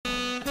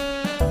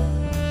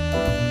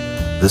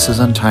This is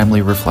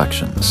Untimely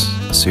Reflections,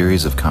 a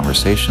series of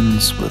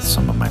conversations with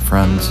some of my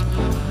friends,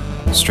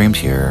 streamed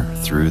here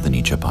through the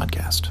Nietzsche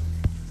podcast.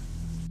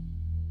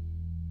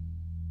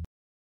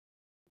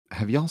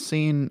 Have y'all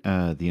seen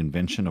The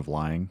Invention of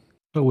Lying?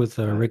 Oh, with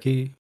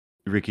Ricky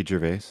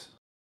Gervais?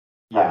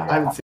 Yeah, I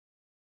haven't seen.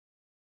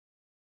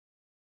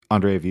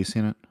 Andrei, have you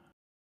seen it?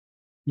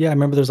 Yeah, I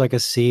remember there's like a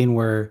scene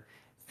where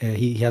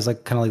he has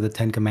like kind of like the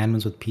 10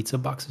 Commandments with pizza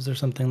boxes or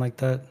something like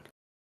that.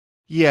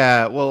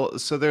 Yeah, well,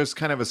 so there's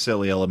kind of a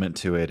silly element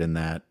to it in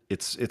that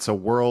it's a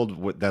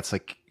world that's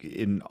like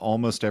in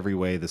almost every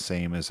way the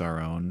same as our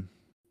own,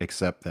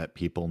 except that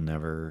people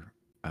never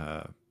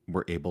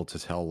were able to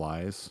tell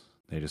lies.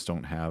 They just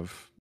don't have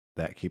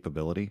that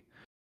capability.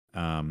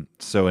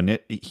 So in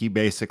it, he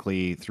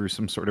basically, through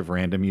some sort of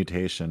random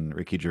mutation,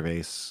 Ricky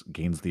Gervais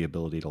gains the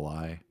ability to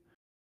lie.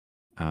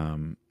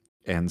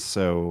 And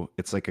so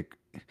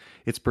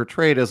it's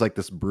portrayed as like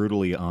this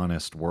brutally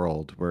honest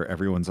world where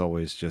everyone's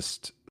always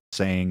just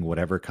saying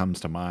whatever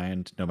comes to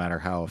mind, no matter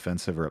how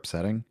offensive or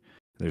upsetting.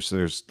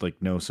 There's like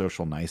no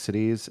social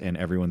niceties, and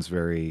everyone's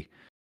very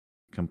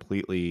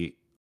completely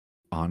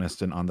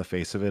honest and on the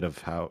face of it of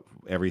how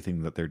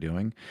everything that they're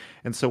doing.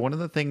 And so one of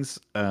the things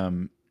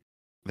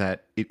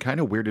that it kind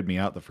of weirded me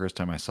out the first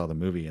time I saw the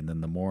movie, and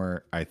then the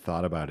more I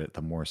thought about it,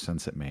 the more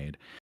sense it made.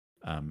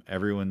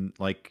 Everyone,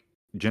 like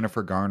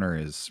Jennifer Garner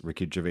is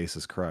Ricky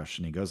Gervais's crush,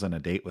 and he goes on a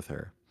date with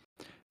her.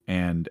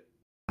 And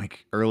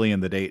like early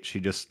in the date, she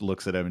just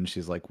looks at him and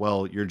she's like,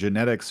 "Well, your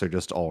genetics are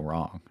just all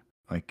wrong.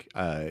 Like,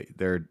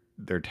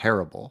 they're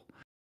terrible.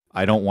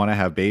 I don't want to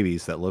have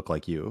babies that look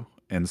like you,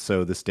 and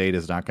so this date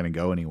is not going to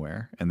go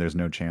anywhere, and there's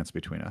no chance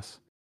between us."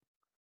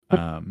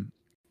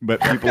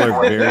 But people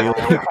are very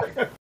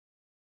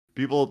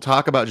people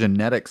talk about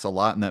genetics a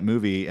lot in that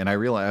movie, and I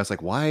realized, I was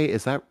like, why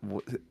is that?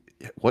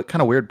 What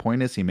kind of weird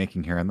point is he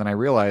making here? And then I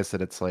realized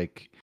that it's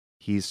like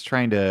he's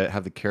trying to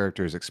have the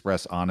characters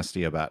express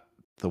honesty about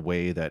the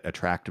way that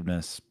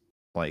attractiveness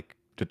like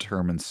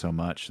determines so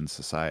much in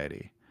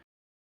society,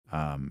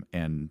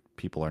 and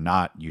people are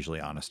not usually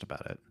honest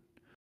about it.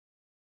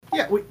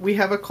 Yeah, we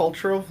have a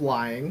culture of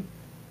lying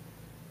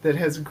that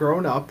has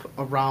grown up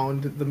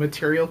around the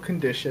material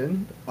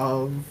condition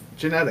of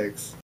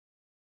genetics.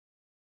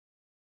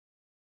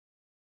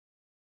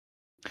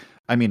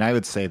 I mean, I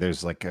would say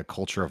there's like a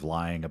culture of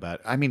lying about.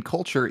 I mean,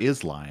 culture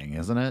is lying,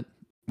 isn't it?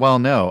 Well,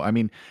 no. I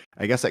mean,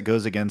 I guess that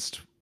goes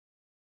against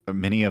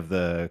many of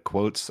the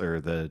quotes or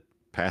the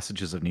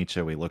passages of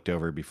Nietzsche we looked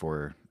over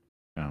before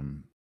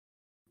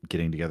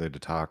getting together to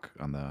talk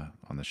on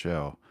the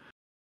show.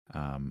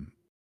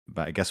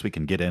 But I guess we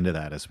can get into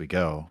that as we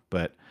go.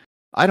 But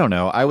I don't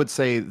know. I would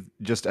say,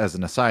 just as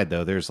an aside,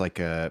 though, there's like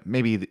a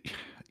maybe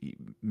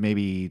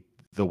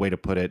the way to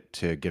put it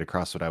to get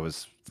across what I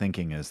was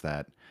thinking is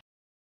that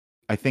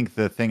I think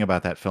the thing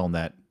about that film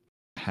that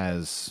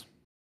has,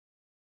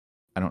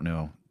 I don't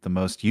know, the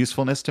most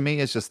usefulness to me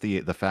is just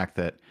the fact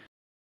that,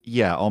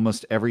 yeah,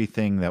 almost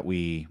everything that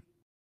we,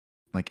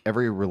 like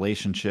every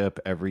relationship,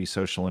 every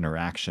social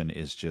interaction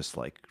is just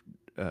like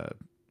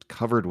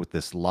covered with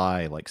this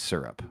lie like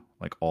syrup,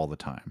 like all the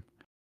time.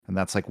 And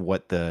that's like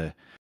what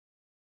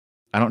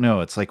I don't know,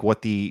 it's like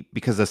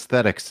because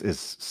aesthetics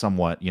is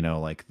somewhat,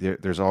 like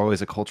there's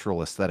always a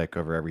cultural aesthetic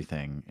over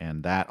everything,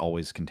 and that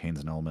always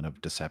contains an element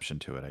of deception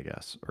to it, I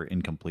guess, or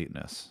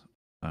incompleteness.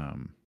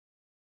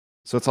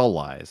 So it's all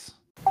lies.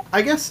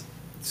 I guess,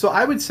 so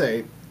I would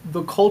say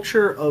the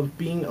culture of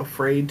being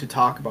afraid to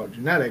talk about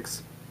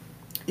genetics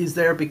is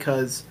there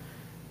because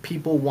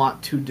people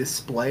want to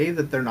display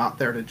that they're not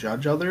there to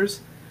judge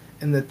others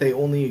and that they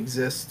only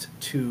exist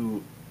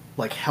to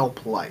like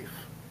help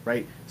life,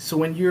 right? So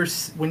when you're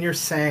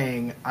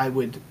saying I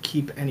would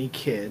keep any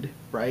kid,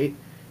 right?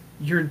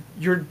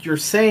 You're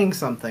saying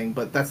something,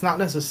 but that's not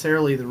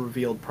necessarily the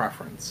revealed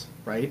preference,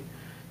 right?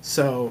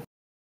 So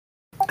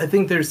I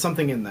think there's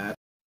something in that.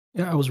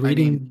 Yeah, I was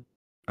reading.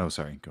 Oh,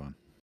 sorry, go on.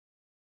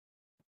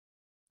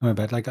 My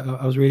bad. Like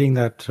I was reading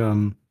that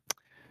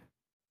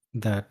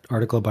that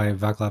article by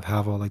Václav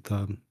Havel, like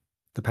the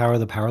power of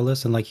the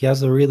powerless, and like he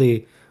has a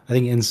really, I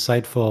think,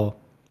 insightful,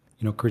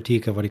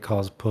 critique of what he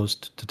calls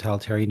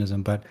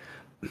post-totalitarianism. But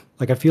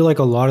like I feel like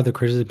a lot of the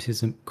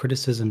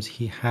criticisms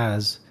he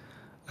has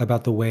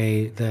about the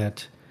way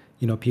that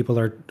people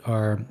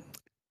are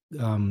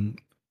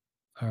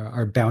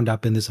bound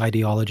up in this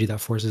ideology that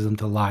forces them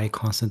to lie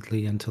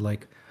constantly and to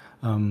like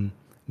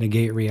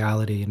negate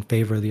reality in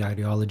favor of the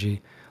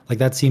ideology, like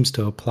that seems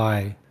to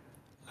apply,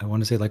 I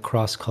want to say, like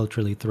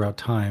cross-culturally throughout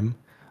time.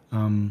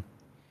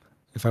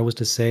 If I was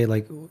to say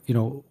like,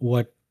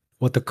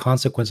 what the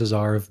consequences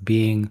are of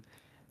being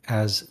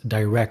as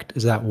direct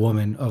as that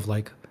woman, of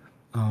like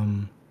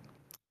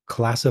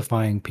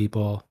classifying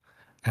people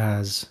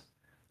as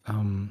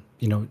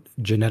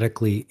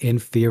genetically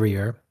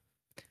inferior,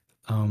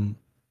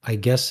 I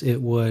guess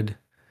it would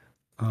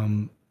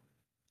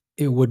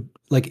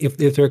like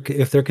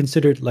if they're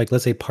considered, like,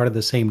 let's say, part of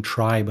the same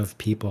tribe of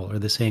people or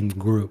the same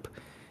group,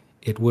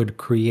 it would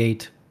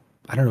create,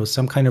 I don't know,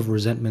 some kind of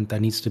resentment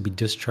that needs to be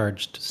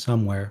discharged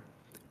somewhere,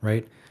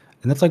 right?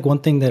 And that's like one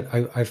thing that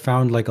I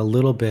found like a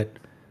little bit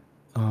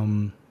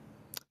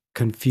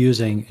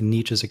confusing in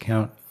Nietzsche's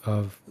account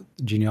of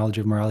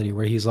genealogy of morality,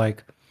 where he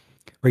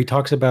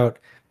talks about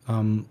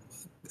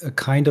a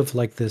kind of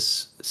like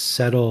this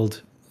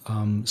settled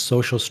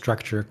social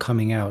structure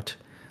coming out,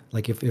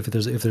 like if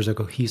there's a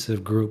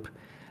cohesive group,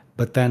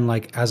 but then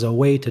like as a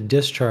way to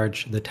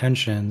discharge the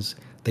tensions,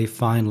 they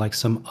find like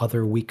some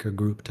other weaker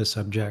group to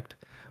subject.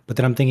 But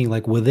then I'm thinking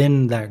like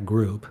within that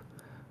group,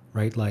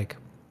 right? Like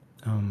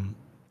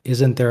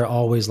isn't there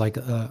always like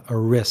a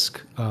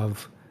risk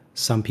of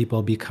some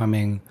people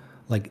becoming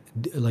like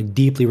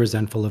deeply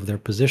resentful of their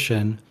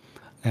position?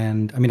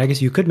 And I mean, I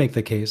guess you could make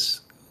the case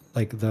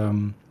like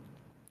the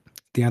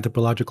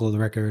anthropological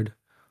record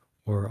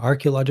or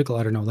archaeological,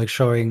 I don't know, like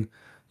showing,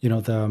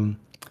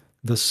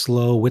 the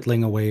slow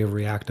whittling away of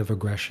reactive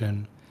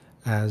aggression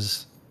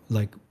as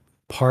like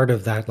part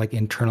of that like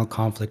internal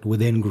conflict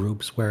within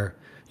groups where,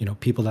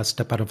 people that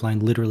step out of line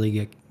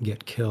literally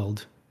get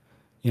killed.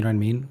 You know what I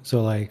mean?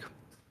 So like,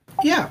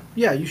 Yeah,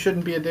 yeah, you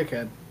shouldn't be a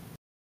dickhead.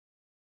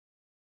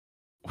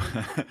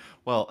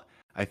 Well,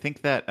 I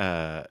think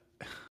that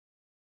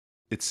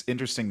it's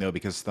interesting though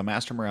because the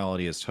master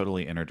morality is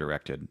totally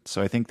interdirected.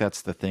 So I think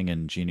that's the thing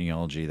in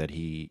genealogy that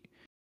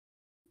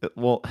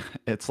well,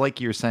 it's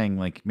like you're saying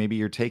like maybe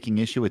you're taking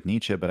issue with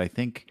Nietzsche, but I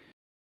think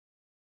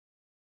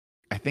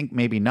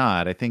maybe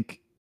not. I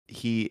think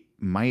he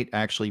might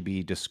actually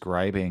be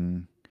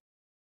describing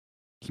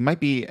he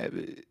might be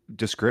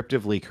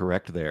descriptively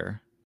correct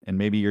there, and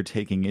maybe you're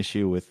taking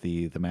issue with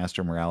the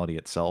master morality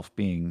itself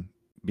being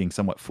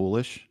somewhat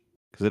foolish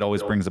because it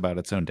always brings about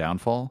its own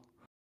downfall.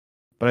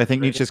 But I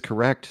think Nietzsche's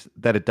correct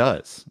that it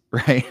does,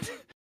 right?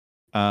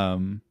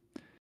 um,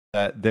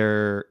 that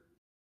there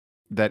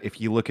that if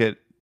you look at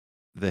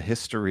the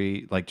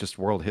history, like just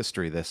world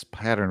history, this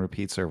pattern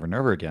repeats over and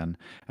over again.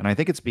 And I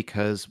think it's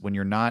because when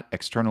you're not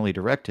externally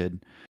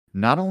directed,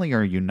 not only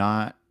are you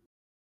not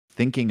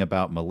thinking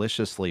about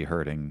maliciously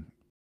hurting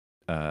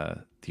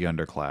the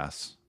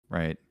underclass,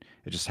 right?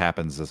 It just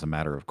happens as a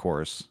matter of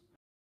course.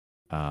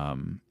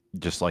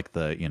 Just like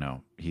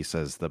he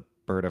says the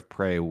bird of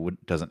prey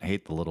doesn't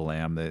hate the little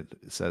lamb. That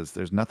says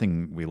there's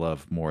nothing we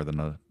love more than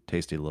a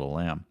tasty little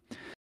lamb.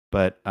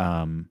 But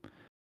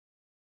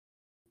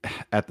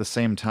at the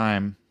same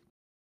time,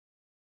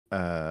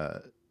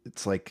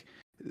 it's like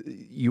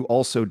you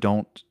also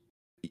don't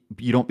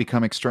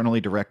become externally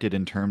directed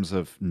in terms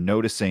of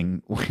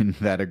noticing when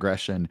that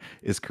aggression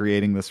is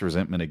creating this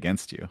resentment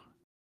against you.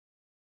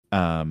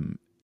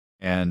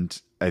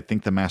 And I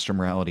think the master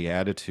morality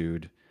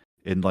attitude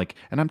and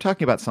I'm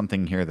talking about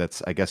something here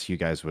that's I guess you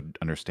guys would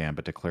understand,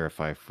 but to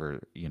clarify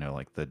for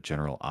like the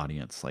general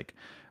audience, like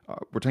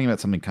we're talking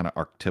about something kind of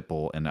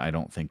archetypal, and I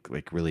don't think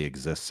like really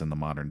exists in the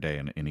modern day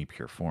in any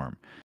pure form.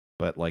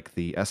 But like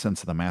the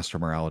essence of the master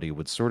morality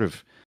would sort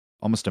of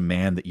almost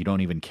demand that you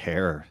don't even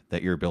care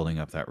that you're building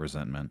up that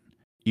resentment,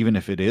 even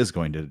if it is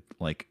going to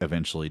like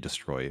eventually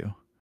destroy you.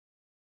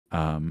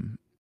 Um,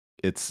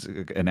 it's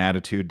an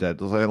attitude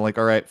that like,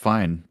 all right,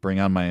 fine, bring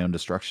on my own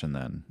destruction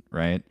then,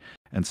 right?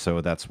 And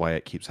so that's why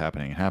it keeps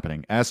happening and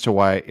happening. As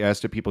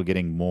to people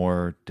getting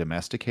more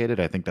domesticated,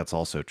 I think that's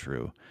also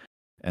true.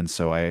 And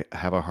so I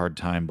have a hard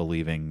time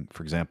believing,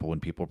 for example, when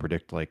people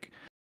predict like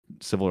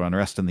civil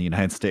unrest in the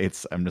United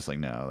States, I'm just like,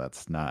 no,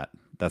 that's not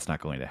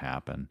going to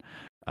happen.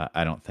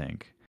 I don't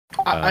think.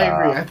 I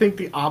agree. I think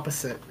the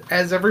opposite.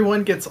 As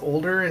everyone gets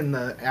older and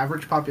the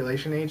average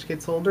population age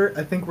gets older,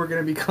 I think we're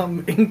going to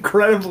become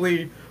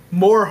incredibly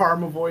more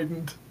harm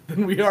avoidant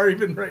than we are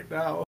even right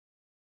now.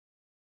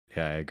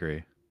 Yeah, I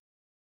agree.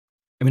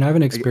 I mean, I have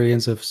an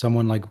experience of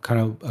someone like kind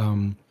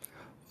of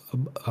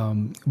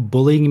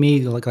bullying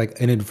me like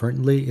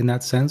inadvertently in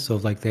that sense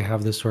of like they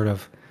have this sort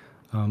of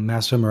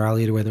master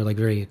morality where they're like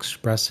very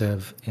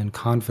expressive and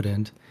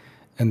confident,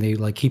 and they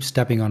like keep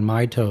stepping on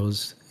my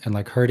toes and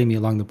like hurting me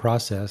along the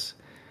process.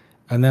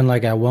 And then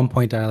like at one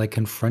point I like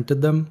confronted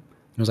them.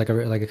 It was like a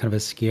kind of a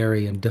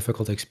scary and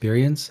difficult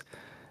experience.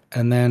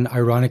 And then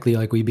ironically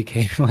like we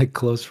became like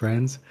close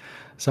friends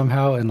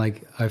somehow, and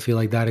like I feel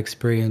like that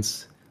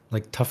experience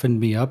like toughened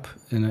me up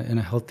in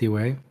a healthy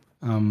way.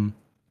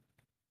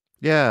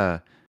 Yeah,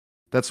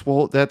 that's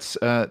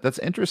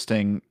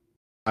interesting.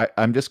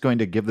 I'm just going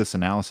to give this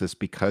analysis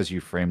because you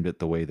framed it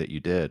the way that you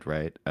did,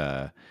 right?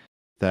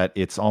 That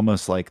it's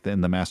almost like in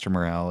the master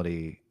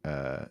morality,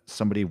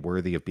 somebody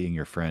worthy of being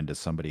your friend is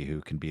somebody who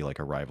can be like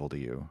a rival to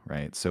you,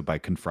 right? So by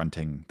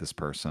confronting this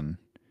person,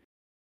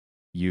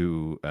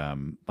 you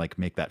like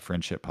make that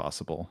friendship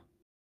possible.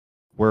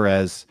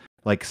 Whereas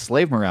like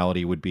slave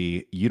morality would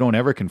be you don't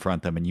ever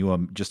confront them and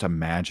you just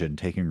imagine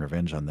taking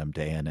revenge on them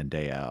day in and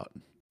day out,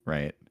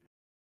 right?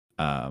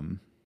 Um,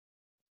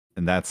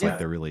 and that's like Yeah.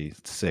 the really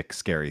sick,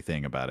 scary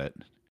thing about it.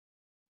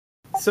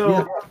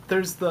 So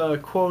there's the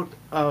quote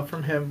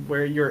from him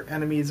where your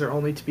enemies are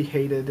only to be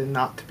hated and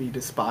not to be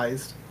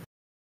despised.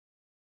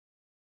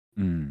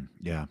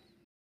 Yeah.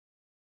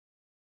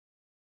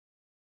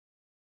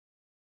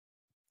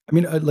 I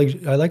mean, I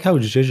like how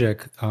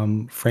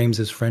Zizek frames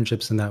his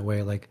friendships in that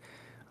way. Like,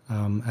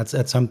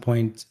 at some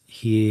point,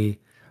 he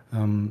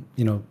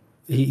You know,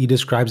 he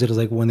describes it as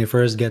like when they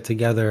first get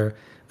together,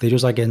 they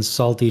just like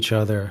insult each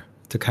other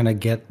to kind of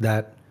get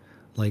that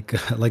like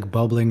like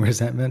bubbling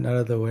resentment out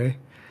of the way,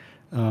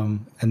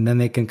 and then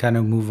they can kind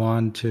of move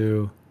on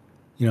to,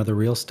 you know, the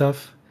real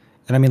stuff.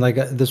 And I mean, like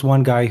this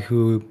one guy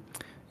who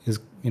is,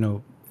 you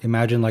know,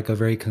 imagine like a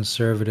very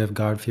conservative,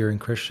 God-fearing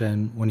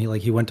Christian. When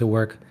he went to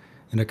work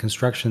in a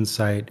construction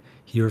site,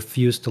 he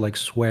refused to like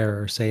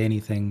swear or say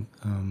anything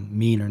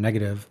mean or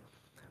negative.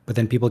 But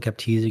then people kept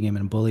teasing him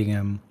and bullying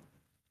him,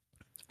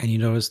 and he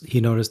noticed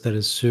that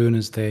as soon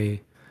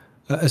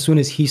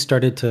as he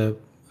started to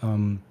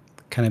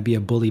kind of be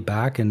a bully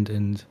back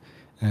and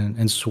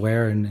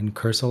swear and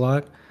curse a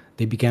lot,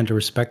 they began to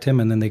respect him,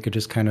 and then they could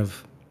just kind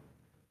of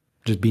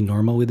just be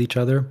normal with each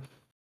other.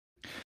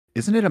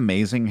 Isn't it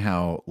amazing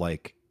how,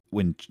 like,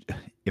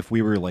 if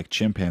we were like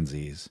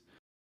chimpanzees,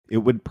 it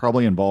would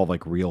probably involve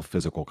like real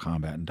physical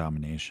combat and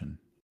domination.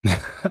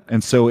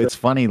 And so it's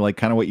funny, like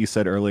kind of what you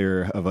said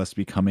earlier of us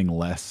becoming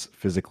less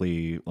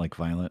physically like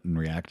violent and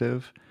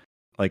reactive.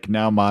 Like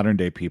now modern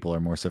day people are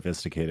more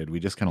sophisticated. We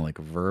just kind of like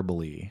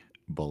verbally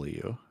bully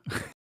you.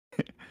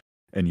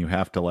 And you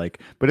have to like,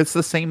 but it's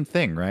the same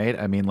thing, right?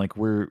 I mean, like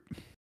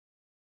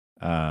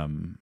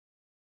um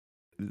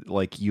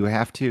like you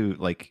have to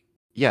like,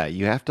 yeah,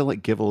 you have to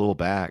like give a little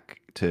back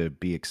to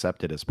be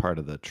accepted as part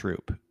of the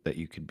troop, that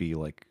you could be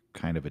like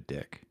kind of a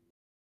dick.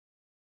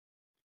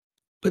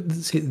 But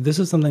see, this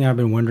is something I've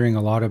been wondering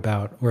a lot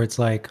about, where it's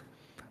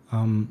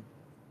um,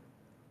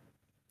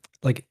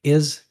 like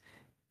is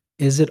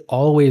it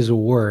always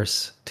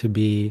worse to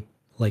be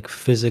like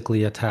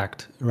physically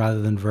attacked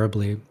rather than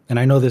verbally? And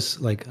I know this,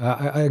 like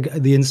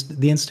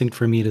the instinct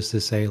for me is to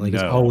say like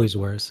it's No, always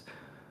worse.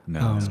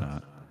 no, it's Um,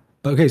 not.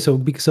 okay, so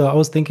I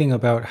was thinking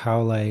about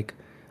how like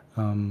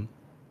um,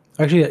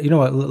 actually, you know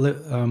what,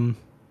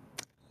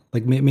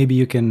 like maybe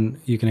you can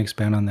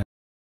expand on that.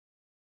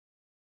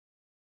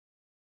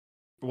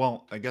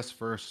 Well, I guess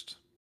first,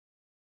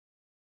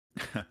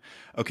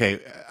 okay,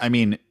 I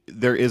mean,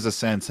 there is a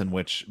sense in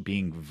which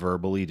being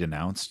verbally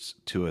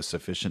denounced to a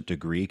sufficient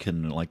degree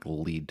can like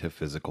lead to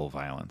physical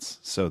violence.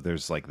 So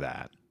there's like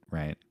that,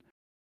 right?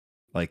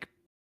 Like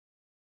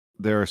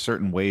there are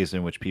certain ways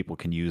in which people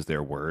can use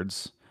their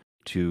words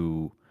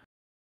to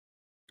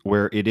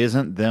where it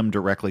isn't them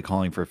directly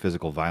calling for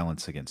physical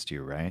violence against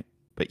you, right?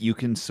 But you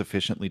can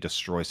sufficiently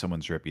destroy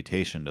someone's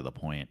reputation to the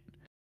point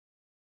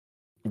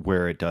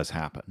where it does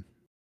happen.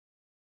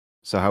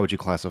 So how would you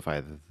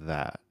classify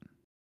that?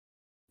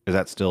 Is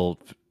that still,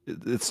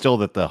 it's still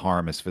that the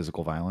harm is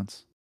physical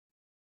violence?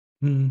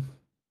 Hmm.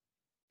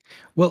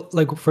 Well,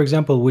 like for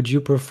example, would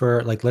you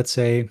prefer, like, let's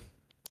say,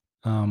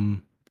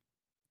 um,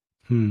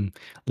 Hmm.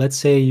 Let's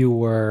say you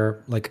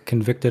were like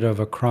convicted of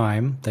a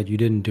crime that you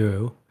didn't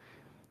do.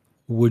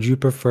 Would you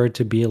prefer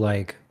to be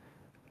like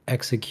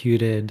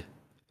executed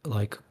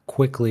like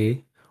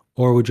quickly,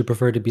 or would you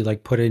prefer to be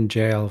like put in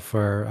jail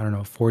for, I don't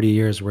know, 40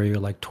 years where you're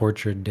like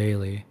tortured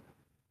daily?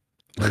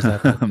 Or is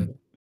that like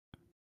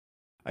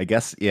I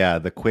guess yeah,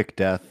 the quick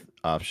death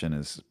option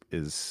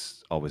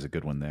is always a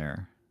good one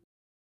there.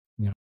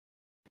 yeah.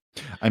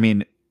 I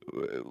mean,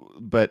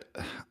 but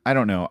I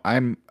don't know.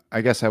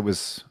 I guess I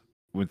was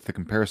with the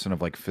comparison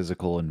of like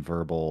physical and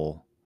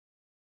verbal.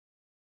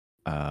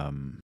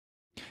 Um,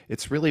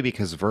 it's really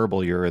because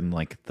verbal, you're in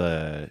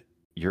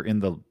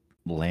the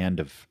land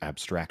of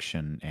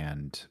abstraction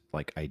and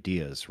like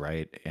ideas,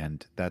 right?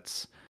 And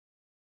that's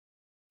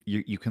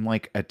you can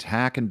like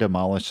attack and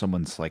demolish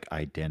someone's like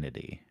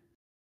identity,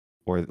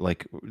 or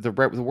like the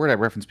word I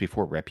referenced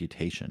before,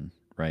 reputation,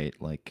 right?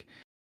 Like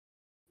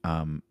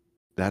um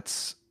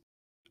that's,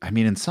 I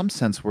mean, in some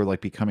sense we're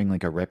like becoming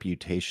like a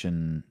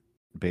reputation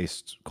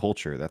based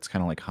culture. That's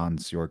kind of like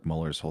Hans-Jörg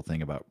Muller's whole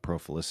thing about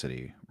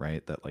prophilicity,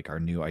 right? That like our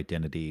new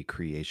identity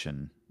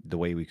creation, the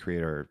way we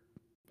create our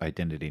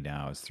identity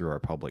now is through our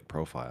public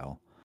profile.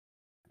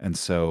 And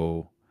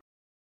so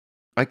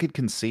I could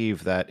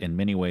conceive that in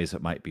many ways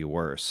it might be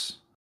worse.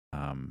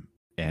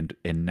 And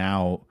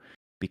now,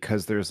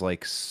 because there's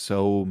like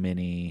so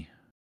many,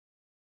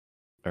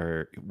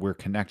 or we're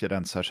connected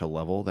on such a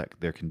level that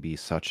there can be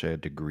such a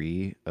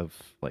degree of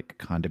like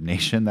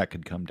condemnation that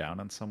could come down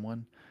on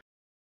someone.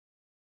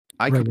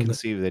 I Right, could well,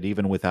 conceive that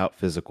even without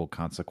physical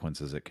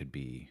consequences, it could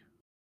be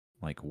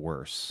like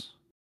worse.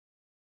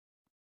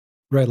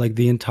 right, like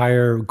the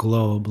entire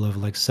globe of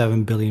like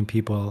 7 billion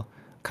people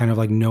kind of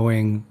like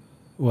knowing,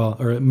 well,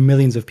 or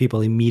millions of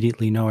people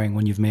immediately knowing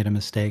when you've made a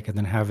mistake, and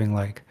then having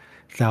like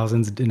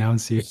thousands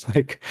denounce you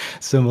like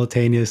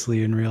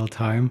simultaneously in real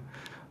time.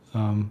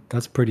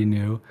 That's pretty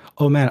new.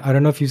 Oh man, I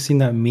don't know if you've seen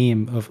that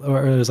meme of,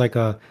 or there's like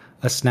a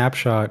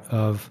snapshot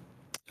of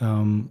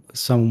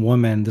some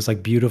woman, this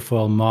like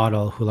beautiful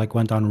model who like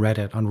went on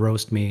Reddit on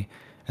Roast Me,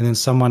 and then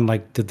someone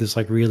like did this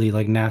like really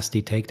like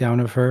nasty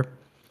takedown of her,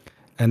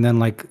 and then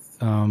like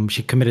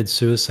she committed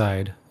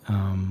suicide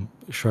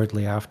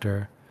shortly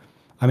after.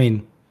 I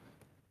mean,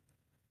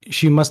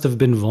 she must have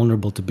been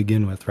vulnerable to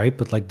begin with, right?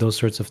 But like those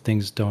sorts of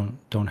things don't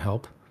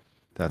help.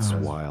 That's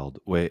Um, wild.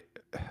 Wait,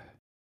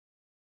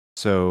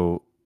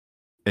 so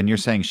And you're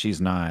saying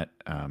she's not.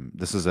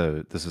 This is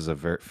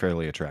a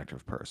fairly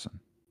attractive person.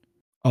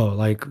 Oh,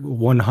 like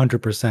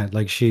 100%.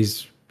 Like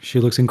she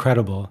looks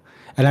incredible.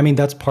 And I mean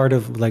that's part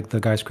of like the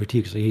guy's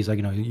critique. So he's like,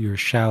 you're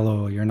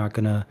shallow, you're not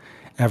gonna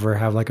ever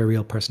have like a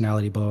real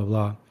personality, blah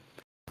blah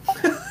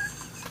blah.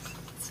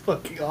 It's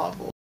fucking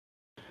awful.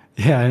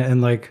 Yeah,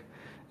 and like,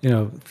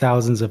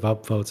 thousands of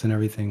upvotes and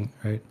everything,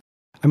 right?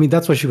 I mean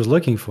that's what she was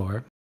looking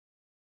for.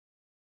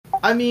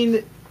 I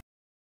mean,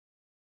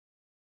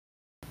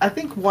 I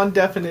think one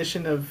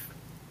definition of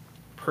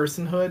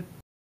personhood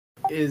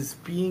is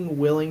being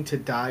willing to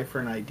die for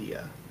an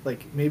idea.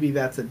 Like, maybe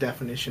that's a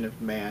definition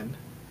of man.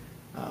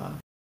 Uh,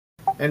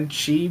 and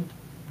she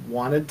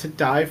wanted to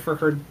die for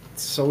her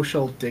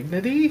social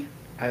dignity?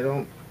 I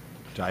don't...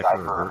 Die for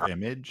her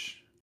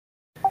image?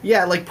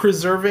 Yeah, like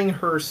preserving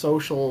her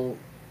social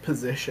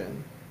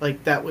position.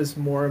 Like, that was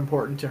more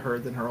important to her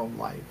than her own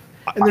life.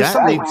 And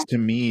that reads to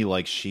me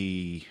like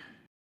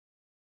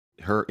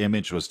her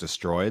image was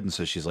destroyed, and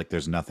so she's like,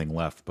 there's nothing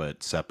left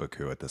but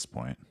seppuku at this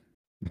point.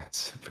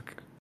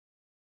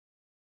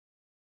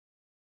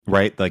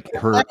 Right? Like,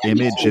 her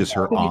image is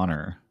her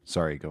honor.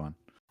 Sorry, go on.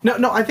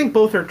 No, I think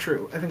both are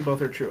true. I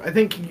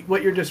think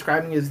what you're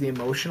describing is the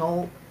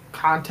emotional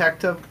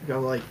context of,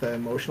 like the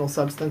emotional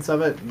substance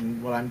of it,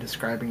 and what I'm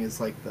describing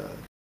is like the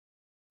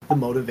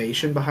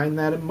motivation behind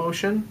that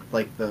emotion,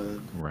 like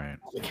the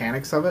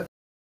mechanics of it.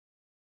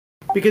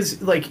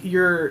 Because like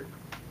your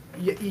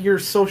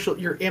social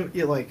your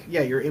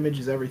image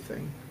is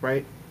everything,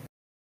 right?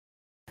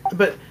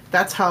 But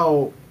that's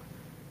how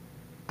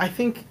I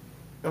think.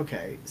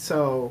 Okay,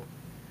 so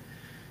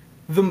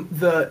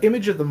the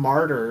image of the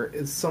martyr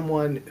is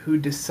someone who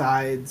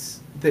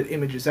decides that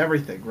image is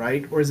everything,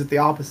 right? Or is it the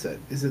opposite?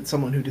 Is it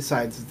someone who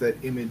decides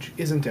that image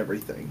isn't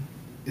everything?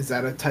 Is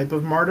that a type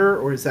of martyr,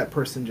 or is that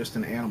person just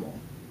an animal,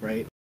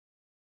 right?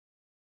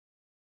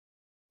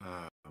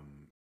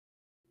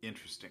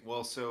 Interesting.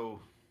 Well,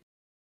 so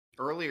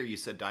earlier you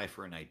said die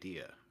for an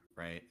idea,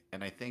 right?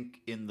 And I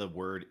think in the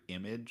word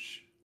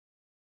image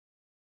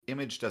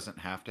doesn't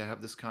have to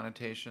have this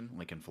connotation.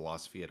 Like in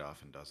philosophy, it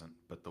often doesn't.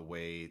 But the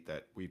way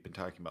that we've been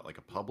talking about, like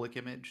a public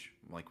image,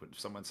 like when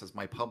someone says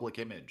my public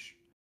image,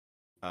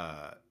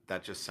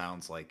 that just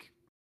sounds like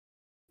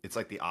it's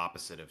like the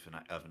opposite of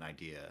an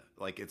idea.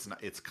 Like it's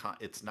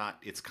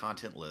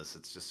contentless.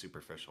 It's just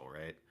superficial,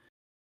 right?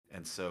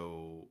 And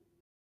so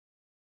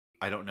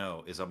I don't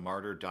know. Is a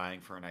martyr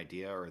dying for an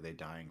idea, or are they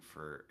dying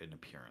for an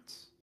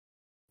appearance?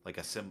 Like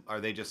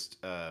are they just?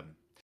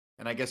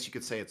 And I guess you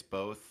could say it's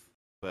both,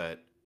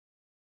 but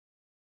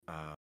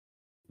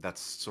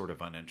that's sort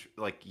of uninteresting.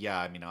 Like, yeah,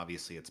 I mean,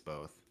 obviously it's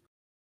both,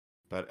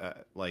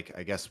 but like,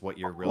 I guess what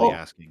you're really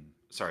asking.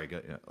 Sorry,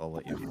 I'll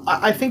let you.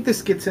 I think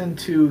this gets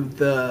into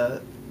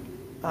the.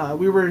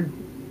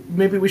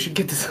 Maybe we should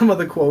get to some of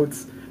the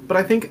quotes, but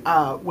I think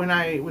when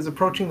I was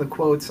approaching the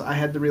quotes, I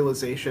had the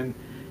realization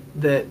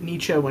that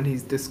Nietzsche, when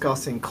he's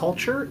discussing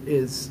culture,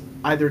 is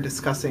either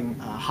discussing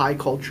high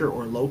culture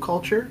or low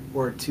culture,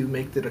 or to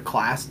make it a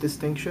class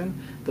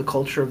distinction, the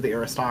culture of the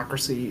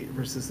aristocracy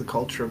versus the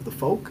culture of the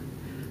folk.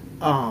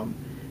 And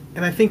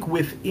I think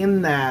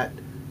within that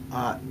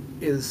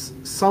is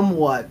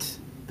somewhat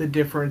the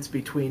difference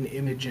between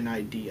image and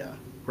idea,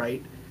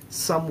 right?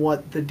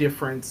 Somewhat the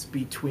difference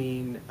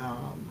between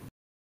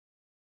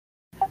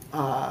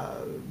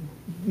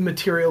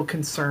material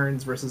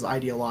concerns versus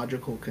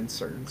ideological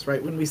concerns,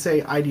 right? When we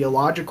say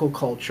ideological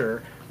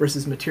culture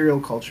versus material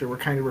culture, we're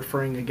kind of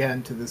referring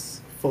again to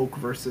this folk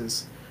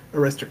versus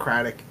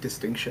aristocratic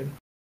distinction.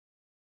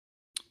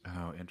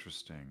 Oh,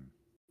 interesting.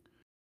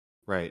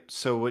 Right.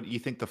 So what you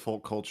think the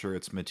folk culture,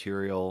 it's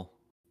material,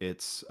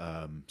 it's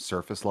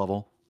surface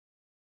level?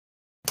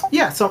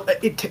 Yeah, so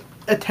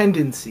a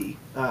tendency,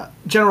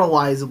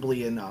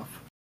 generalizably enough.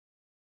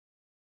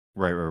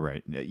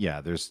 Right.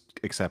 Yeah, there's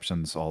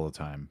exceptions all the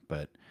time,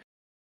 but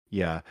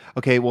yeah.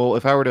 Okay, well,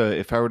 if I were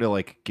to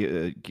like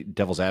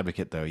devil's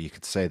advocate though, you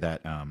could say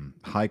that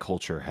high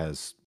culture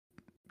has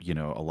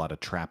a lot of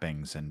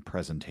trappings and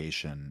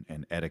presentation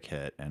and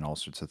etiquette and all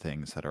sorts of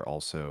things that are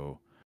also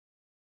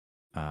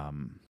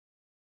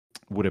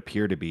would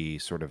appear to be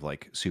sort of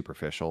like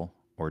superficial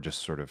or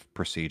just sort of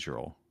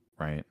procedural,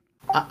 right?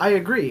 I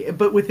agree,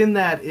 but within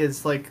that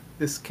is like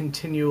this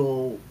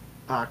continual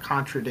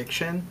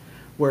contradiction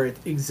where it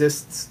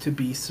exists to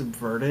be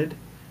subverted,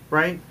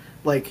 right?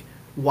 Like,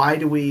 why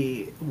do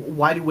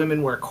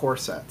women wear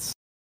corsets?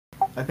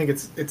 I think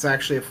it's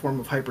actually a form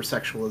of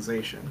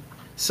hypersexualization.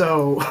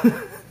 So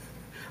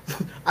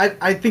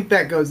I think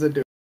that goes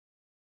into.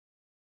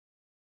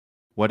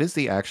 What is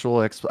the actual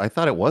I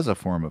thought it was a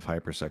form of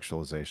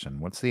hypersexualization.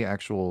 What's the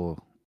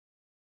actual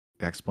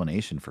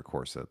explanation for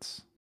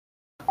corsets?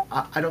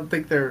 I don't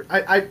think there.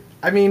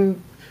 I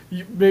mean,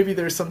 maybe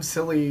there's some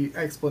silly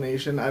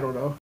explanation. I don't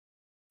know.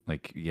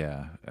 Like,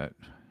 yeah,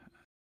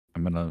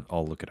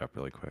 I'll look it up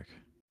really quick.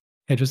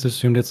 I just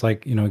assumed it's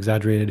like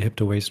exaggerated hip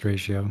to waist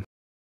ratio.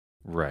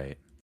 Right.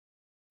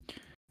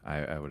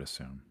 I would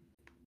assume,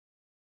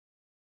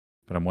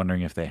 but I'm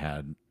wondering if they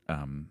had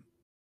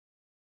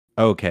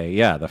Okay,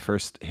 yeah, the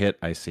first hit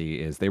I see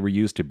is they were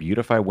used to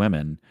beautify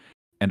women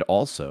and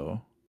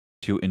also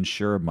to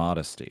ensure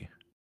modesty,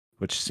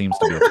 which seems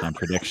to be a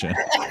contradiction.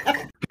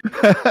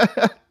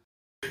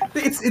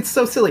 It's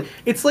so silly.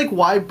 It's like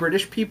why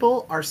British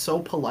people are so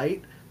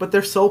polite, but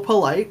they're so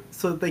polite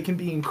so that they can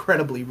be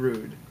incredibly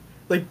rude.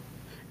 Like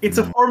it's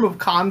a Mm, form of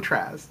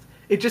contrast.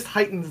 It just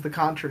heightens the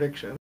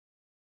contradiction.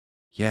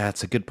 yeah,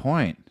 it's a good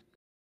point.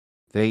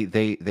 They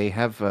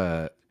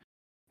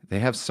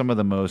have some of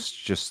the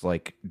most just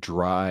like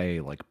dry,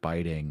 like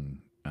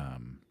biting.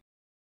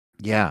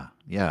 Yeah,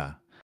 yeah.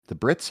 The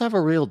Brits have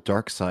a real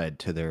dark side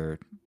to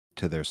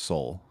their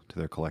soul, to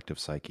their collective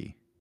psyche.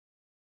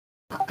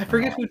 I Um,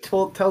 forget who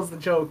tells the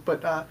joke,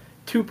 but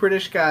two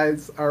British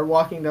guys are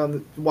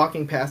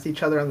walking past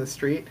each other on the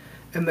street,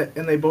 and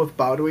they both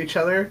bow to each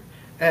other,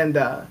 and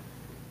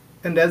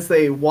and as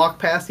they walk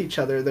past each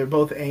other, they're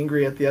both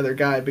angry at the other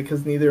guy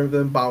because neither of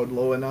them bowed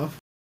low enough.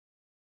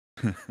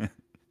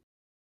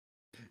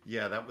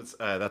 yeah,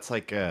 that's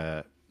like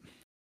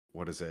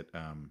what is it?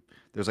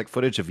 There's like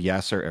footage of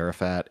Yasser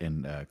Arafat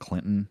and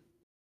Clinton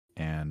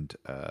and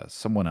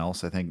someone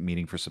else, I think,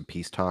 meeting for some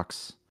peace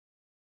talks.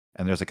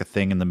 And there's like a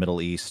thing in the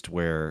Middle East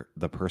where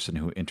the person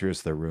who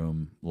enters the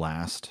room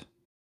last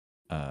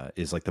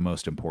is like the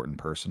most important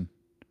person,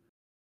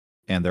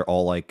 and they're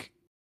all like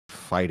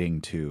fighting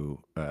to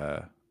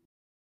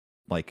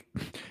like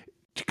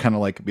to kind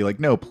of like be like,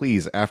 no,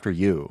 please, after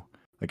you,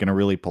 like in a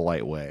really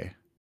polite way,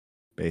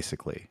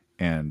 basically,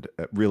 and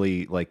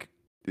really like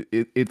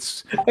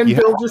it's And you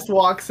have Bill just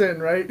walks in,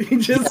 right? He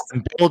yeah, just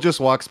and Bill just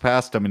walks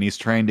past him and he's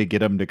trying to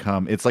get him to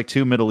come. It's like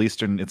two Middle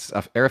Eastern. It's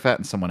Arafat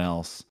and someone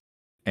else,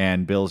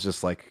 and Bill's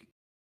just like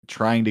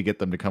trying to get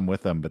them to come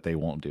with them, but they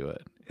won't do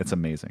it. It's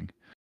amazing.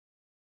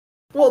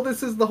 well,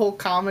 this is the whole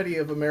comedy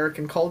of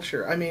American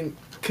culture. I mean,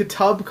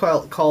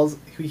 calls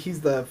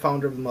he's the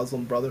founder of the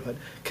Muslim Brotherhood.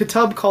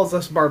 Qutb calls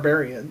us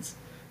barbarians.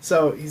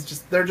 So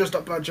they're just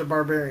a bunch of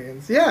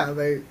barbarians. Yeah,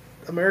 they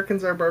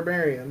Americans are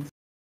barbarians.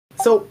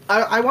 So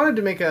I wanted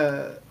to make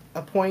a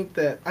point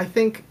that I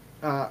think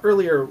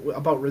earlier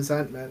about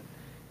resentment,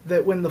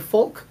 that when the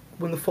folk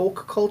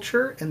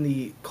culture and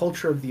the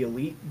culture of the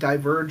elite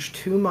diverge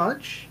too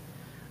much,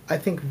 I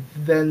think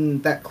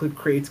then that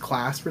creates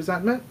class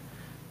resentment.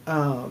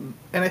 And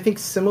I think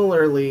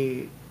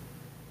similarly,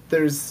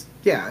 there's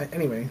yeah.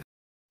 Anyway,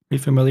 Are you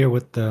familiar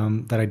with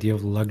that idea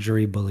of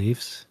luxury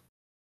beliefs?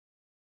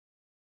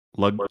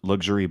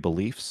 Luxury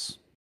beliefs.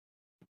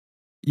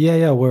 Yeah,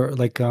 yeah. Where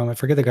like I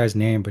forget the guy's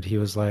name, but he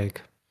was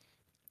like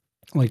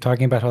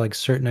talking about how like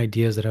certain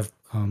ideas that have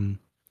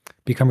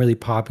become really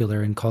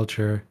popular in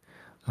culture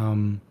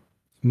um,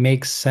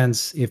 makes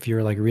sense if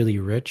you're like really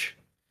rich,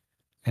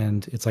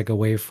 and it's like a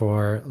way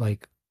for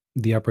like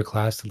the upper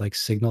class to like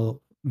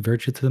signal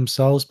virtue to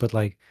themselves, but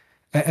like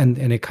and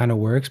it kind of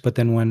works. But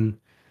then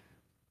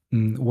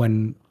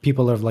when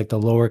people of like the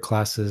lower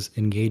classes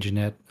engage in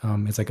it,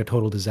 it's like a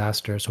total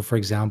disaster. So for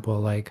example,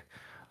 like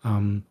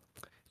um,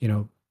 you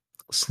know,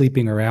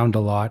 sleeping around a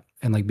lot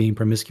and like being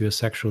promiscuous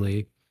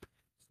sexually,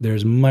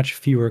 there's much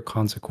fewer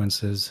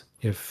consequences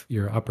if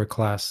you're upper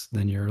class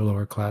than you're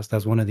lower class.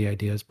 That's one of the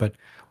ideas. But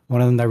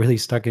one of them that really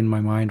stuck in my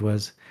mind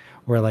was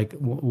where like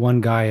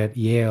one guy at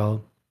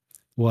Yale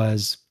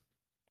was,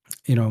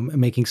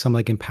 making some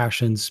like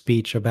impassioned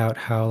speech about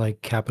how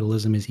like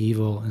capitalism is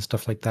evil and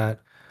stuff like that,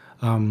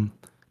 um,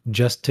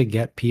 just to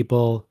get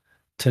people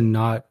to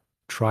not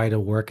try to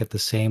work at the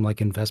same like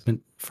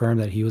investment firm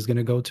that he was going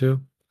to go to.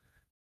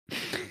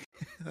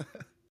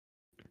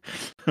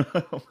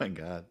 Oh my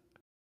god.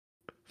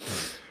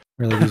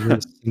 Or like he's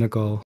really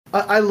cynical.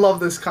 I love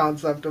this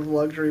concept of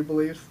luxury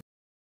beliefs.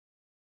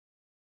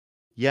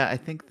 Yeah, I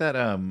think that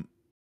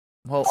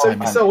well, So I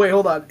mean, so wait,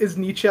 hold on. Is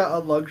Nietzsche a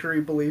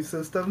luxury belief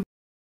system?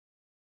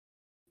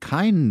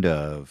 kind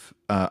of.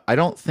 I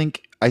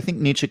think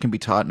Nietzsche can be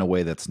taught in a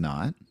way that's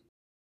not,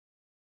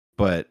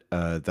 but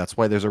that's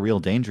why there's a real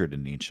danger to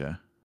Nietzsche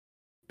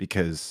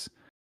because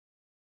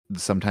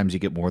sometimes you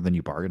get more than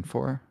you bargain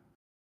for.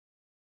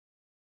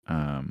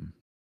 Um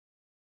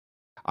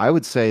I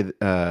would say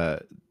a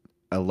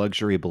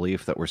luxury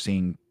belief that we're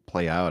seeing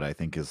play out, I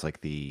think, is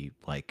like the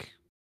like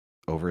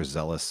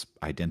overzealous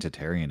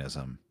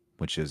identitarianism,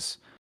 which is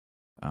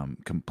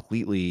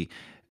completely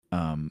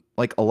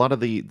like a lot of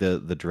the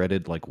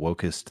dreaded like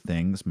wokest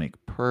things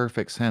make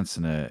perfect sense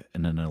in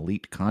an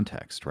elite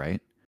context,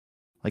 right?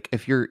 Like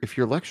if you're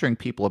lecturing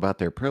people about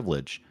their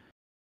privilege,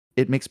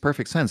 it makes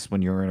perfect sense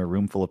when you're in a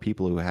room full of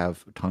people who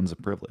have tons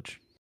of privilege.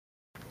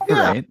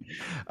 Yeah. Right?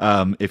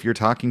 If you're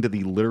talking to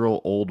the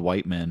literal old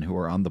white men who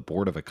are on the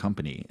board of a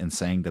company and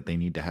saying that they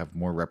need to have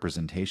more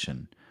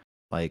representation,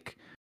 like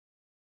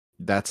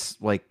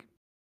that's like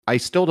I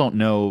still don't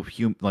know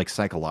like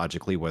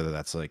psychologically whether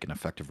that's like an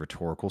effective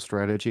rhetorical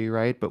strategy,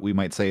 right? But we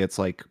might say it's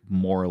like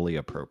morally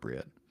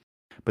appropriate.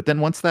 But then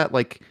once that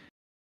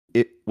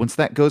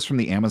goes from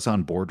the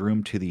Amazon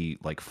boardroom to the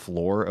like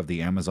floor of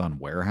the Amazon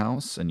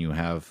warehouse and you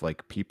have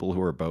like people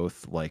who are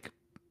both like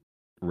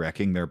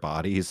wrecking their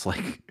bodies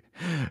like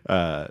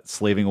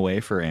slaving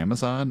away for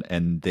Amazon,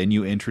 and then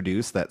you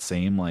introduce that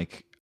same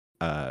like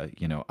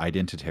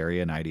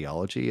identitarian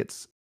ideology,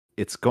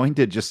 it's going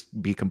to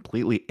just be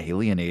completely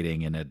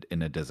alienating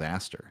in a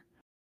disaster.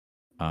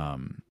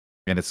 And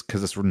it's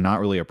because it's not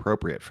really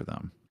appropriate for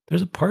them.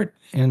 There's a part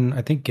in,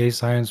 I think, Gay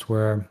Science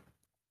where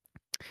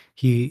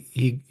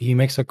he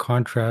makes a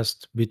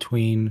contrast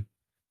between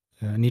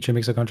Nietzsche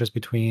makes a contrast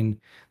between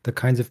the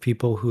kinds of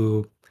people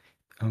who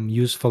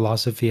use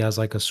philosophy as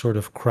like a sort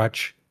of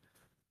crutch,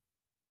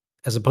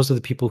 as opposed to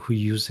the people who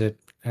use it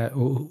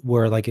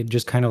where like it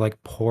just kind of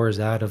like pours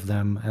out of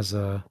them as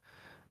a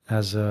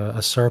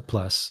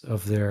surplus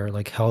of their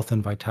like health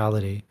and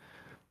vitality.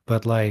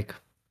 But like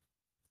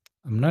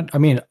I'm not. I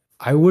mean,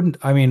 I wouldn't.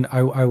 I mean,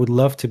 I would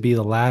love to be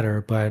the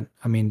latter, but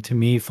I mean, to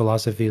me,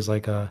 philosophy is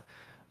like a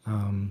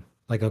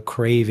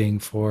craving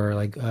for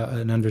like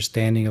an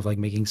understanding of like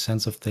making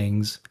sense of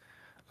things.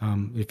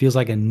 It feels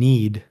like a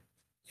need.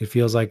 It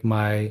feels like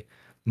my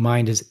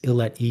mind is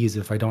ill at ease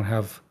if I don't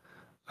have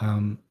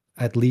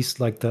at least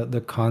like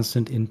the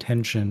constant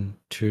intention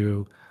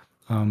to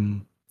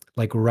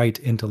like right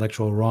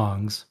intellectual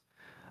wrongs.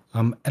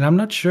 And I'm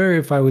not sure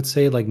if I would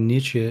say like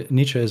Nietzsche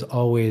is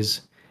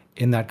always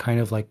in that kind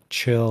of like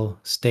chill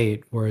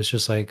state where it's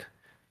just like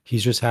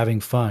he's just having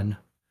fun.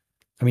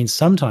 I mean,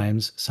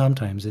 sometimes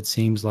it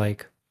seems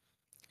like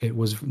it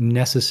was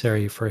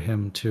necessary for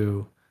him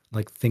to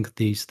like think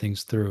these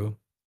things through.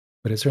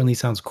 But it certainly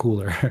sounds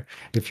cooler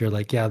if you're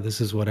like, yeah,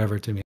 this is whatever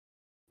to me.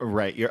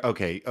 Right. You're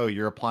okay. Oh,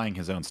 you're applying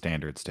his own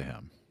standards to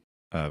him.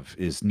 Of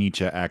is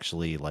Nietzsche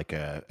actually like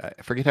I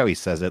forget how he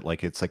says it,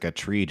 like it's like a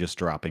tree just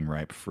dropping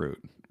ripe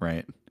fruit,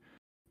 right?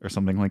 Or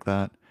something like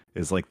that.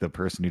 Is like the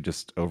person who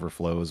just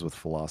overflows with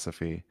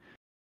philosophy,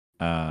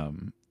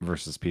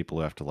 versus people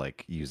who have to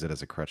like use it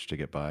as a crutch to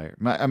get by.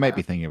 I might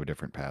be thinking of a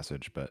different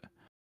passage, but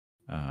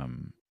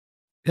um,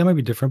 That might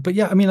be different, but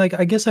yeah, I mean, like,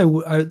 I guess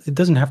it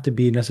doesn't have to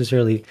be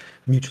necessarily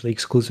mutually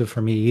exclusive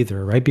for me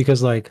either, right?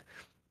 Because like,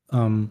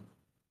 um,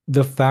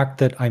 the fact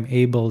that I'm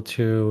able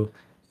to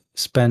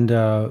spend,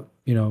 at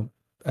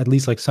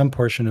least like some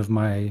portion of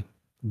my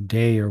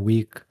day or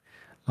week,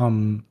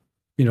 um,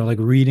 like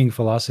reading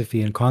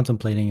philosophy and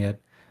contemplating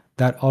it,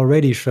 that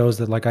already shows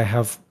that like I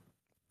have,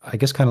 I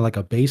guess, kind of like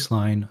a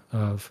baseline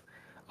of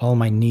all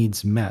my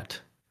needs met,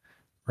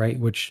 right?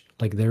 Which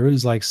like there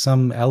is like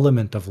some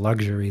element of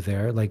luxury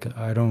there. Like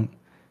I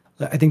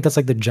think that's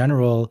like the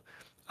general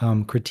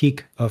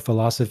critique of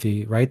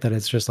philosophy, right? That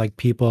it's just like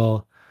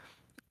people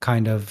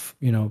kind of,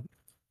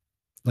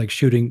 like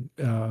shooting,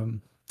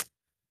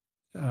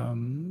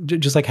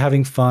 just like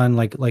having fun,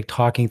 like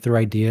talking through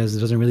ideas.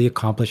 It doesn't really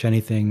accomplish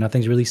anything.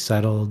 Nothing's really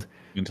settled.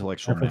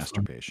 intellectual Except for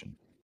fun. masturbation.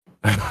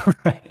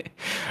 Right,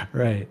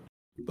 right.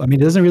 I mean,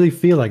 it doesn't really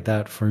feel like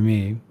that for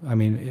me. I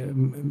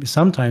mean,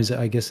 sometimes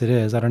I guess it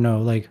is. I don't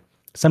know. Like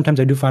sometimes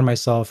I do find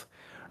myself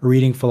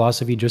reading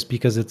philosophy just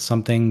because it's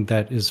something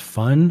that is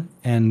fun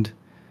and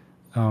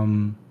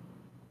um,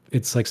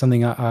 it's like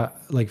something I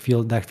like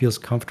feel that feels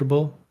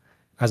comfortable,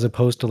 as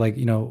opposed to like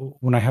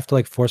when I have to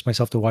like force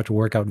myself to watch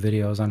workout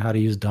videos on how to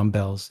use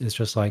dumbbells. It's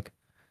just like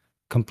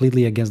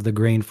completely against the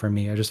grain for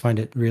me. I just find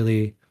it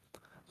really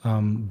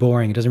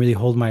boring. It doesn't really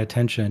hold my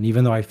attention,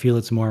 even though I feel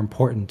it's more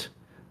important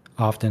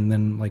often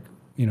than like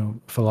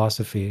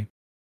philosophy.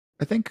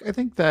 I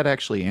think that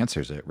actually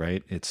answers it,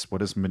 right? It's what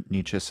does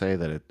Nietzsche say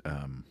that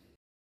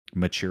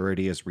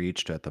maturity is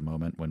reached at the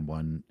moment when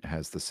one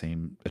has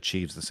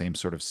achieves the same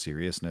sort of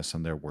seriousness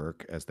in their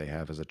work as they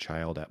have as a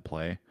child at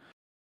play.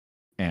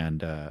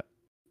 And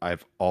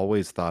I've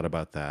always thought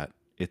about that.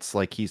 It's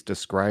like he's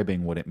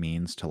describing what it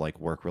means to like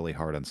work really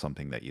hard on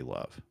something that you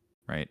love,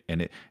 right?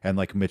 And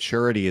like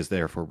maturity is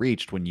therefore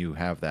reached when you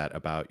have that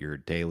about your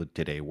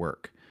day-to-day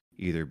work,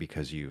 either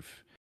because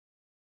you've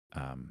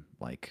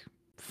like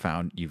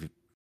you've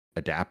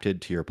adapted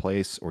to your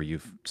place or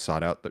you've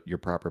sought out your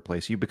proper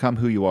place. You become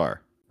who you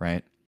are,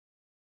 right?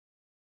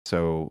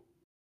 So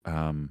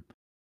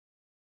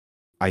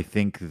I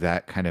think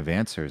that kind of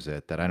answers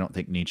it, that I don't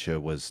think Nietzsche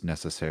was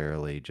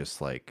necessarily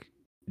just like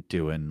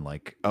doing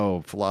like,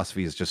 oh,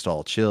 philosophy is just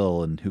all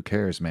chill and who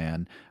cares,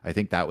 man. I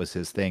think that was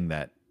his thing,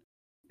 that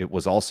it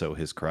was also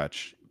his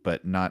crutch,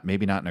 but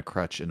maybe not in a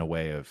crutch in a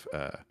way of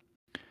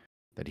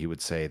that he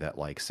would say that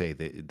like say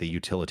the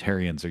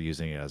utilitarians are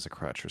using it as a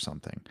crutch or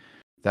something.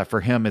 That for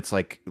him it's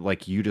like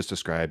you just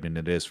described, and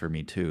it is for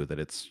me too, that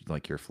it's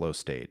like your flow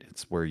state.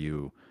 It's where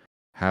you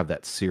have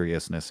that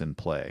seriousness in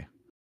play.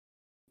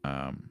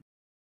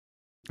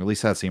 At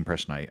least that's the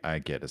impression I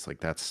get. It's like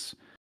that's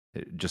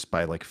just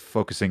by like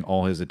focusing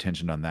all his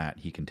attention on that,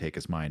 he can take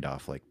his mind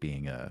off like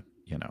being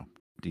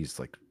he's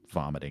like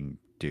vomiting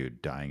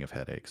dude dying of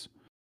headaches.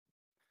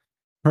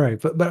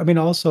 Right, but I mean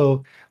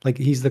also like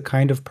he's the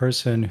kind of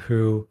person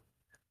who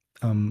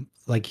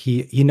like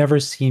he never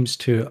seems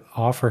to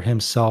offer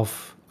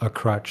himself a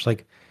crutch.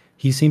 Like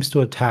he seems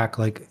to attack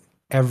like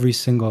every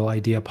single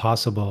idea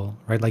possible,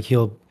 right? Like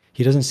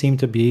he doesn't seem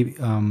to be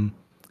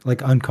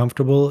like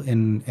uncomfortable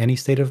in any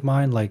state of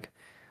mind. Like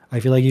I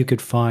feel like you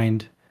could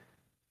find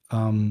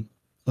um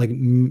like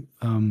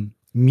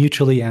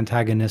mutually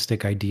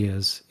antagonistic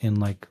ideas in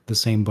like the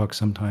same book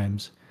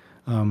sometimes.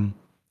 Um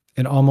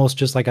and almost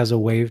just like as a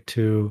way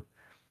to,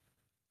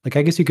 like,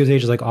 I guess you could say,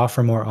 just like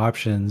offer more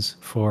options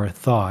for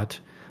thought,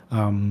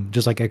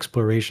 just like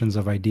explorations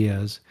of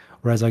ideas.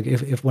 Whereas like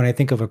if when I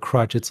think of a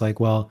crutch, it's like,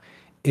 well,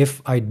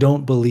 if I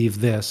don't believe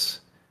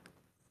this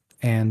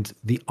and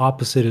the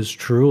opposite is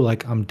true,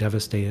 like I'm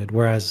devastated.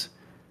 Whereas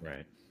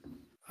Right.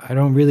 I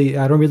don't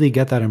really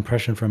get that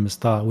impression from his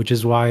thought, which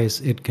is why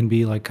it can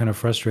be like kind of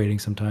frustrating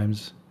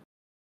sometimes.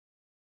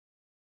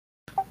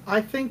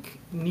 I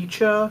think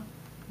Nietzsche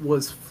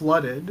was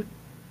flooded.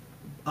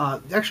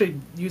 Actually,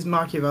 use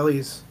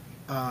Machiavelli's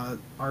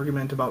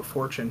argument about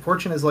fortune.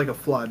 Fortune is like a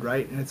flood,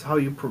 right? And it's how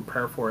you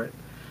prepare for it.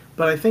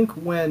 But I think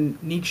when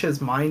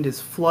Nietzsche's mind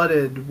is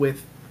flooded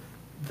with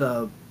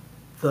the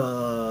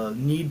the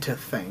need to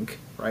think,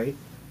 right,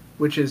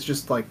 which is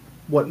just like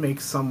what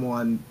makes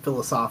someone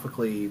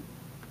philosophically,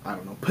 I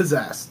don't know,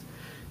 possessed,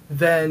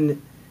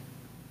 then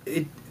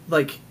it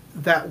like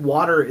that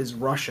water is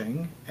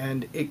rushing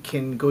and it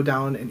can go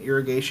down an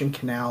irrigation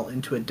canal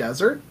into a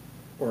desert,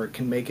 or it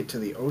can make it to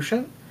the ocean,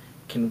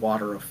 it can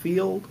water a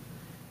field,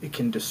 it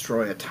can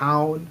destroy a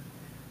town.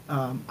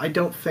 I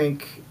don't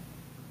think.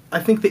 I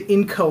think the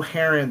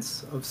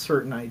incoherence of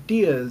certain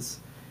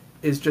ideas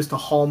is just a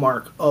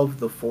hallmark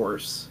of the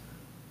force,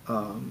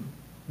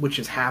 which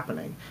is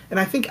happening. And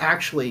I think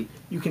actually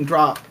you can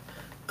draw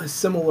a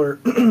similar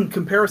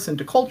comparison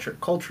to culture.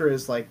 Culture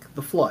is like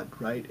the flood,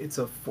 right? It's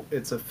a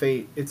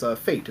fate. It's a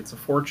fate. It's a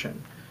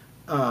fortune.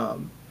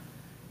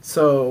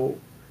 So,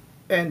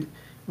 and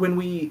when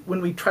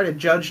we try to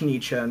judge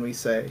Nietzsche and we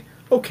say,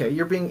 okay,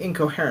 you're being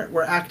incoherent,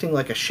 we're acting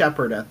like a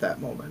shepherd at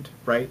that moment,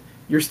 right?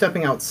 You're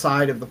stepping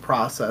outside of the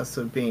process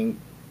of being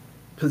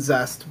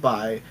possessed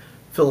by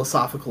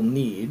philosophical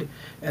need,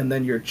 and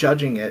then you're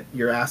judging it.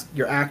 You're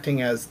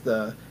acting as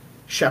the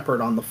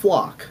shepherd on the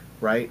flock,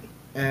 right?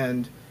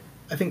 And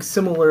I think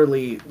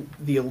similarly,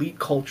 the elite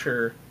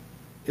culture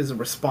is a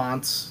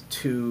response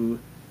to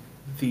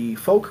the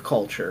folk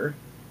culture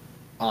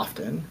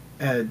often,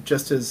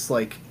 just as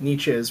like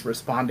Nietzsche is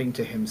responding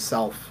to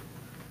himself.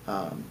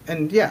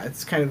 And yeah,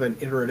 it's kind of an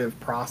iterative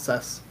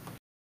process.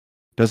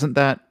 Doesn't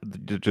that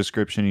the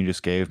description you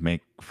just gave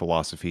make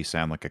philosophy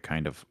sound like a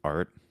kind of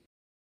art?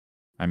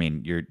 I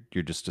mean,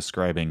 you're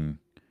describing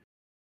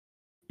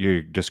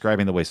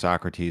the way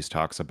Socrates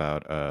talks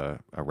about a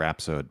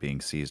rhapsode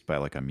being seized by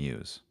like a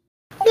muse.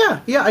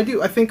 Yeah, I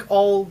do. I think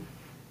all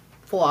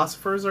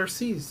philosophers are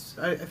seized.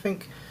 I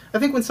think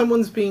when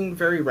someone's being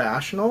very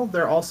rational,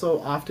 they're also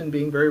often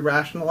being very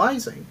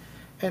rationalizing,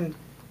 and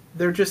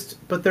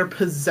they're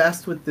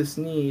possessed with this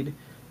need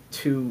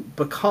to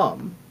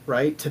become,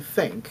 right, to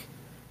think,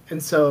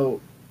 and so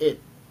it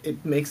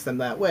makes them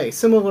that way.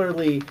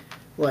 Similarly,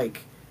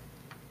 like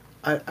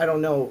I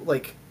don't know,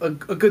 like a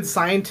good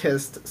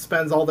scientist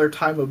spends all their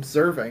time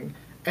observing,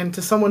 and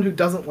to someone who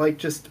doesn't like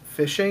just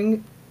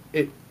fishing,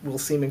 it will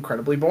seem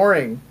incredibly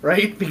boring,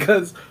 right?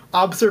 Because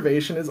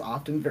observation is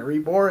often very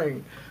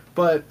boring.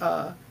 But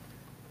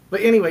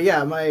anyway,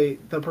 yeah,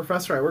 the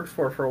professor I worked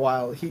for a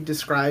while, he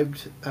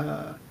described,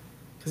 because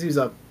he was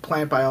a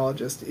plant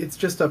biologist, it's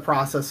just a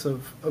process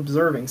of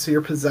observing. So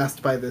you're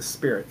possessed by this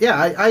spirit.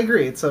 Yeah, I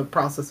agree. It's a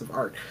process of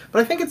art,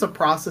 but I think it's a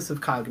process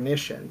of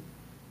cognition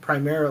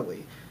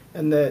primarily,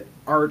 and that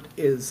art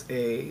is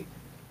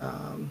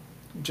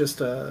just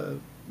a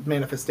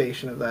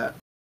manifestation of that.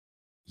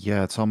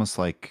 Yeah, it's almost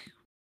like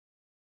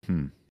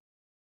hmm.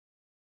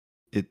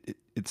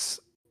 It's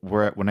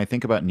where when I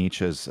think about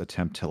Nietzsche's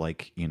attempt to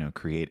like,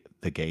 create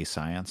the gay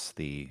science,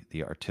 the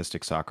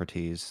artistic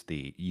Socrates,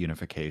 the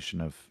unification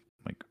of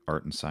like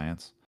art and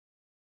science,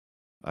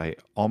 I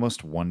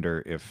almost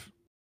wonder if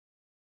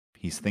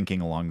he's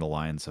thinking along the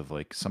lines of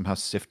like somehow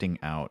sifting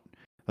out,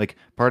 like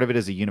part of it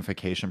is a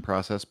unification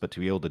process, but to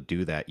be able to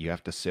do that, you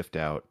have to sift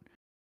out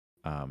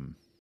um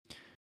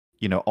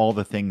all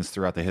the things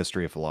throughout the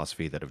history of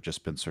philosophy that have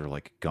just been sort of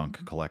like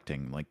gunk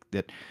collecting, like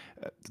that,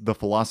 the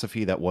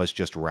philosophy that was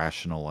just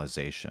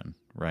rationalization,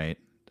 right?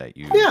 That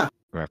you Yeah,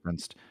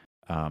 referenced,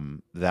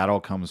 that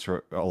all comes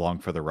along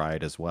for the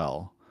ride as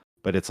well.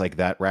 But it's like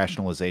that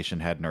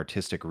rationalization had an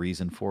artistic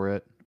reason for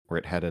it, or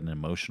it had an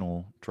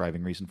emotional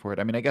driving reason for it.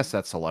 I mean, I guess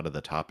that's a lot of the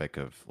topic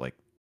of like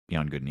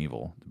Beyond Good and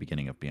Evil. The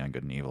beginning of Beyond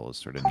Good and Evil is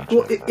sort of Nietzsche.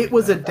 well, it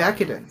was a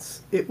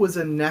decadence. It was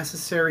a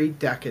necessary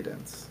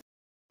decadence.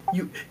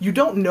 You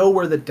don't know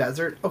where the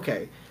desert.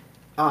 Okay,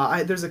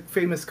 there's a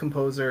famous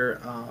composer,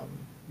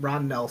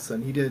 Ron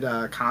Nelson. He did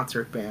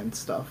concert band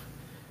stuff,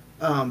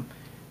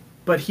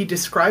 but he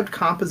described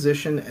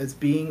composition as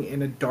being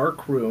in a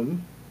dark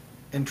room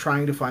and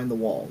trying to find the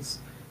walls.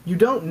 You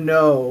don't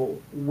know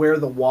where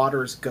the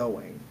water's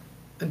going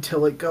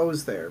until it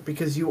goes there,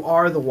 because you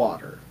are the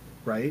water,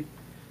 right?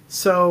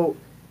 So,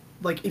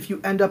 like, if you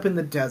end up in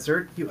the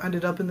desert, you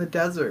ended up in the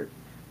desert,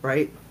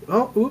 right?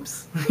 Oh,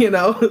 oops,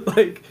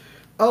 like,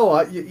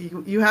 oh,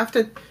 you have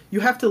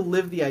to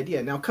live the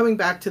idea. Now, coming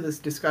back to this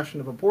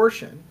discussion of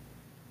abortion,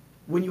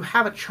 when you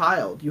have a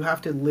child, you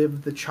have to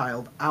live the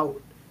child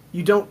out.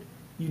 You don't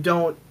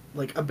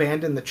like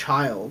abandon the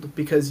child,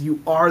 because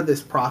you are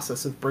this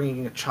process of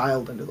bringing a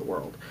child into the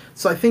world.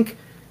 So I think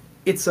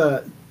it's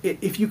a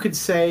if you could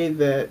say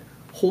that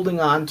holding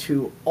on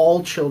to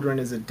all children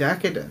is a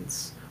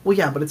decadence, well,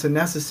 yeah, but it's a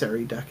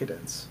necessary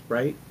decadence,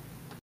 right?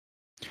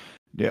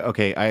 Yeah,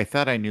 okay. I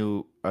thought I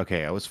knew.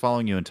 Okay, I was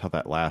following you until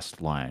that last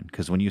line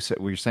because when you said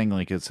we were saying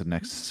like it's a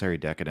necessary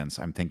decadence,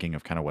 I'm thinking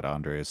of kind of what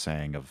Andrei is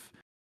saying of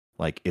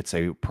like it's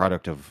a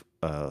product of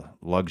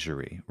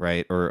luxury,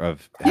 right? Or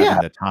of Yeah.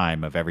 having the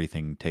time of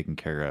everything taken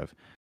care of.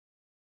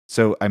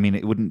 So, I mean,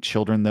 it wouldn't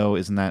children though?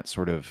 Isn't that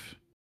sort of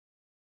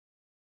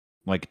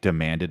like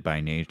demanded by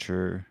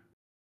nature?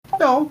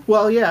 No,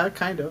 well, yeah,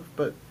 kind of,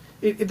 but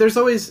there's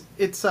always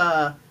it's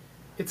a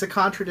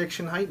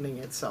contradiction heightening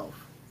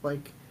itself.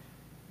 Like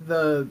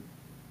the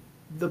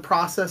the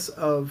process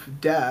of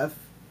death.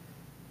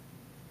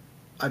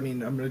 I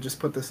mean, I'm going to just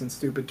put this in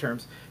stupid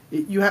terms.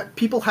 You have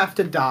people have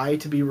to die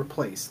to be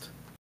replaced.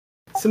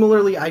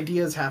 Similarly,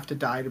 ideas have to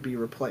die to be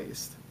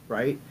replaced,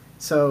 right?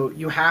 So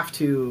you have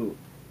to,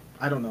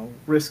 I don't know,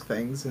 risk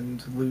things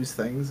and lose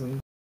things, and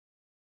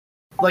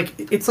like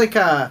it's like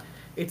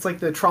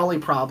the trolley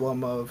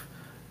problem of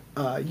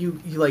you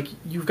like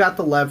you've got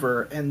the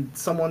lever and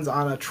someone's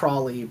on a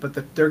trolley,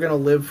 but they're gonna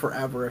live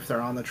forever if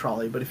they're on the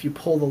trolley. But if you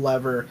pull the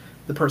lever,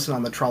 the person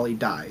on the trolley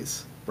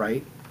dies,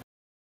 right?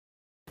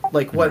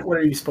 Like what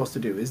are you supposed to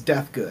do? Is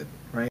death good,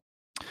 right?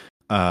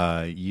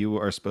 You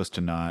are supposed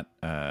to not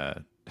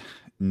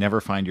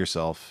never find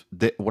yourself.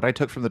 What I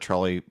took from the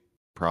trolley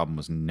problem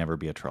was never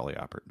be a trolley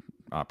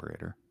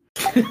operator.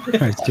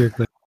 I steer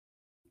clear.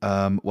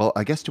 Well,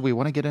 I guess do we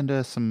want to get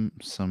into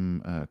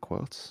some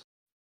quotes?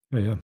 Oh,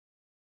 yeah.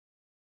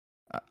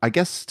 I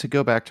guess to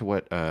go back to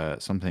what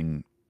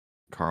something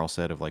Karl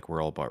said of like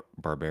we're all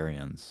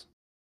barbarians.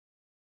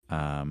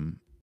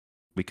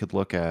 We could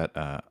look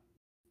at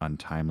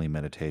Untimely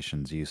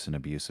Meditations, Use and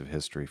Abuse of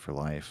History for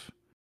Life.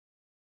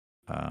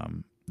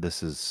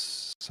 This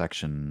is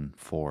section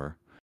 4,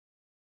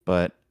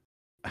 but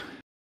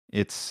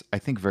it's, I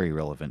think, very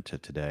relevant to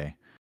today.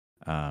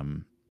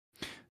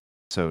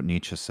 So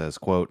Nietzsche says,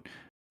 quote,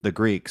 "The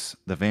Greeks,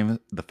 the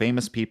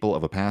famous people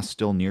of a past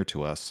still near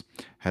to us,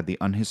 had the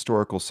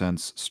unhistorical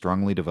sense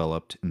strongly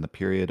developed in the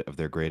period of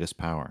their greatest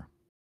power.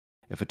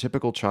 If a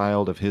typical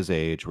child of his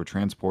age were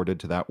transported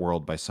to that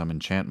world by some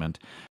enchantment,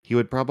 he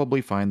would probably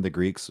find the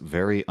Greeks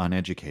very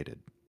uneducated.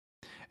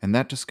 And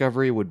that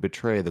discovery would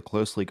betray the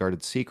closely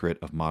guarded secret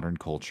of modern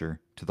culture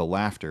to the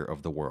laughter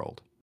of the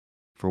world.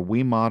 For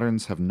we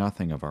moderns have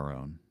nothing of our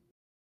own.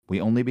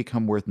 We only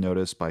become worth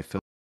notice by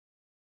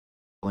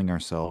filling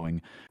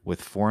ourselves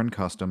with foreign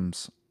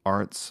customs,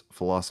 arts,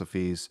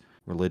 philosophies,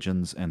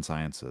 religions, and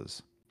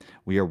sciences.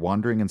 We are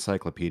wandering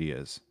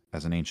encyclopedias,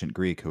 as an ancient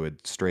Greek who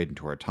had strayed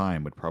into our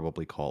time would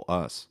probably call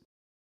us.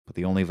 But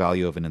the only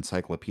value of an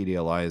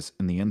encyclopedia lies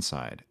in the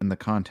inside, in the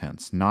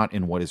contents, not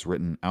in what is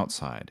written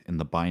outside, in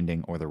the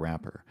binding or the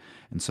wrapper.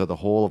 And so the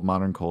whole of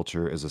modern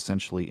culture is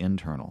essentially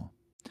internal.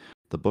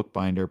 The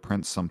bookbinder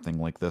prints something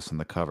like this in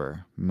the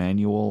cover: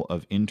 Manual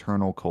of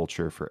Internal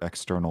Culture for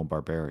External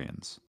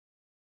Barbarians.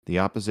 The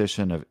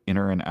opposition of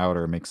inner and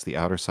outer makes the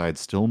outer side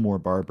still more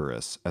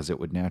barbarous, as it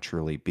would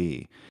naturally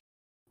be,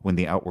 when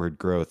the outward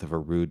growth of a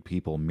rude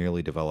people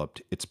merely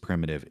developed its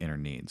primitive inner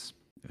needs."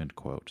 End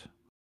quote.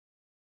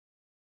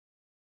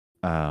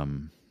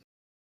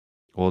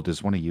 Well,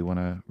 does one of you want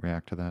to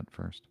react to that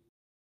first?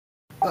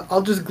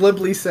 I'll just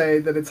glibly say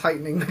that it's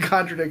heightening the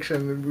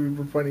contradiction, and we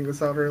were pointing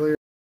this out earlier.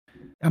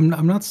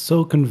 I'm not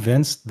so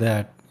convinced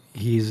that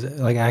he's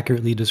like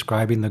accurately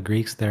describing the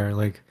Greeks there,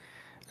 like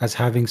as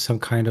having some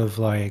kind of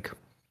like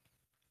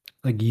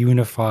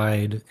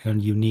unified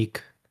and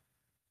unique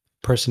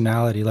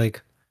personality.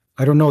 Like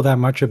I don't know that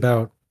much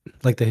about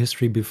like the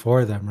history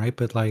before them, right?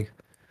 But like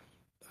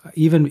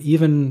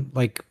even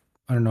like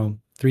I don't know,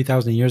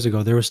 3,000 years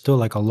ago, there was still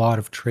like a lot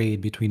of trade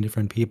between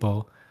different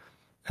people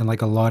and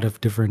like a lot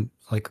of different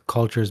like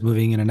cultures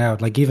moving in and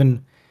out. Like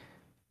even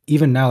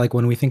now, like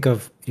when we think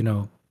of,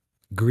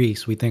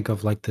 Greece, we think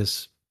of like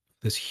this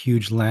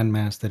huge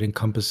landmass that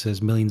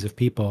encompasses millions of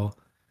people.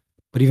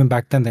 But even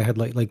back then, they had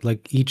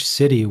like each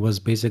city was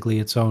basically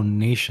its own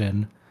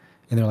nation,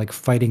 and they're like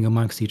fighting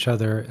amongst each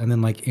other. And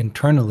then like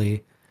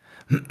internally,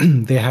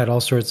 they had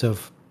all sorts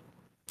of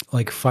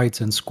like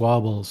fights and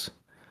squabbles,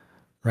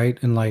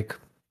 right? And like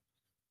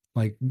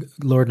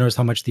Lord knows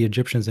how much the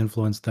Egyptians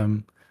influenced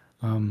them.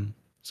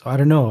 So I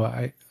don't know.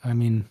 I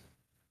mean,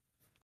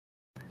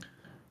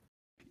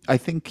 I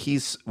think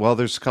well,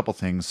 there's a couple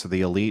things. So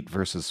the elite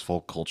versus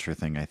folk culture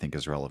thing I think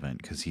is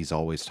relevant because he's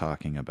always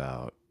talking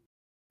about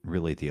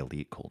really the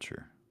elite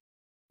culture.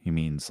 He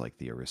means like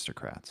the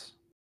aristocrats.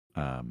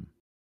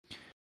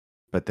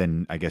 But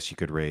then I guess you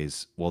could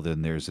raise, well,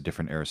 then there's a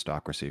different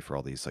aristocracy for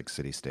all these like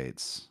city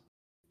states.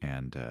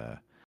 And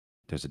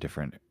there's a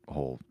different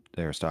whole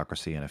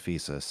aristocracy in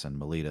Ephesus and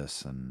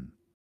Miletus and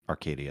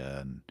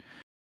Arcadia.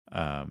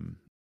 And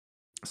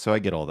so I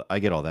get all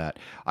that.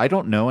 I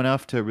don't know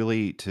enough to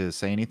really to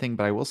say anything,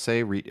 but I will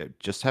say,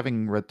 just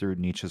having read through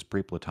Nietzsche's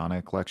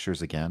pre-Platonic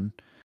lectures again,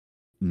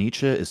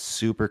 Nietzsche is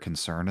super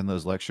concerned in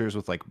those lectures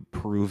with like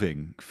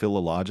proving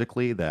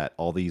philologically that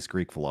all these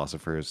Greek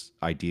philosophers'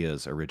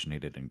 ideas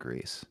originated in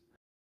Greece.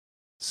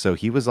 So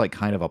he was like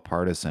kind of a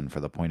partisan for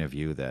the point of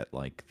view that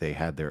like they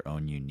had their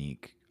own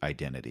unique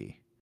identity.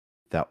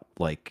 That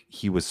like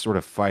he was sort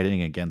of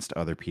fighting against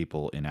other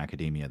people in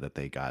academia that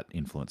they got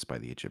influenced by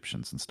the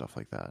Egyptians and stuff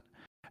like that.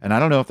 And I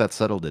don't know if that's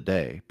settled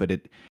today, but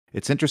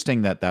it's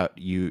interesting that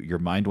your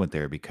mind went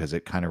there because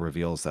it kind of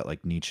reveals that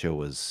like Nietzsche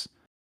was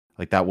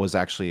like that was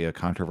actually a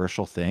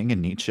controversial thing,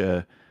 and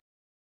Nietzsche,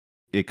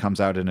 it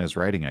comes out in his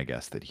writing, I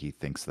guess, that he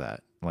thinks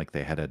that like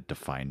they had a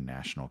defined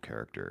national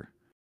character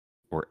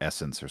or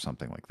essence or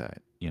something like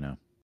that, you know.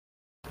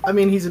 I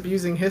mean, he's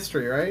abusing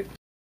history, right?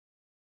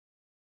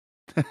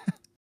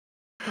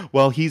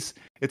 Well,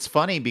 it's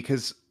funny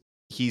because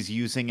he's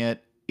using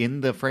it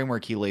in the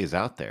framework he lays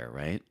out there,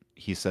 right?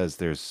 He says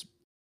there's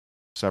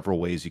several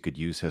ways you could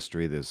use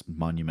history. There's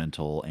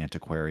monumental,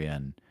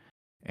 antiquarian,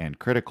 and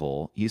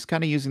critical. He's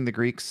kind of using the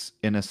Greeks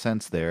in a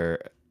sense there,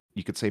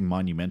 you could say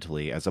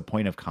monumentally, as a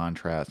point of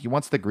contrast. He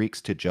wants the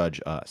Greeks to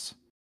judge us,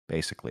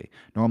 basically.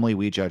 Normally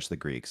we judge the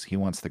Greeks. He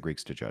wants the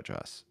Greeks to judge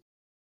us.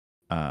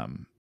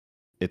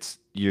 It's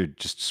you're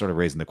just sort of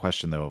raising the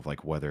question though of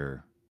like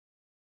whether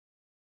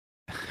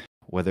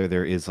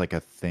there is like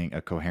a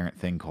coherent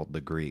thing called the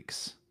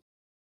Greeks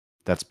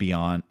that's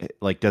beyond,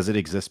 like, does it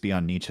exist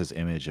beyond Nietzsche's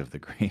image of the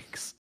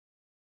Greeks?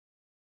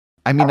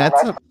 I mean,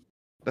 that's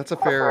a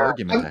fair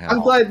argument to have.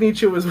 I'm glad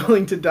Nietzsche was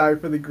willing to die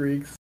for the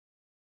Greeks.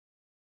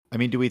 I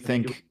mean, do we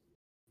think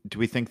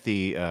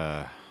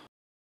the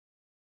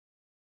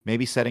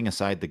maybe setting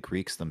aside the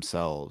Greeks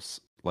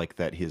themselves, like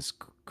that his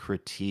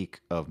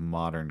critique of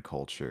modern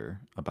culture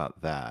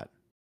about that,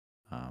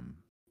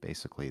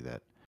 basically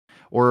that,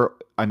 or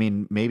I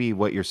mean, maybe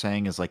what you're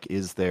saying is like,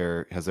 has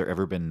there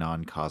ever been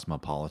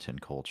non-cosmopolitan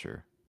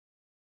culture?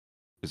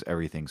 Is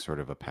everything sort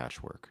of a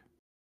patchwork?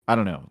 I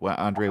don't know. Well,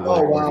 Andrei,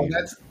 Oh wow,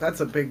 that's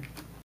a big.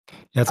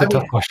 That's a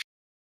tough question.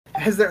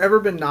 Has there ever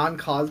been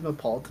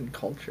non-cosmopolitan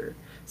culture?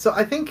 So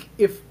I think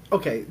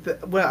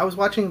when I was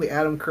watching the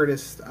Adam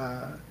Curtis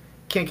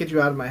Can't Get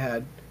You Out of My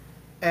Head,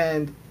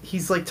 and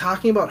he's like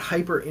talking about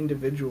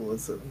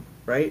hyper-individualism,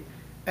 right?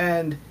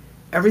 And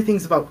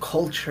everything's about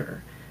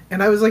culture.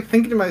 And I was like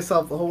thinking to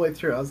myself the whole way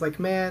through, I was like,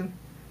 man,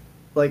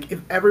 like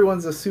if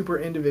everyone's a super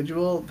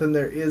individual, then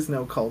there is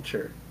no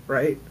culture,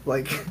 right?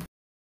 Like,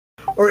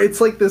 or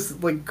it's like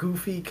this like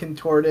goofy,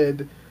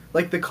 contorted,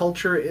 like the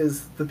culture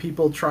is the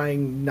people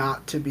trying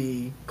not to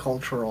be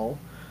cultural,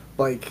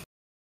 like,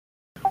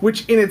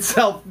 which in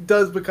itself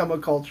does become a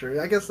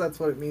culture. I guess that's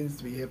what it means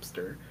to be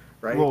hipster,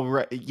 right? Well,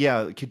 right,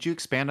 yeah. Could you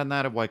expand on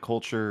that of why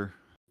culture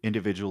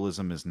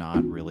individualism is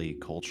not really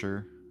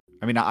culture?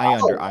 I mean,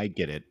 I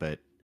get it, but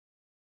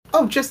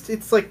just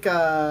it's like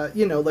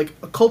like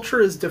a culture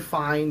is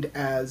defined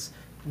as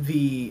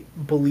the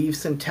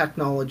beliefs and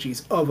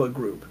technologies of a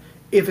group.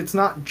 If it's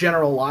not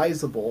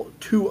generalizable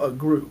to a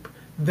group,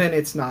 then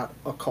it's not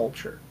a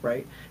culture,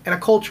 right? And a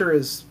culture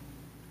is,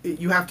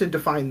 you have to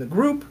define the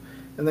group,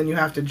 and then you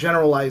have to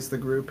generalize the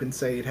group and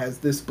say it has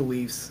this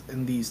beliefs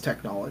and these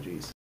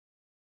technologies.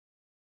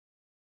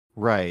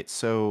 right.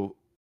 So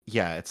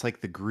yeah, it's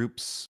like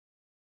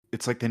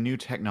it's like the new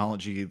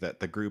technology that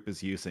the group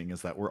is using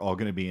is that we're all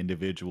going to be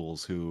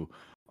individuals who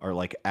are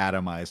like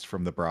atomized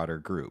from the broader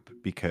group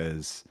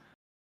because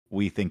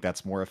we think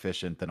that's more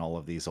efficient than all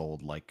of these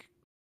old like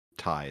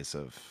ties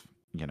of,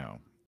 you know,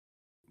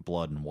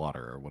 blood and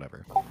water or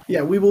whatever.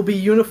 Yeah, we will be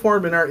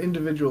uniform in our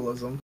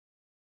individualism.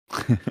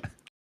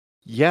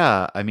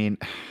 Yeah, I mean,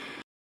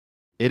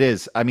 it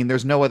is. I mean,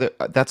 there's no other.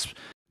 That's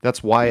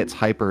why it's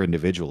hyper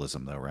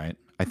individualism, though, right?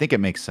 I think it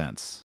makes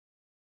sense,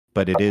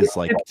 but it is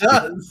like it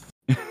does.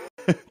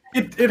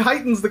 It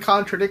heightens the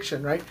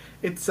contradiction, right?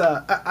 It's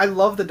I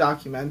love the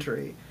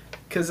documentary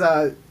because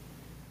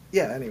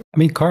anyway. I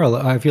mean, Karl,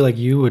 I feel like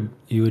you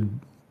would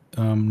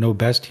know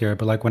best here,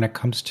 but like when it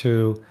comes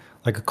to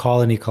like a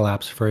colony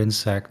collapse for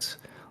insects,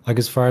 like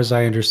as far as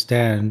I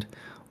understand,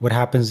 what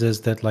happens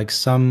is that like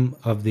some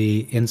of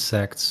the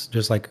insects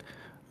just like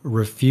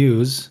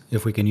refuse,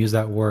 if we can use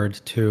that word,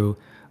 to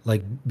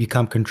like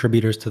become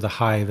contributors to the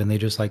hive, and they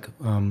just like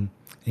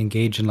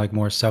engage in like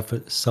more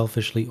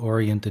selfishly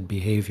oriented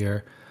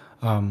behavior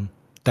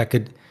that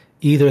could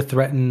either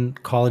threaten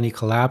colony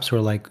collapse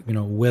or like, you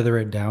know, wither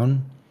it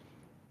down.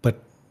 But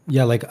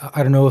yeah, like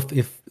I don't know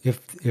if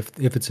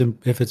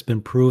it's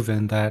been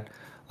proven that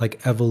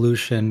like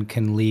evolution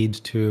can lead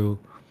to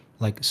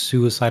like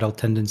suicidal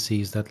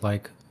tendencies that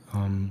like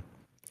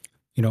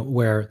you know,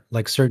 where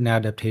like certain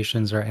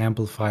adaptations are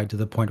amplified to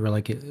the point where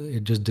like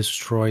it just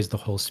destroys the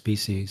whole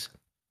species.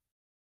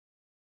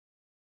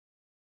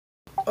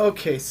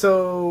 Okay,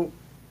 so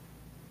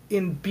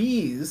in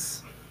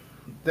bees,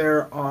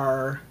 there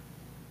are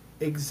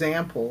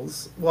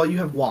examples. Well, you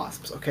have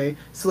wasps, okay?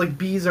 So, like,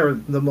 bees are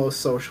the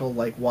most social,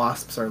 like,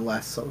 wasps are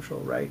less social,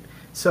 right?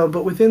 So,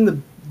 but within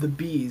the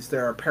bees,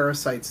 there are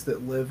parasites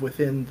that live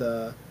within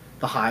the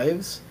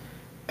hives,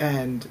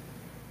 and,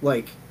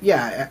 like,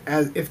 yeah,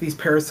 if these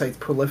parasites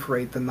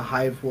proliferate, then the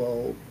hive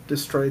will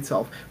destroy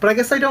itself. But I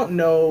guess I don't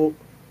know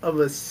of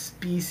a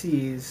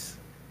species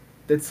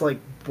that's, like,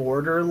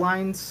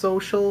 borderline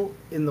social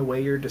in the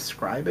way you're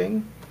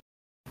describing.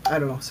 I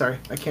don't know. Sorry,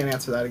 I can't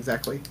answer that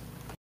exactly.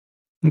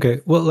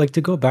 Okay, well, like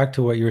to go back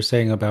to what you were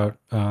saying about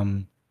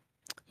um,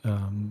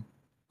 can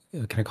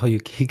I call you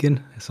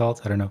Keegan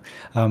Salt? I don't know.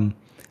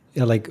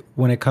 Yeah, like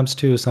when it comes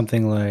to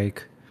something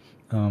like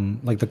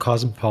the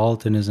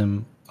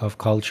cosmopolitanism of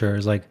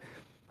cultures, like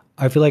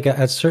I feel like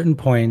at certain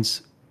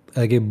points,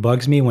 like it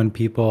bugs me when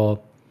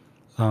people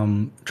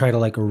try to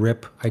like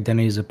rip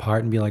identities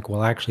apart and be like,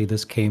 well, actually,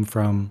 this came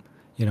from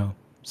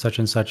such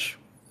and such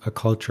a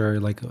culture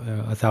like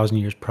 1,000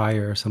 years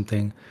prior or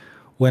something.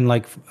 When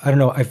like I don't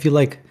know, I feel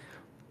like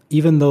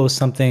even though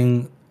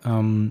something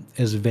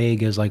as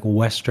vague as like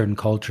Western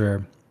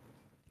culture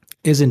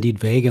is indeed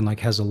vague and like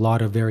has a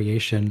lot of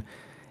variation,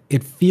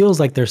 it feels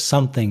like there's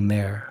something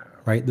there,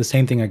 right? The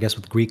same thing, I guess,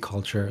 with Greek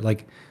culture.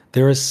 Like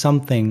there is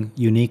something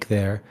unique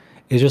there.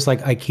 It's just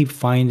like I keep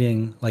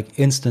finding like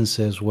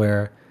instances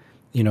where,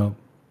 you know,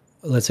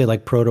 let's say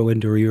like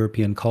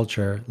Proto-Indo-European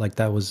culture, like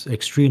that was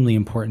extremely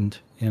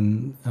important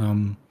in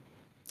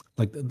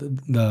like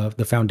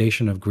the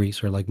foundation of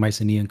Greece or like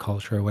Mycenaean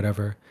culture or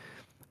whatever.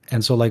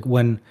 And so like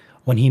when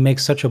he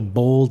makes such a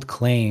bold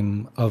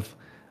claim of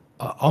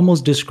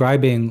almost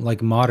describing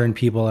like modern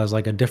people as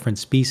like a different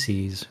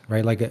species,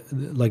 right? Like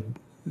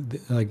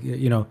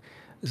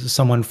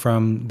someone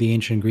from the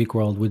ancient Greek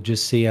world would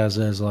just see us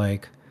as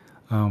like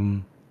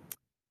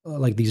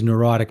these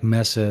neurotic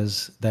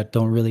messes that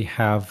don't really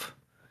have,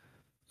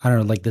 I don't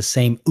know, like the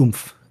same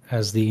oomph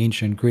as the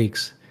ancient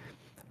Greeks.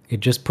 It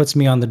just puts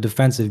me on the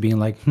defensive, being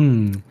like,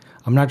 I'm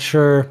not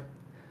sure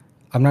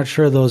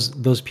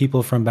those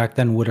people from back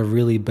then would have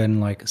really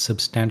been like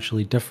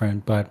substantially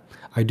different, but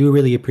I do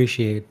really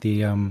appreciate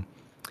the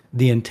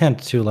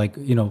intent to like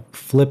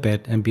flip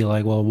it and be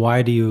like, well,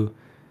 why do you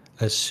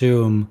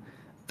assume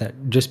that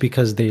just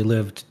because they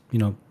lived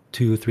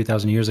 2,000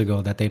 3,000 years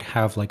ago that they'd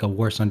have like a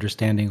worse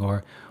understanding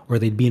or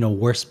they'd be in a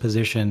worse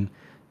position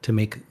to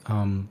make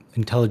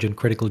intelligent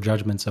critical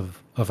judgments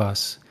of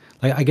us.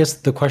 Like I guess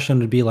the question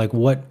would be like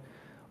what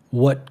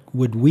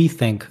would we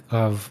think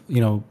of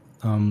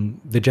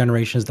the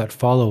generations that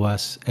follow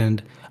us?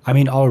 And I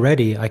mean,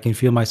 already I can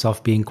feel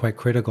myself being quite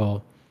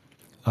critical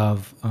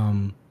of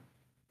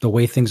the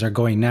way things are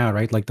going now,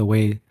 right? Like the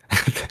way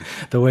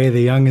the way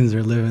the youngins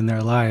are living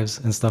their lives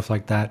and stuff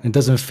like that. It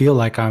doesn't feel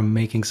like I'm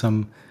making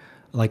some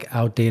like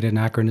outdated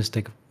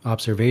anachronistic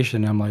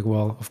observation. I'm like,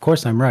 well, of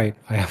course I'm right.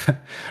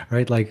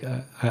 Right? Like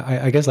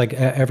I guess like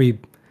every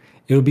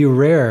it would be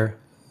rare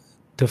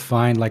to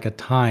find like a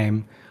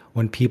time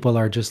when people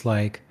are just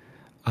like,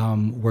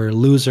 we're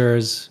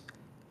losers.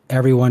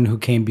 Everyone who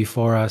came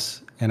before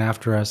us and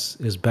after us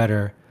is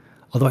better.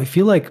 Although I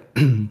feel like,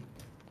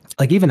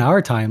 like even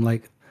our time,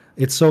 like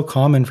it's so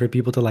common for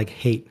people to like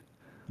hate.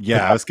 Like,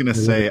 Yeah, I was gonna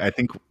say,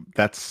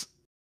 that's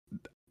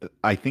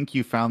I think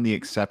you found the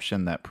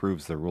exception that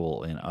proves the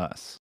rule in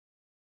us.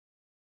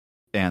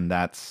 And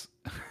that's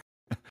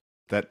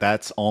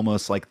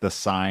almost like the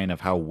sign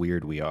of how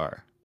weird we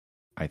are,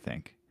 I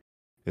think.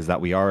 Is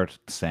that we are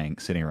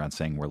sitting around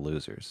saying we're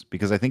losers.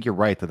 Because I think you're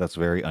right that that's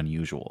very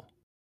unusual.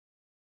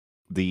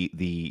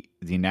 The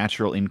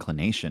natural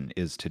inclination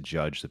is to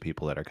judge the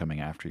people that are coming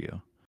after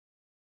you.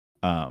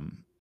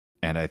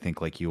 And I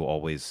think like you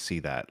always see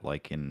that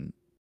like in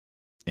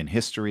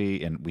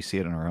history, and we see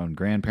it in our own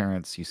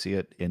grandparents, you see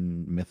it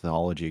in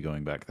mythology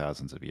going back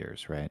thousands of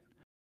years, right?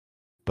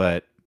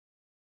 But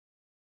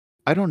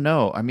I don't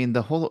know. I mean,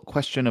 the whole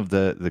question of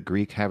the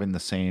Greek having the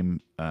same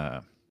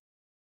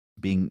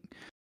being,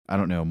 I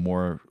don't know,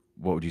 more,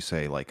 what would you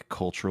say, like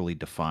culturally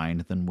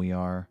defined than we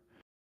are.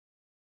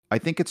 I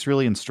think it's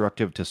really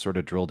instructive to sort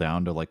of drill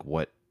down to like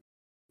what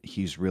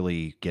he's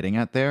really getting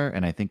at there,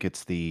 and I think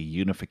it's the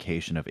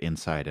unification of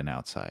inside and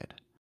outside.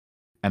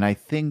 And I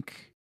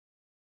think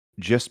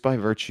just by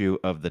virtue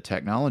of the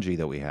technology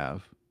that we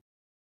have,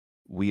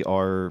 we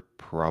are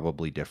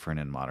probably different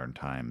in modern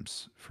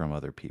times from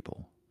other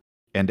people.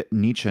 And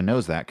Nietzsche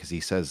knows that because he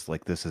says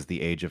like this is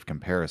the age of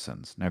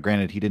comparisons. Now,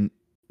 granted, he didn't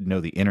know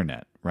the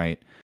internet, right?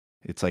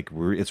 It's like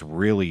it's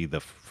really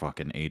the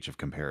fucking age of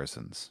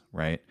comparisons,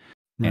 right?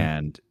 right.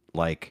 And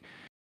like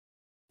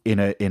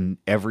in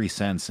every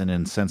sense, and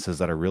in senses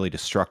that are really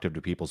destructive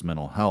to people's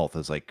mental health,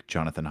 as like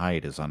Jonathan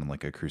Haidt is on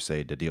like a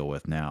crusade to deal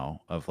with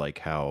now, of like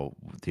how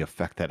the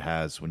effect that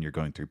has when you're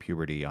going through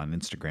puberty on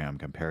Instagram,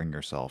 comparing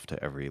yourself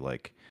to every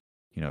like,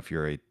 if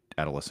you're a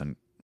adolescent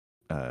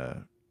uh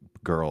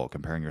girl,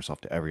 comparing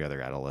yourself to every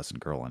other adolescent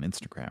girl on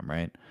Instagram,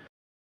 right?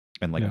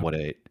 And like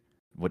Yeah.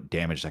 what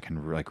damage that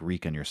can like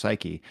wreak on your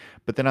psyche.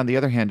 But then on the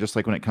other hand, just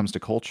like when it comes to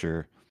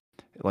culture,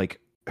 like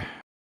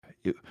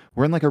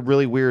we're in like a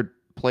really weird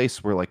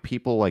place where like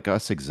people like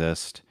us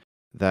exist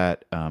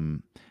that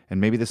and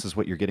maybe this is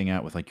what you're getting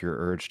at with like your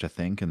urge to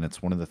think, and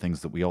it's one of the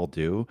things that we all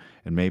do.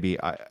 And maybe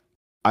I'll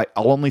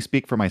only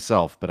speak for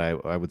myself, but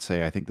I would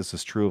say I think this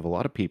is true of a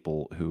lot of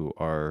people who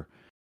are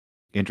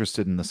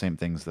interested in the same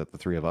things that the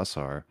three of us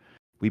are.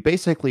 We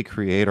basically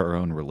create our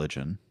own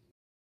religion,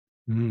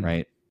 Mm.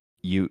 right?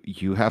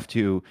 You have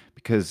to,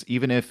 because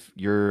even if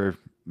you're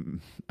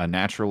a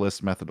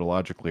naturalist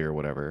methodologically or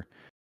whatever,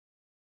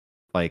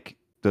 like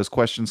those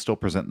questions still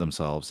present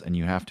themselves, and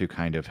you have to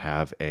kind of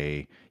have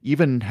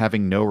even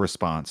having no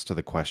response to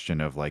the question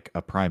of like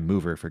a prime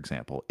mover, for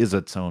example, is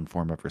its own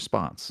form of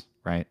response,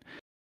 right?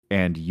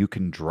 And you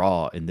can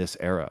draw in this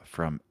era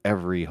from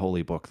every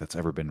holy book that's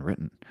ever been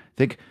written.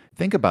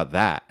 Think about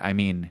that. I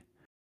mean,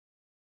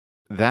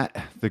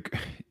 that the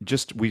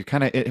just we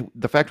kind of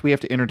the fact we have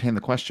to entertain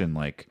the question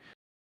like,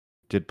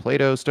 did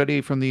Plato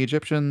study from the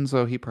Egyptians?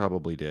 Oh, he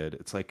probably did.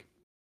 It's like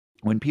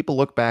when people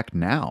look back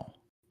now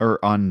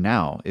or on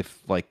now,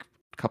 if like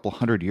a couple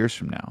hundred years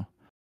from now,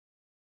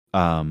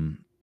 um,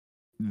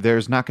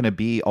 there's not going to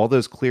be all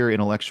those clear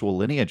intellectual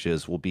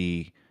lineages will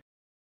be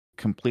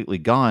completely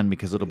gone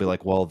because it'll be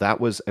like, well, that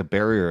was a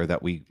barrier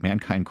that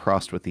mankind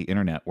crossed with the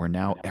internet, where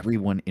now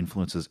everyone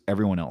influences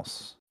everyone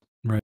else.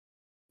 Right.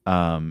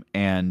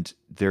 And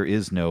there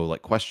is no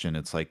like question.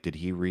 It's like, did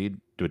he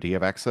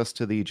have access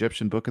to the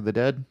Egyptian Book of the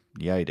Dead?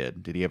 Yeah, he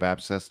did. Did he have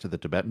access to the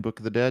Tibetan Book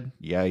of the Dead?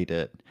 Yeah, he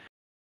did.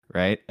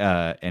 Right.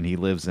 And he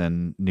lives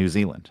in New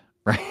Zealand.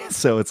 Right.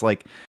 So it's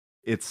like,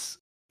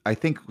 I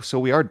think, so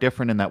we are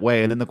different in that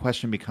way. And then the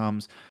question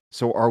becomes,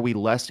 so are we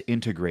less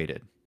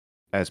integrated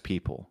as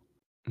people?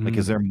 Like,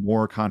 is there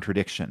more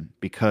contradiction?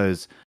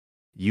 Because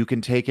you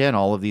can take in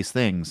all of these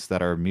things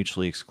that are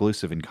mutually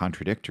exclusive and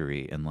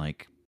contradictory, and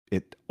like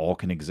it all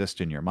can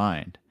exist in your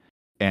mind.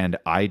 And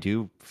I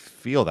do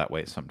feel that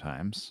way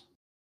sometimes.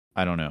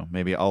 I don't know.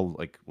 Maybe I'll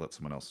like let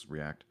someone else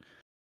react.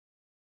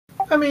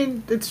 I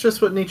mean, it's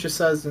just what Nietzsche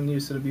says in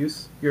Use and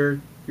Abuse. You're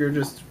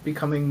just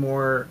becoming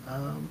more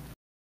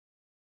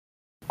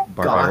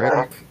Barbaric.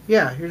 Gothic.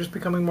 Yeah, you're just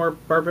becoming more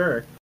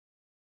barbaric.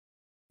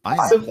 I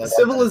am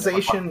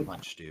Civilization, as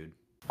punch, dude.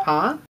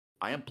 Huh?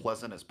 I am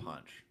pleasant as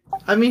punch.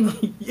 I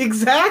mean,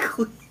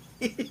 exactly.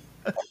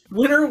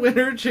 Winner,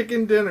 winner,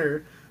 chicken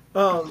dinner.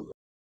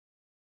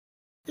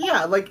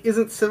 Yeah, like,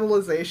 isn't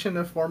civilization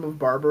a form of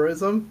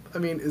barbarism? I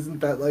mean, isn't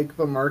that like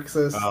the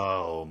Marxist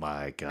Oh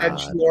my god,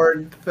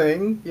 edgelord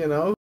thing, you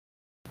know?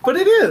 But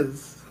it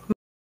is.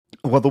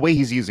 Well, the way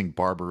he's using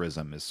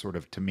barbarism is sort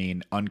of to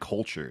mean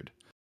uncultured,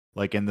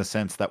 like in the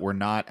sense that we're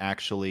not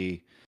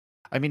actually.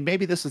 I mean,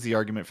 maybe this is the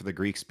argument for the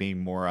Greeks being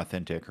more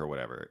authentic or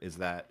whatever, is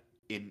that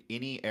in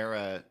any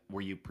era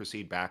where you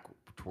proceed back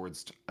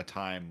towards a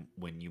time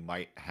when you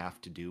might have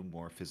to do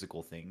more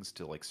physical things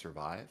to like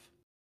survive,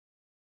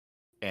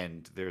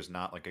 and there's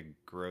not like a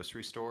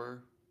grocery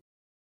store,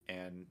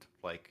 and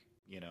like,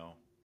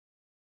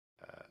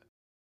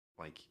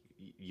 like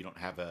you don't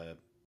have a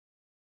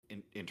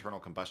internal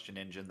combustion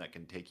engine that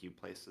can take you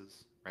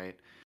places, right?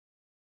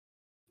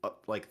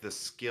 Like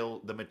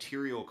the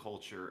material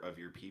culture of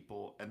your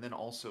people, and then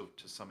also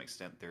to some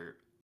extent their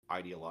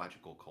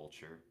ideological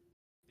culture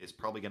is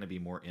probably going to be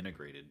more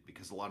integrated,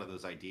 because a lot of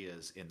those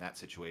ideas in that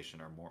situation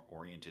are more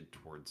oriented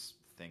towards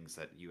things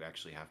that you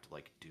actually have to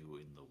like do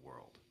in the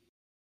world.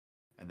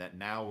 And that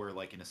now we're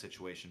like in a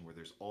situation where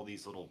there's all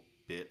these little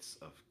bits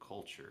of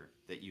culture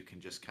that you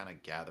can just kind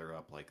of gather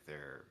up like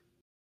they're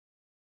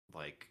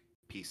like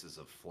pieces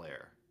of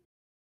flair.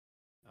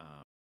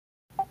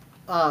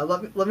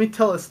 Let me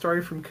tell a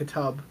story from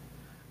Kitab.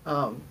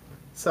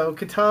 So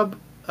Kitab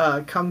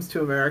comes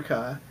to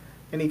America,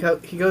 and he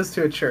goes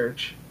to a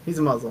church. He's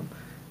a Muslim,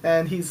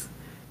 and he's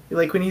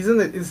like, when he's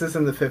this is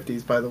in the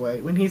 50s, by the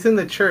way. When he's in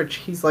the church,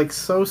 he's like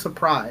so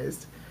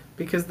surprised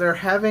because they're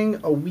having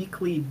a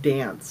weekly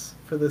dance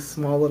for this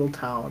small little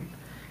town,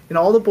 and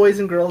all the boys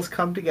and girls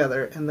come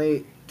together and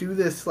they do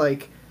this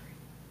like,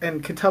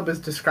 and Kitab is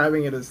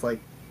describing it as like,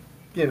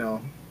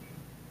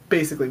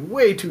 basically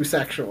way too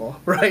sexual,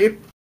 right?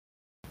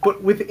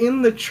 But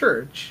within the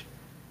church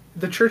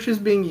is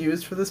being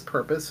used for this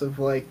purpose of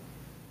like,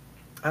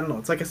 I don't know,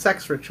 it's like a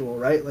sex ritual,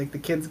 right? Like the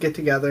kids get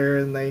together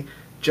and they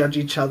judge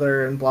each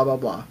other and blah, blah,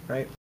 blah,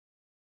 right?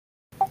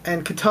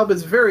 And Kitab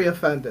is very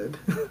offended.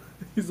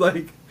 He's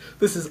like,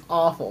 this is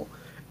awful.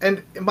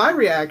 And my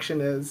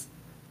reaction is,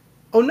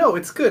 oh no,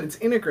 it's good, it's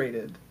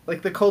integrated.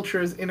 Like the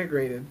culture is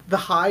integrated. The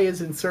high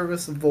is in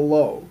service of the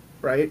low,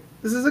 right?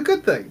 This is a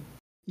good thing.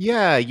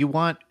 Yeah, you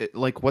want,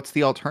 like, what's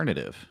the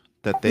alternative?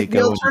 That they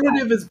the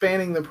alternative is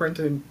banning the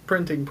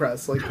printing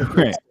press, like the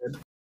right. Did.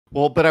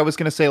 Well, but I was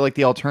going to say, like,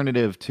 the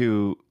alternative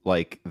to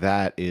like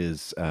that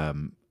is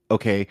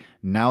okay,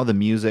 now the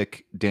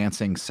music,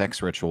 dancing,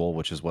 sex ritual,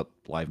 which is what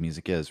live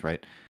music is,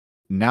 right?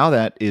 Now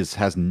that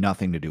has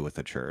nothing to do with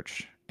the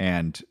church.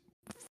 And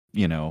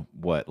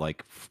what,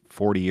 like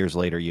 40 years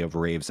later, you have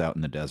raves out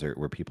in the desert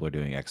where people are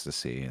doing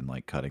ecstasy and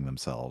like cutting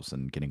themselves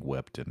and getting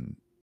whipped, and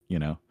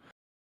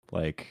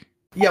like.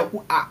 Yeah,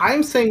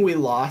 I'm saying we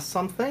lost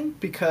something,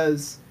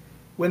 because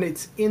when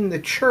it's in the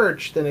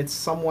church, then it's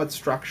somewhat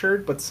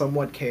structured but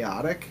somewhat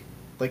chaotic.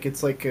 Like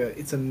it's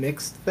a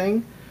mixed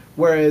thing,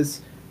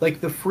 whereas like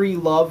the free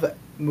love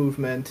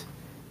movement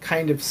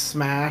kind of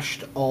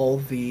smashed all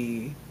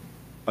the.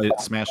 It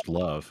smashed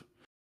love.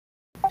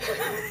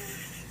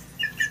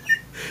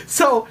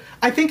 So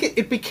I think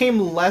it became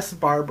less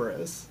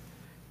barbarous.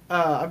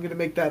 I'm going to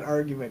make that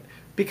argument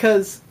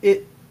because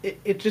it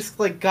just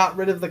like got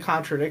rid of the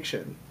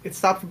contradiction. It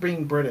stopped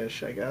being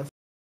British, I guess.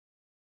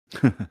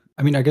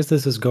 I mean, I guess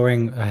this is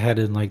going ahead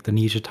in like the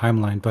Nietzsche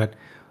timeline, but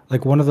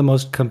like one of the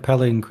most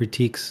compelling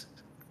critiques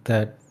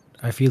that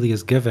I feel he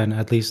has given,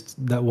 at least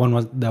that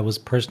was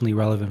personally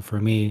relevant for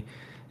me,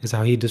 is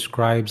how he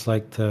describes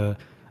like the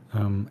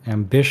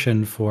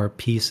ambition for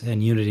peace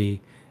and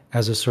unity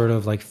as a sort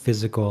of like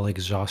physical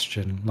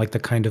exhaustion, like the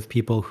kind of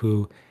people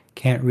who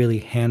can't really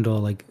handle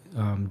like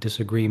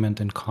disagreement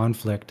and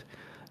conflict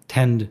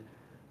tend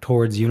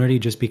towards unity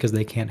just because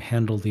they can't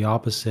handle the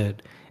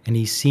opposite. And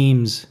he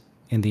seems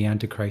in the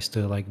Antichrist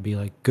to like be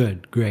like,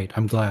 good, great,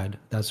 I'm glad,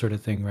 that sort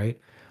of thing, right?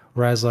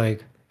 Whereas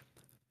like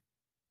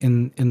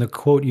in the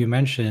quote you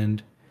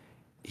mentioned,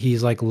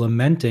 he's like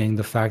lamenting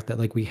the fact that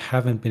like we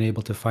haven't been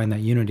able to find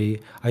that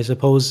unity. I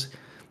suppose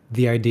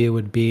the idea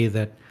would be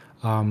that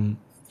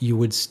you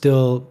would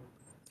still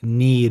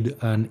need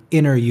an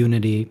inner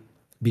unity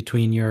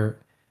between your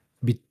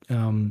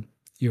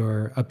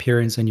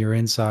appearance and your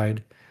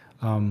inside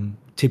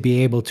to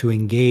be able to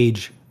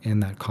engage in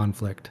that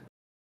conflict.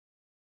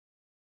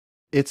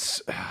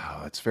 It's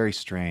very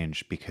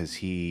strange because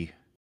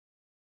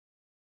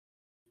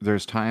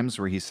there's times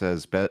where he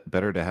says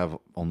better to have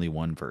only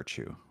one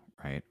virtue,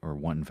 right? Or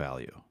one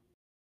value,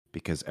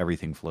 because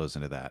everything flows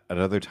into that. At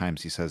other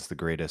times he says the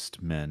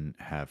greatest men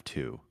have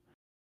two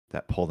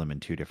that pull them in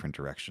two different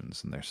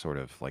directions, and they're sort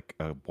of like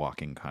a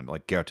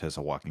like Goethe is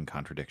a walking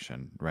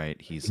contradiction, right?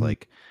 He's Mhm.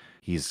 like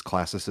he's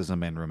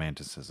classicism and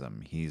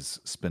romanticism. He's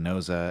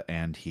Spinoza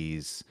and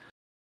he's,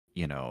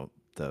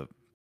 the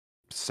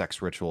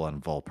sex ritual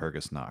on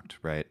Walpurgisnacht,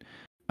 right?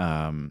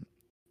 Um,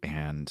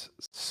 and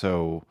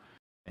so,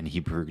 and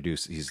he's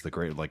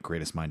the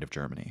greatest mind of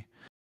Germany.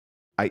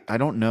 I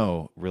don't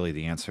know really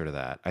the answer to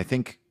that. I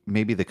think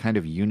maybe the kind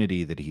of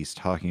unity that he's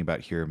talking about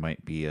here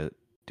might be a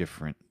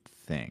different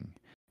thing.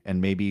 And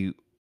maybe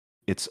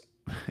it's,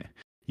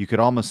 you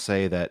could almost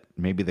say that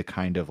maybe the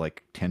kind of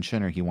like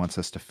tension or he wants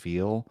us to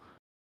feel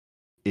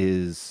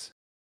is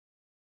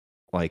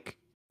like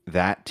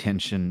that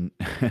tension.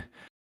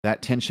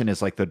 That tension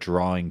is like the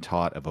drawing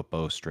taut of a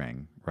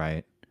bowstring,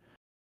 right?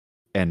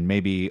 And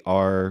maybe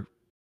our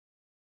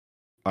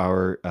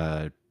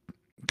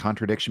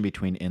contradiction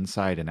between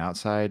inside and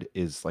outside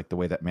is like the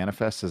way that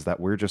manifests is that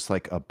we're just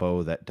like a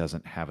bow that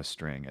doesn't have a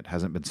string. It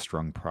hasn't been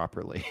strung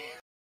properly,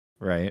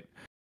 right?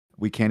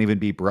 We can't even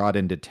be brought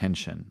into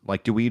tension.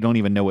 Like, we don't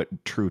even know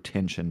what true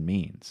tension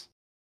means.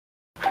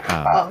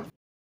 Um,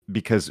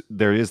 Because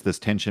there is this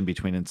tension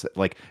between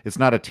like it's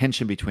not a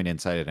tension between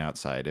inside and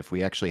outside. If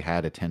we actually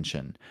had a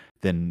tension,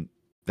 then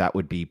that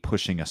would be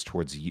pushing us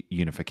towards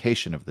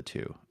unification of the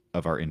two,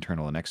 of our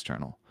internal and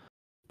external.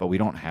 But we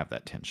don't have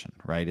that tension,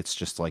 right? It's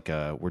just like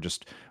we're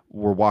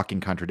walking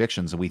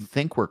contradictions, and we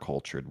think we're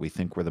cultured. We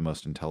think we're the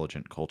most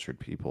intelligent, cultured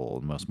people,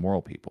 the most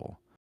moral people.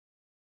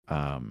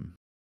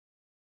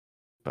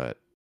 But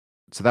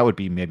so that would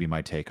be maybe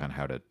my take on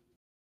how to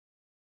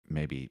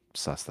maybe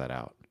suss that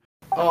out.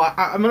 oh,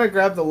 I'm gonna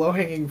grab the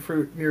low-hanging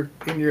fruit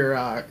in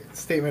your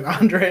statement,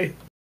 Andrei.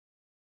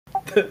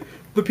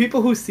 The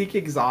people who seek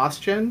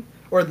exhaustion,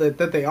 or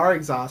that they are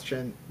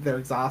exhaustion, they're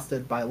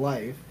exhausted by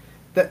life.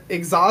 That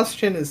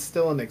exhaustion is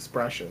still an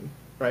expression,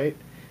 right?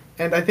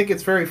 And I think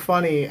it's very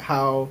funny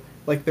how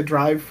like the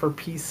drive for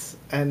peace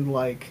and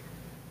like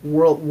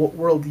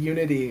world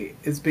unity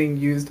is being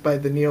used by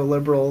the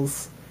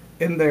neoliberals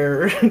in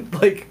their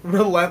like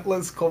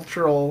relentless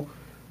cultural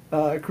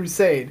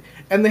crusade,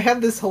 and they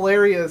have this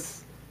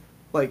hilarious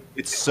like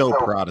It's so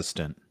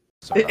Protestant.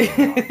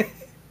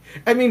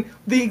 I mean,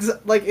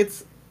 like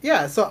it's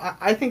yeah. So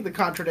I think the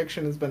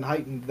contradiction has been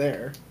heightened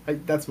there.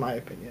 That's my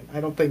opinion.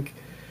 I don't think.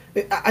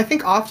 I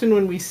think often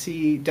when we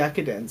see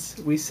decadence,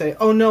 we say,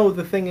 "Oh no,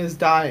 the thing is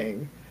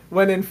dying,"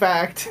 when in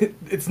fact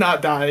it's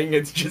not dying.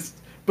 It's just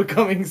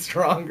becoming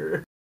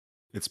stronger.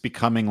 It's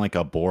becoming like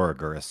a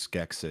Borg or a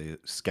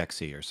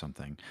Skeksis or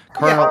something. Yeah,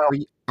 Karl,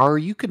 are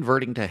you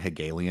converting to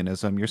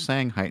Hegelianism? You're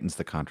saying heightens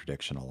the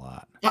contradiction a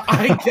lot.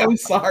 I'm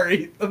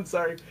sorry. I'm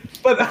sorry,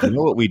 but You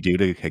know what we do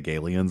to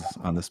Hegelians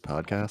on this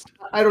podcast?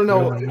 I don't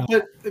know,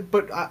 No.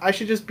 but I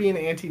should just be an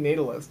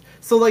antinatalist.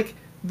 So like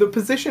the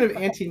position of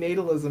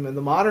antinatalism in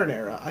the modern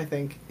era, I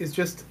think, is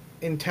just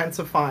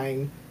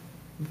intensifying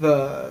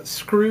the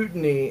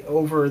scrutiny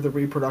over the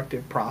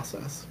reproductive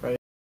process, right?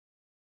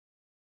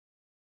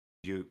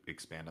 Could you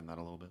expand on that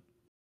a little bit?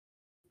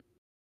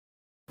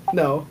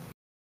 No.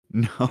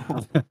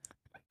 No.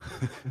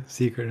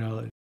 Secret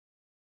knowledge.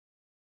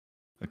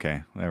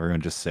 Okay,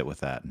 everyone just sit with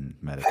that and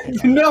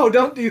meditate. No,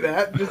 don't do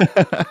that. Just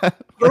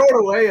throw it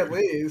away at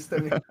least. I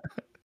mean,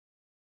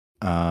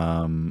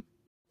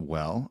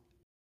 Well,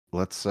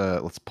 let's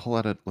pull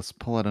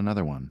out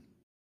another one.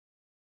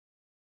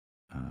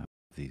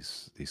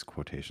 These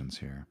quotations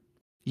here.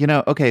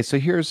 Okay, so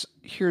here's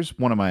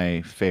one of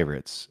my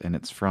favorites, and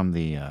it's from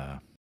the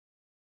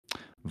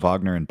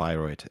Wagner and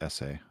Bayreuth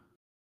essay,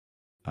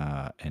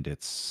 and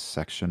it's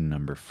section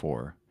number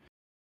 4,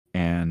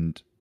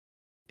 and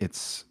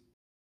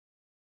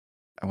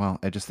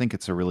I just think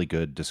it's a really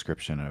good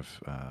description of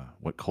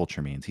what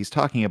culture means. He's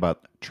talking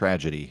about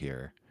tragedy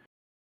here,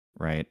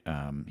 right?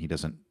 He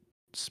doesn't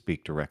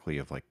speak directly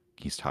of like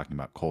he's talking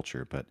about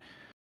culture, but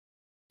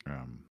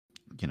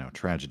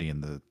tragedy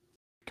in the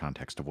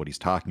context of what he's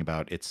talking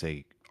about, it's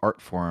a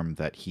art form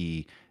that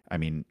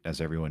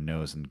as everyone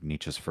knows, in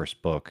Nietzsche's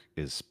first book,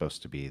 is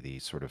supposed to be the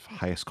sort of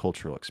highest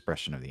cultural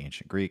expression of the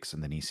ancient Greeks,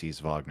 and then he sees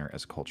Wagner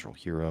as a cultural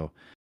hero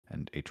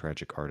and a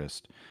tragic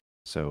artist.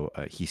 So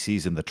he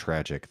sees in the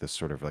tragic this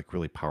sort of like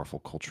really powerful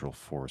cultural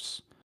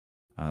force.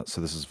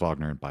 So this is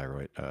Wagner and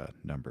Bayreuth,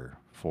 number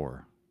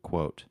 4,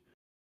 quote,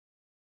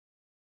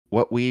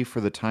 "What we, for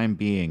the time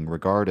being,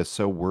 regard as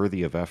so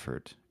worthy of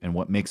effort, and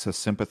what makes us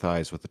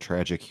sympathize with the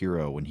tragic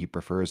hero when he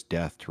prefers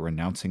death to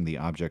renouncing the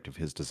object of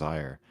his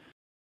desire,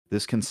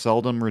 this can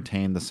seldom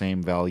retain the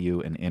same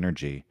value and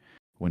energy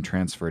when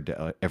transferred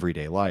to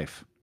everyday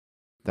life.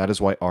 That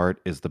is why art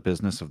is the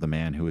business of the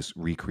man who is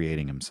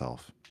recreating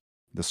himself.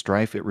 The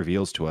strife it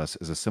reveals to us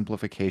is a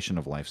simplification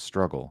of life's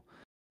struggle.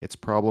 Its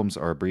problems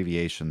are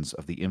abbreviations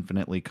of the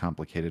infinitely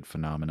complicated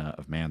phenomena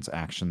of man's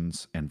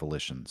actions and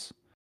volitions.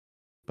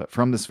 But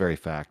from this very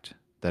fact,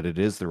 that it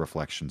is the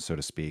reflection, so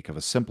to speak, of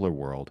a simpler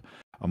world,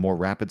 a more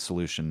rapid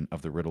solution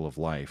of the riddle of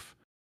life,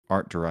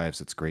 art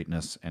derives its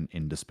greatness and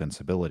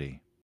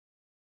indispensability.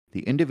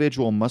 The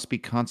individual must be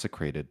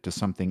consecrated to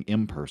something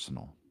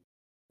impersonal.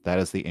 That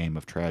is the aim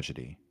of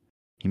tragedy.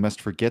 He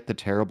must forget the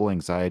terrible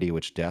anxiety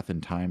which death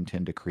and time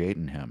tend to create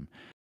in him,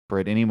 for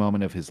at any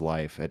moment of his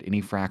life, at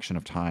any fraction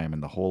of time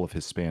in the whole of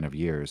his span of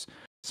years,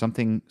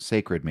 something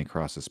sacred may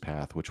cross his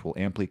path which will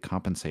amply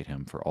compensate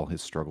him for all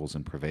his struggles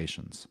and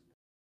privations.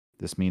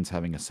 This means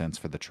having a sense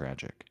for the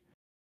tragic.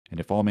 And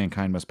if all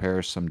mankind must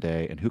perish some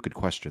day, and who could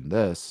question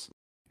this,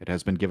 it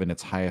has been given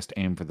its highest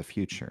aim for the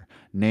future,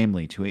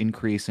 namely, to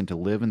increase and to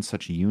live in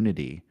such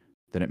unity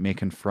that it may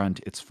confront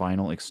its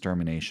final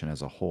extermination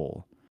as a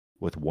whole,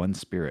 with one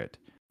spirit,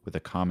 with a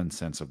common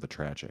sense of the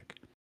tragic.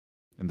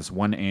 In this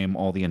one aim,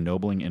 all the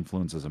ennobling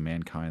influences of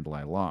mankind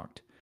lie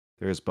locked.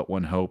 There is but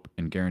one hope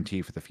and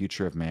guarantee for the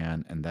future of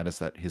man, and that is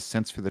that his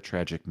sense for the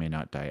tragic may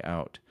not die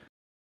out.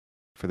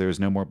 For there is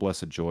no more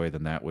blessed joy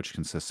than that which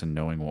consists in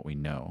knowing what we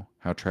know,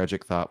 how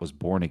tragic thought was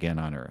born again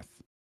on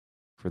earth.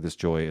 For this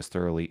joy is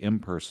thoroughly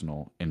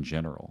impersonal and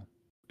general.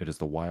 It is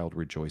the wild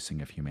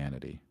rejoicing of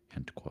humanity."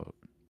 End quote.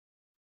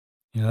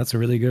 Yeah, that's a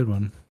really good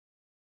one.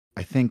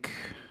 I think,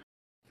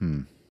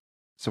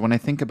 so when I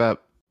think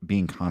about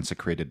being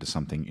consecrated to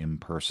something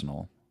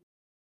impersonal,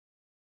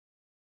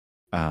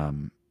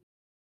 and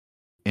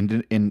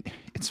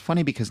it's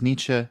funny because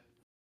Nietzsche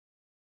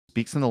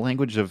speaks in the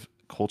language of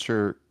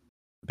culture,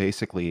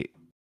 basically,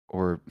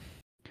 or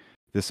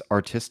this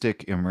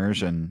artistic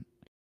immersion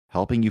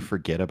helping you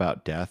forget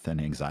about death and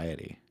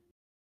anxiety.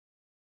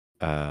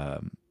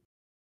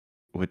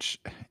 Which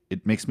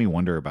it makes me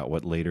wonder about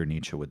what later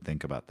Nietzsche would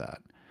think about that.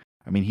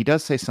 I mean, he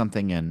does say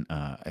something in,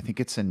 I think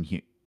it's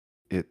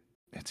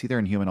it's either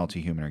in Human All Too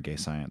Human or Gay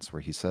Science,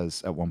 where he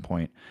says at one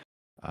point,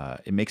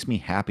 it makes me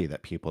happy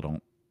that people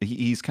don't,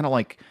 he's kind of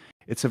like,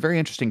 it's a very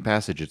interesting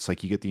passage. It's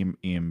like you get the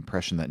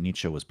impression that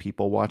Nietzsche was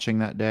people watching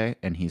that day,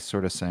 and he's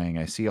sort of saying,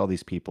 I see all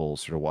these people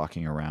sort of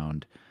walking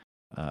around,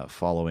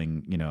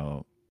 following,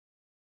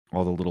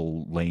 all the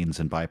little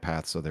lanes and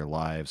bypaths of their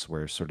lives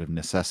where sort of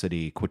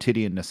necessity,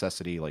 quotidian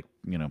necessity, like,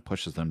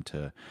 pushes them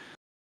to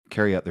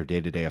carry out their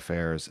day-to-day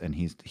affairs. And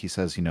he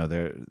says,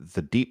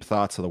 the deep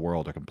thoughts of the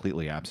world are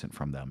completely absent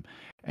from them.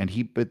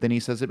 But then he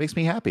says, it makes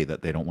me happy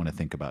that they don't want to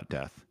think about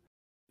death.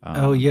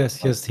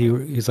 Yes.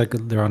 He's like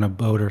they're on a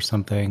boat or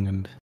something,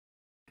 and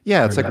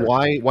yeah, it's like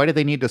why do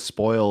they need to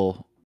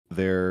spoil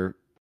their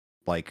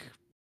like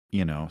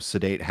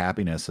sedate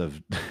happiness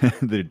of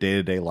their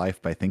day-to-day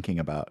life by thinking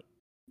about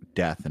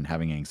death and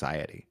having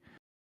anxiety?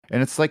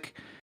 And it's like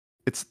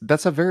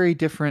that's a very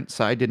different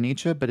side to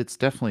Nietzsche, but it's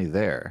definitely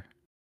there.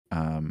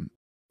 And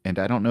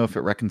I don't know if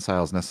it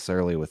reconciles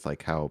necessarily with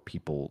like how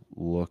people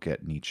look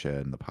at Nietzsche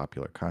in the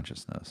popular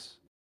consciousness.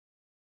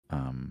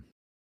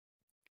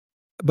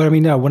 But I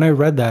mean, yeah, when I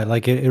read that,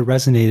 like it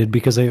resonated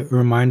because it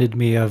reminded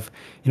me of,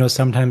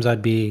 sometimes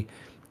I'd be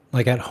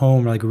like at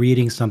home, like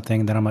reading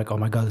something that I'm like, oh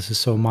my God, this is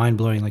so mind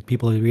blowing. Like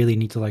people really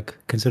need to like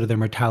consider their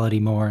mortality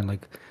more and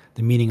like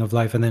the meaning of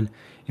life. And then,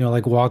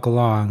 like walk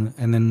along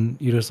and then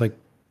you're just like,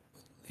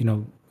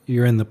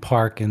 you're in the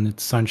park and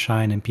it's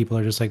sunshine and people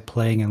are just like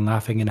playing and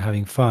laughing and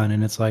having fun.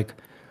 And it's like,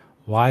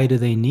 why do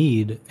they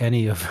need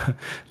any of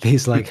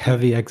these like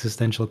heavy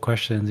existential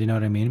questions? You know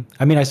what I mean?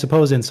 I mean, I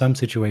suppose in some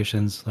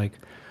situations, like,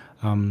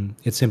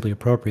 it's simply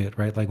appropriate,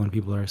 right? Like when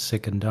people are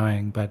sick and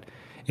dying, but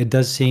it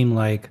does seem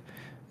like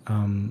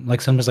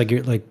sometimes like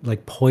you're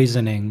like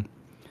poisoning,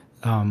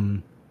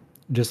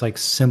 just like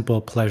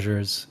simple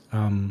pleasures,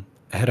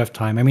 ahead of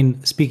time. I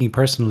mean, speaking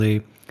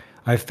personally,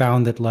 I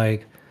found that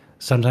like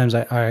sometimes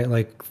I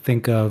like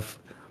think of,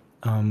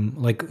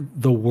 like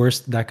the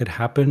worst that could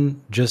happen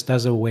just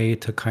as a way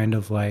to kind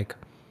of like,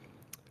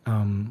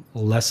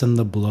 lessen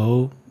the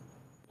blow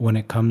when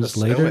it comes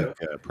later.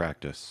 Stoic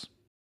practice.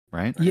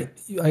 Right?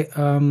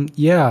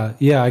 Yeah,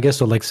 I guess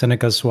so. Like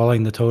Seneca's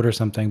swallowing the toad or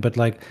something. But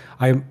like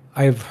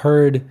I've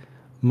heard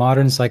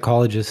modern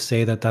psychologists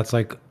say that that's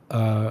like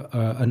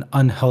an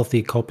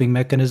unhealthy coping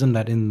mechanism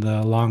that in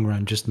the long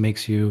run just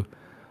makes you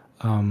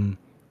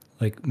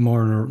like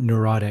more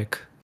neurotic.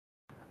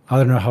 I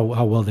don't know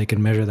how well they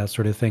can measure that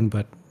sort of thing,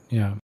 but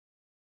yeah.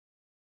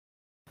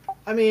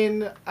 I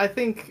mean, I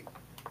think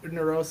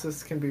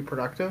neurosis can be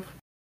productive.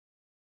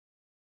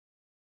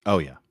 Oh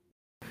yeah.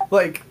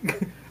 Like,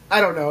 I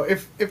don't know,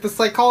 if the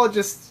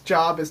psychologist's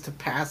job is to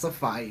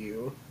pacify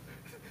you,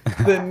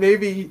 then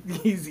maybe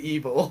he's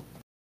evil.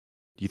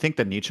 Do you think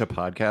the Nietzsche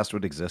podcast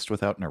would exist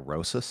without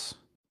neurosis?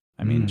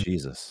 I mean,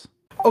 Jesus.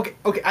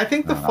 Okay, I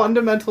think the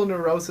fundamental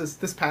neurosis,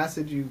 this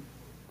passage you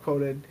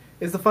quoted,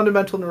 is the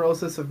fundamental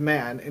neurosis of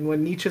man, and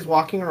when Nietzsche's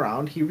walking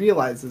around, he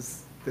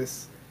realizes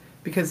this,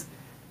 because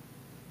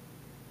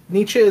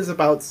Nietzsche is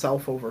about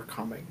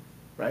self-overcoming,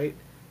 right?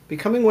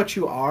 Becoming what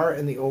you are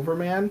and the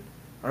overman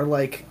are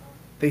like,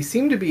 they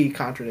seem to be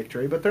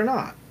contradictory, but they're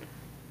not.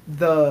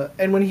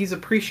 And when he's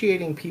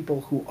appreciating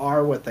people who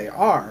are what they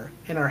are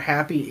and are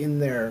happy in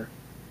their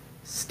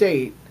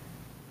state,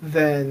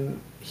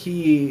 then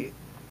he's,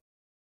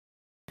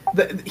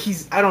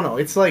 I don't know,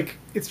 it's like,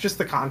 it's just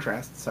the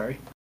contrast. Sorry,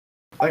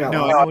 I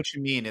know what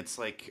you mean. It's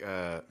like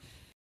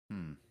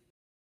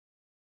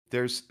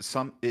there's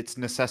it's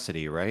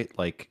necessity, right?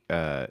 Like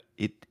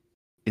it,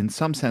 in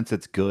some sense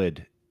it's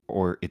good,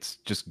 or it's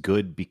just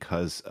good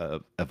because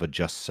of a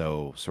just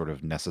so sort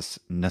of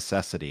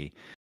necessity,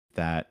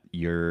 that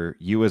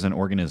you as an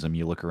organism,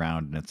 you look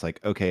around and it's like,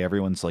 okay,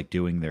 everyone's like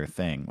doing their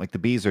thing, like the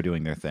bees are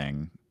doing their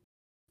thing,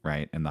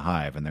 right, in the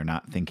hive, and they're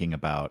not thinking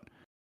about,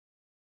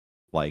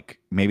 like,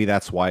 maybe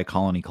that's why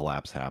colony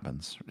collapse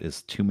happens,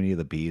 is too many of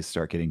the bees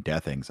start getting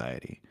death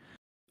anxiety.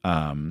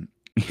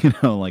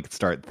 Like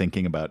start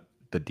thinking about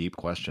the deep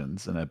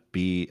questions, and a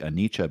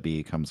Nietzsche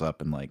bee comes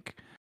up and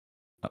like,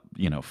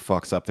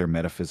 fucks up their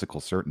metaphysical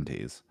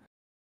certainties.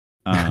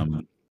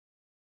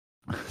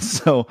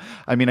 So,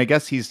 I mean, I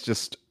guess he's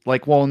just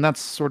like, well, and that's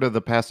sort of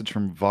the passage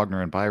from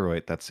Wagner and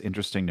Bayreuth that's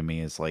interesting to me,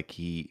 is like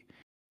it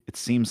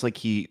seems like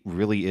he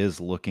really is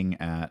looking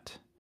at,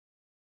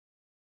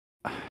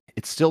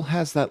 it still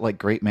has that like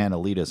great man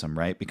elitism,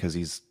 right?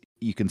 Because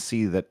you can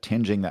see that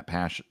tinging that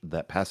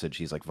passage,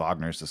 he's like,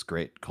 Wagner's this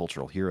great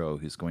cultural hero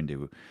who's going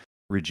to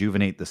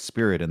rejuvenate the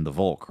spirit in the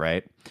Volk,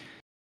 right?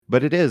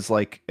 But it is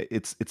like,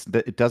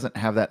 it doesn't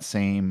have that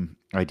same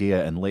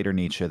idea in later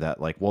Nietzsche that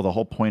like, well, the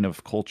whole point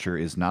of culture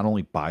is not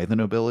only by the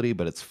nobility,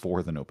 but it's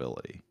for the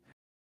nobility,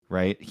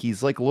 right?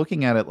 He's like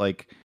looking at it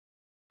like,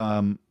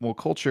 well,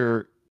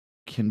 culture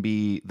can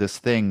be this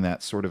thing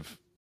that sort of,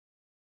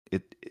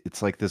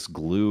 it's like this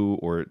glue,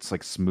 or it's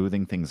like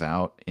smoothing things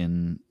out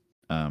in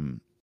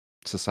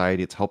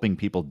society. It's helping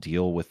people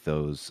deal with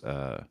those.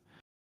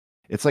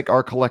 It's like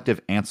our collective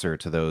answer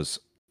to those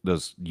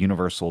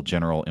universal,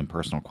 general,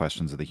 impersonal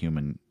questions of the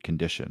human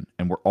condition,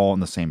 and we're all on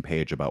the same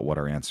page about what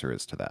our answer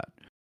is to that,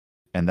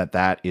 and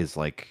that is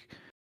like,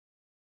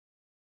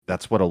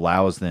 that's what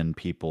allows then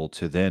people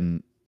to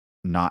then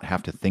not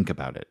have to think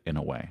about it in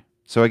a way.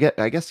 So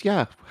I guess,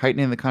 yeah,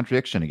 heightening the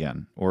contradiction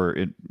again, or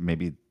it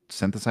maybe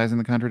synthesizing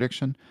the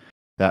contradiction,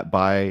 that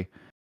by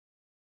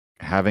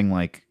having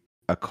like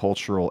a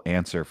cultural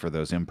answer for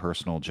those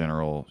impersonal,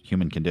 general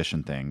human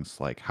condition things,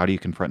 like how do you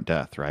confront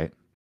death, right?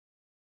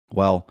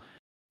 Well,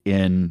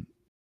 in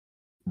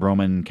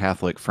Roman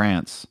Catholic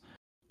France,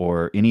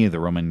 or any of the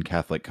Roman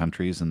Catholic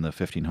countries in the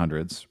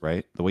 1500s,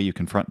 right? The way you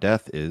confront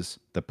death is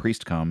the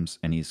priest comes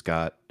and he's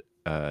got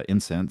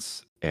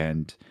incense,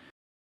 and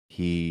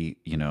he,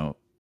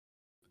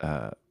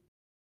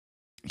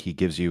 he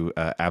gives you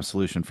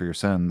absolution for your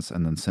sins,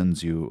 and then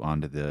sends you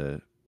on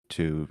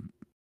to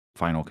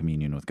final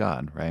communion with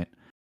God, right?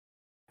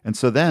 And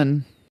so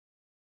then,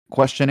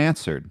 question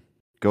answered,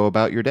 go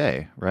about your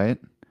day, right?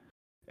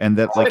 And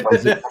that, like,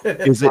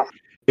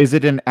 is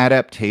it an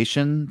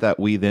adaptation that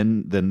we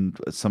then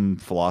some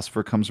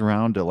philosopher comes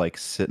around to like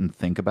sit and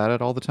think about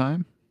it all the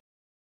time,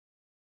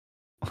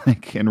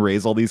 like, and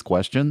raise all these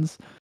questions?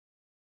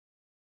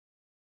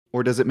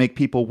 Or does it make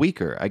people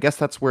weaker? I guess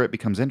that's where it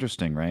becomes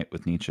interesting, right?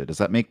 With Nietzsche, does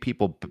that make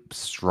people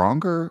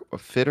stronger or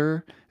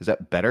fitter? Is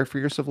that better for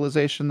your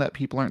civilization that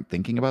people aren't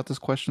thinking about these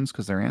questions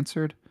because they're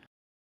answered?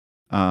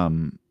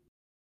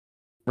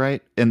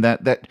 Right? And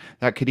that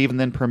could even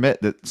then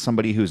permit that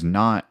somebody who's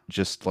not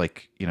just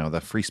like,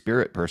 the free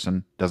spirit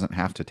person doesn't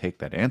have to take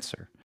that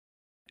answer,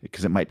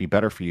 because it might be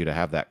better for you to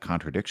have that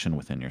contradiction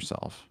within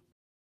yourself.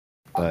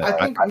 But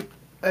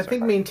I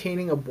think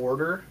maintaining a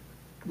border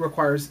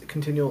requires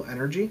continual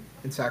energy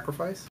and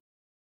sacrifice.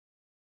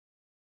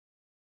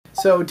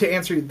 So to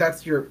answer,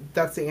 that's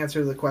the answer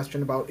to the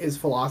question about, is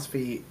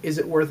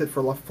it worth it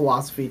for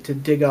philosophy to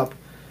dig up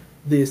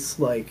this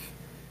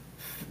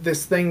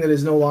thing that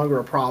is no longer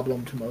a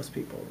problem to most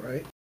people,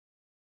 right?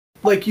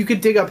 Like, you could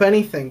dig up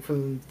anything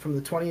from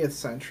the 20th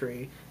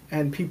century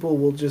and people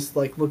will just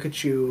like look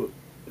at you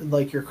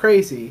like you're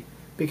crazy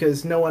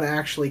because no one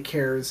actually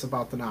cares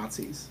about the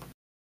Nazis.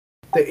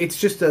 It's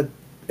just a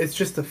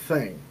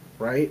thing,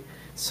 right?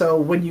 So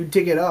when you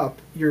dig it up,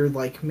 you're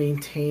like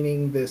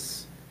maintaining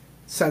this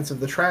sense of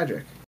the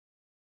tragic.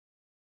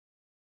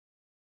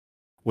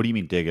 What do you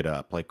mean dig it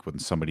up? Like when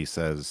somebody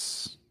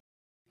says,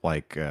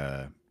 like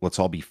let's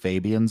all be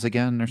Fabians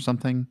again or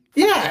something.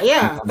 Yeah,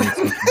 yeah.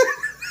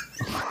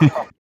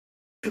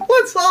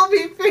 Let's all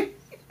be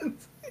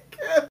Fabians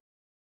again.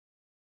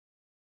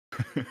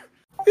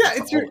 Yeah,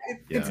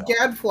 it's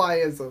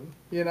gadflyism,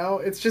 you know?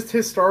 It's just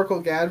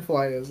historical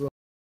gadflyism.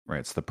 Right,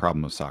 it's the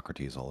problem of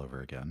Socrates all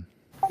over again.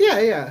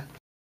 Yeah.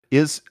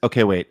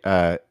 Okay, wait.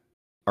 All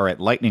right,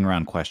 lightning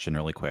round question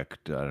really quick.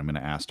 I'm going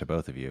to ask to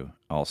both of you.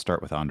 I'll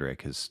start with Andrei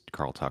because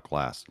Karl talked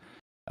last.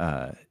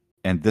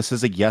 And this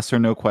is a yes or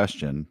no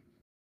question,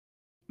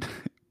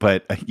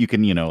 but you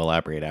can,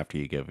 elaborate after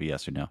you give a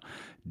yes or no.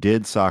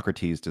 Did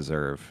Socrates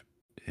deserve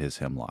his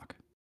hemlock?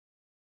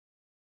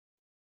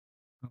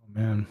 Oh,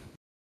 man.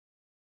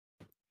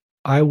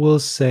 I will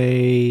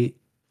say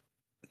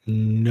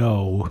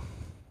no.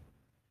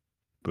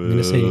 Boo. I'm going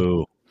to say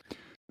no.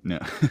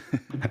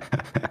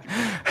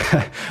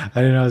 I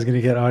didn't know I was going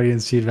to get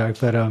audience feedback,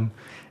 but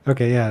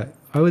okay, yeah.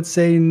 I would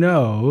say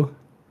no.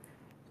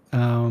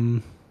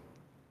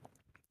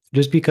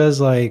 Just because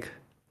like,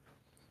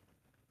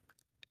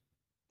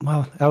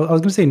 well, I was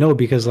going to say no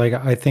because like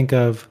I think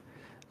of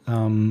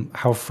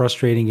how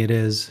frustrating it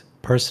is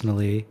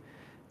personally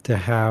to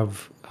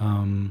have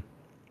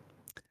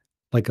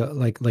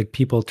like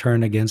people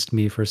turn against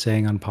me for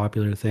saying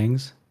unpopular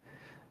things,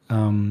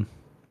 and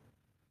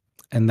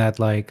that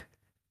like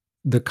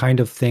the kind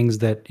of things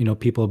that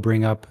people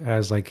bring up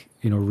as like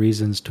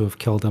reasons to have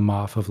killed him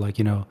off, of like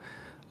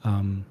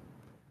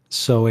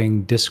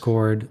sowing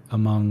discord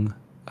among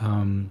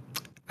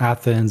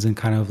Athens, and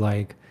kind of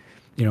like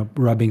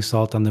rubbing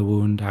salt on the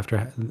wound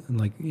after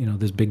like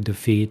this big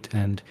defeat,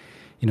 and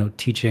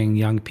teaching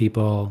young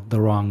people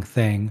the wrong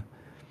thing.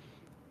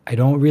 I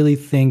don't really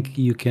think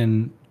you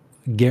can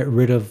get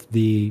rid of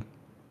the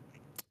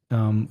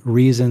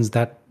reasons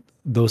that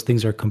those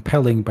things are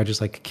compelling by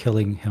just like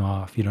killing him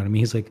off. You know what I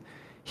mean? He's like,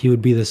 he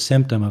would be the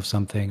symptom of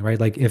something, right?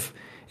 Like if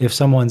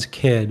someone's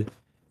kid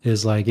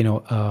is like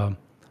a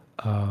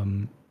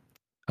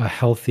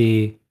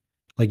healthy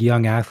like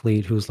young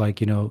athlete who's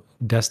like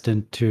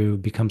destined to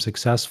become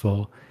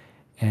successful,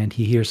 and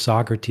he hears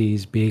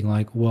Socrates being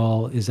like,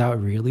 well, is that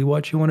really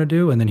what you want to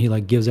do? And then he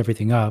like gives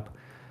everything up.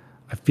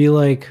 I feel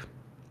like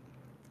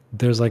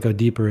there's like a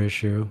deeper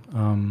issue.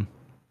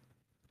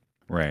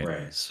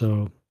 Right.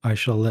 So I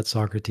shall let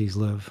Socrates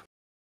live.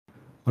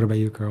 What about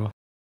you, Karl?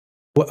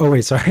 Oh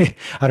wait, sorry.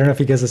 I don't know if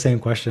he gets the same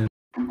question.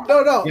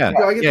 No. Yeah.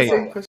 Do I get the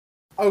same yeah. question?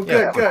 Oh,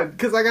 good.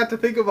 Because I got to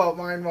think about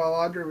mine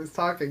while Andrei was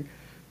talking.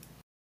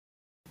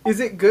 Is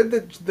it good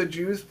that the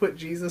Jews put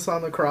Jesus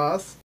on the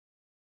cross?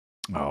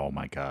 Oh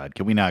my God.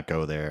 Can we not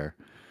go there?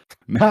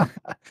 Do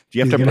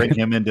you have to bring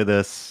him into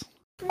this?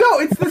 No,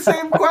 it's the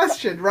same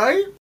question,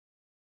 right?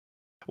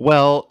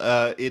 Well,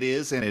 it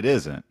is and it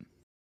isn't.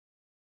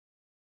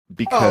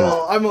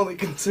 Because I'm only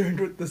concerned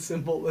with the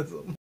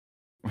symbolism.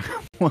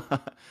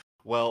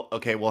 well,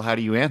 okay, well, how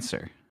do you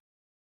answer?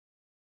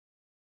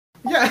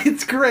 Yeah,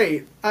 it's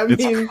great. I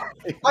mean,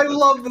 I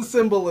love the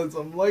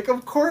symbolism. Like,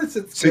 of course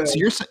it's good.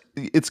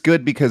 It's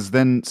good because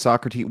then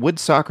would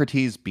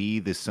Socrates be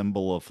the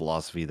symbol of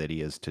philosophy that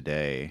he is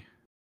today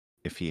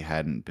if he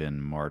hadn't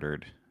been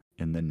martyred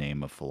in the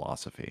name of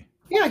philosophy?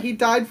 Yeah, he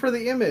died for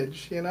the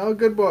image,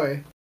 good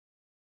boy.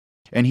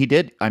 And he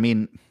did. I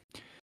mean,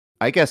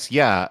 I guess,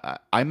 yeah,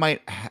 I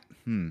might.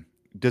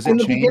 Does it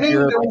change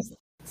your?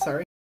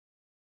 Sorry.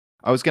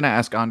 I was going to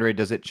ask Andrei,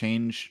 does it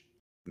change?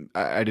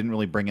 I didn't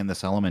really bring in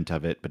this element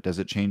of it, but does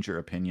it change your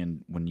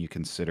opinion when you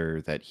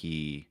consider that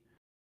he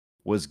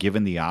was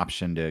given the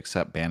option to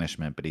accept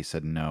banishment, but he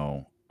said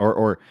no?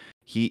 Or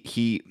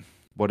he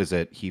what is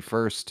it? He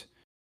first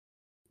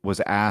was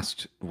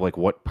asked, like,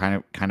 what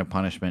kind of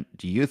punishment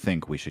do you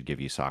think we should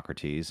give you,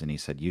 Socrates? And he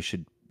said, you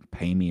should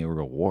pay me a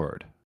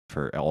reward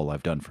for all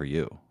I've done for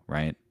you,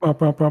 right?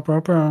 Right,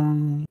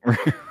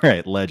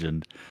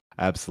 legend.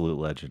 Absolute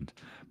legend.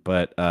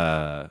 But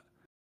like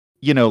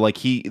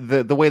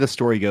the way the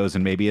story goes,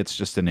 and maybe it's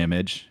just an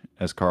image,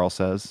 as Karl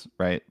says,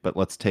 right? But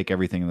let's take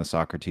everything in the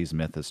Socrates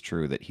myth as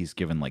true, that he's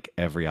given like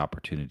every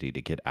opportunity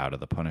to get out of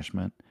the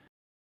punishment,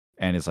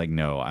 and it's like,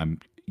 no,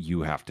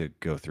 you have to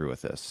go through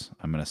with this.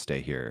 I'm going to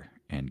stay here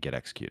and get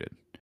executed.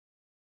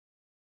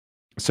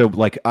 So,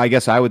 like, I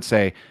guess I would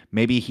say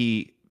maybe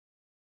he,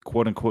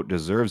 quote unquote,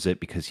 deserves it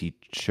because he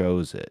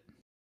chose it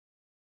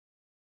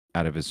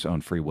out of his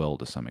own free will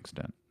to some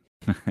extent.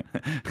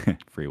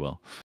 Free will.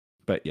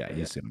 But yeah,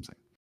 you see what I'm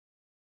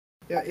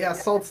saying. Yeah,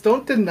 Salts,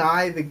 don't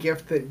deny the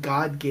gift that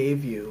God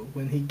gave you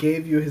when he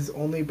gave you his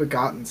only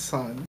begotten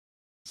son.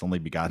 His only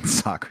begotten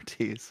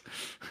Socrates.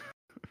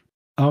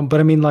 But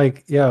I mean,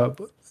 like, yeah,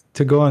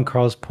 to go on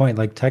Karl's point,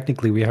 like,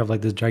 technically we have like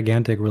this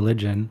gigantic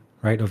religion,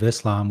 right, of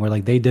Islam, where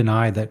like they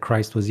deny that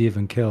Christ was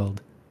even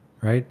killed,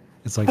 right?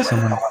 It's like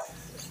someone,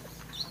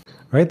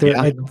 right? There,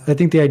 Yeah. I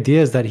think the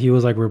idea is that he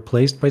was like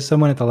replaced by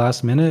someone at the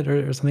last minute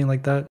or something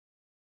like that.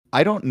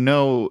 I don't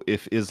know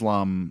if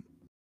Islam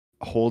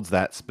holds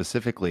that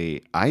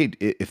specifically.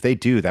 If they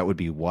do, that would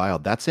be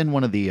wild. That's in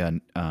one of the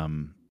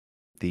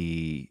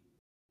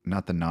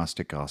not the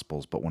Gnostic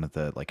Gospels, but one of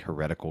the like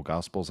heretical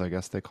Gospels, I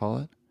guess they call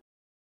it.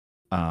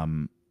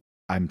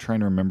 I'm trying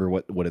to remember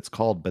what it's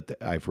called, but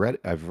I've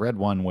read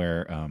one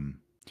where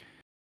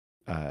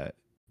uh,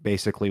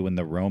 basically when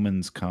the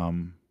Romans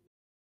come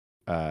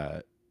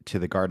to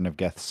the Garden of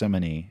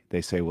Gethsemane,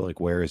 they say, well, like,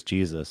 where is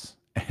Jesus?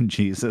 And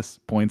Jesus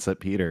points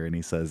at Peter and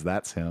he says,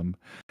 that's him.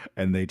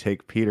 And they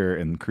take Peter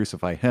and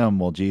crucify him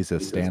while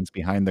Jesus stands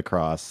behind the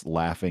cross,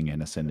 laughing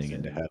and ascending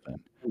into heaven.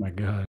 Oh my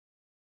God.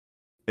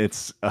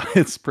 It's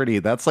pretty,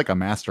 that's like a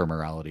master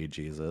morality,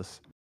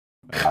 Jesus.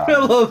 I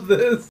love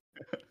this.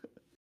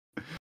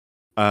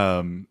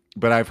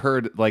 But I've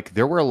heard, like,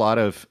 there were a lot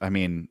of, I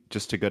mean,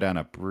 just to go down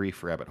a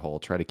brief rabbit hole,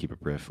 try to keep it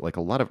brief, like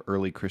a lot of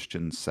early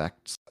Christian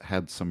sects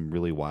had some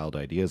really wild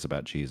ideas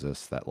about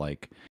Jesus that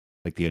like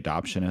the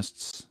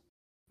adoptionists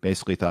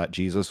basically thought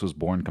Jesus was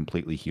born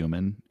completely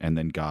human and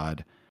then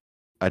God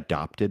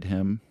adopted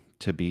him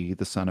to be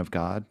the son of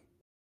God.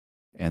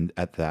 And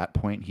at that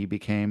point, he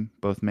became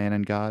both man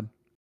and God.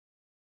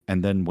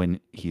 And then when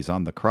he's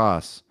on the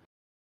cross,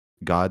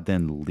 God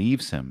then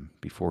leaves him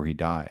before he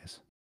dies.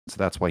 So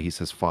that's why he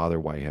says, Father,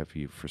 why have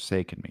you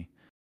forsaken me?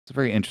 It's a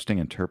very interesting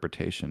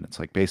interpretation. It's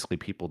like basically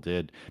people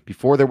did,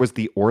 before there was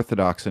the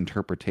orthodox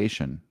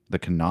interpretation, the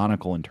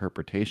canonical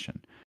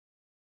interpretation,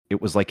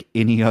 it was like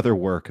any other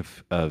work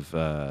of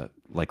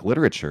like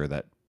literature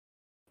that,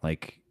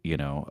 like, you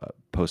know,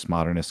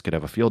 postmodernists could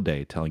have a field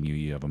day telling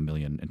you have a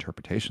million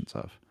interpretations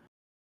of.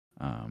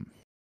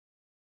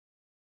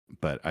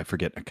 But I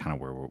forget kind of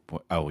where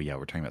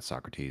we're talking about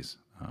Socrates.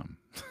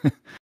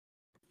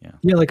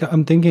 Yeah, like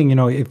I'm thinking, you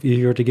know, if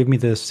you were to give me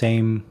the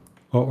same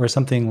or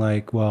something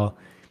like, well,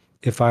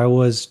 if I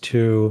was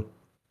to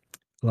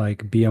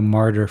like be a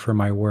martyr for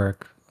my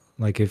work,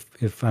 like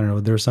if I don't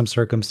know, there were some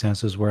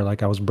circumstances where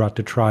like I was brought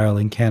to trial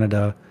in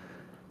Canada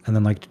and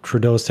then like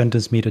Trudeau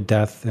sentenced me to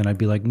death and I'd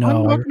be like, I'm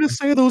no, not going to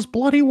say those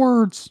bloody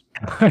words.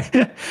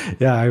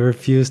 yeah, I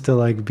refuse to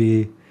like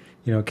be,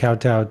 you know,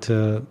 kowtowed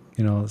to,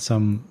 you know,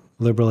 some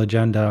liberal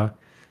agenda.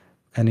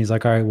 And he's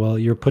like, all right, well,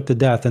 you're put to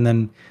death. And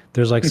then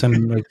there's like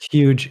some like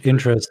huge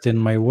interest in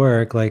my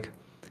work. Like,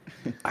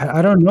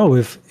 I don't know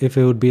if it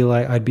would be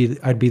like, I'd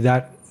be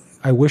that,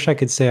 I wish I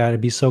could say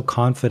I'd be so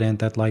confident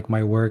that like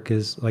my work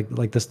is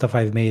like the stuff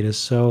I've made is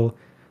so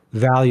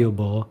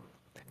valuable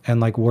and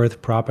like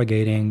worth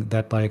propagating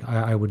that like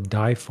I would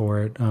die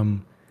for it.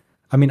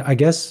 I mean, I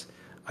guess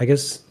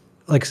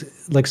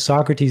like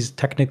Socrates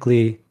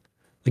technically,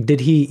 like, did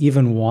he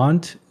even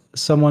want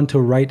someone to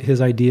write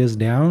his ideas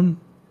down?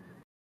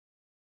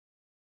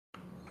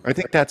 I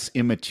think that's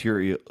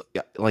immaterial.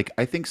 Like,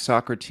 I think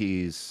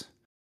Socrates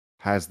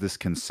has this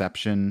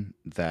conception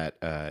that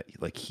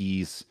like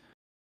he's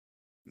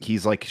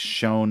like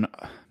shown,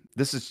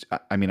 this is,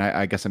 I mean,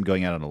 I guess I'm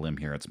going out on a limb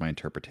here, it's my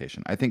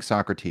interpretation. I think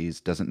Socrates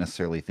doesn't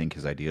necessarily think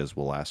his ideas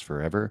will last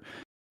forever,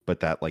 but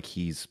that like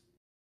he's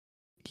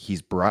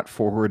brought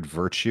forward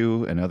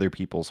virtue in other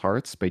people's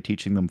hearts by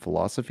teaching them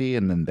philosophy,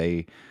 and then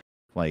they,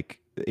 like,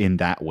 in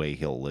that way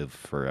he'll live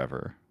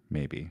forever,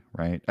 maybe,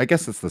 right? I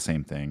guess it's the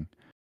same thing.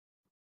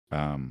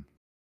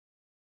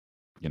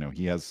 You know,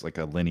 he has like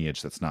a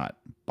lineage that's not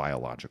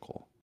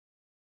biological.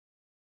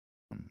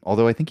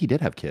 Although I think he did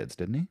have kids,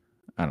 didn't he?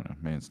 I don't know.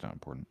 Maybe it's not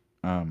important.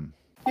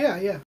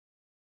 Yeah.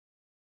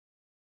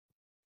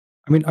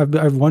 I mean,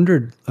 I've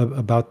wondered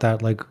about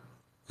that, like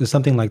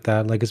something like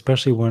that, like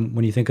especially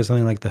when you think of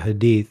something like the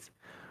Hadith,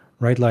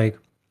 right? Like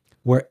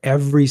where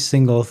every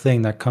single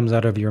thing that comes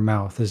out of your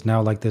mouth is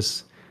now like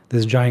this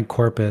giant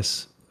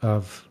corpus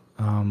of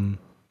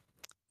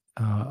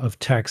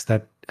text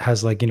that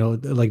has like, you know,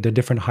 like the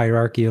different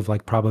hierarchy of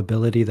like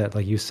probability that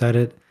like you said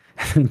it,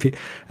 and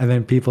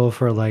then people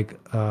for like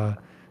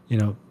you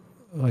know,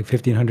 like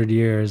 1500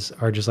 years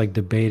are just like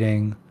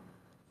debating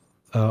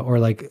or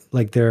like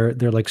they're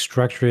like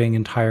structuring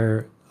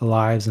entire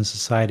lives and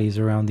societies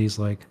around these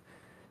like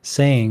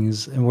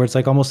sayings, and where it's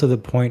like almost to the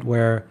point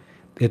where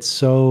it's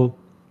so,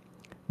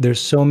 there's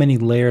so many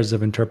layers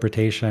of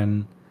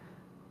interpretation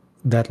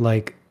that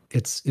like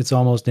it's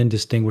almost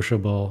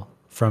indistinguishable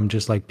from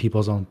just like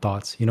people's own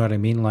thoughts. You know what I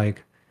mean?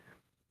 Like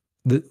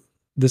the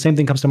the same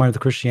thing comes to mind with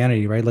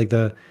Christianity, right? Like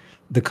the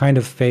kind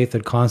of faith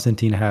that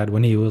Constantine had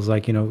when he was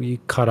like, you know, he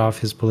cut off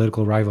his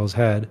political rival's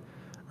head,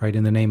 right,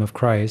 in the name of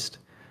Christ.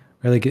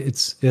 Right? Like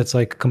it's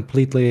like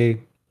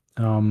completely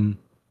um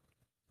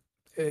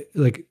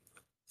like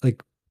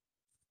like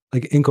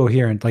like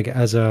incoherent, like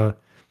as a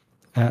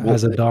Well,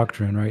 as a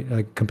doctrine, right?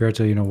 Like compared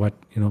to, you know, what,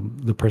 you know,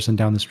 the person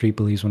down the street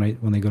believes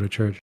when they go to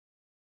church.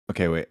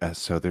 okay, wait.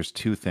 So there's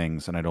two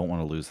things, and I don't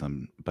want to lose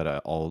them, but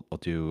I'll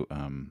do.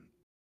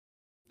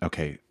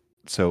 Okay,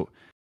 so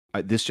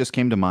this just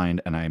came to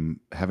mind, and I'm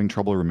having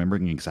trouble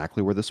remembering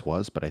exactly where this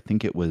was, but I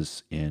think it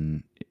was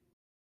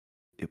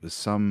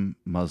some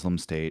Muslim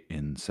state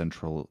in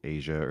Central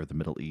Asia or the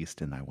Middle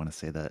East, and I want to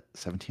say that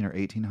 17 or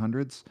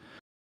 1800s,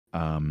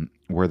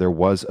 where there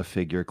was a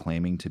figure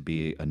claiming to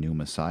be a new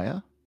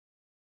Messiah,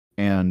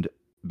 and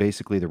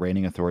basically the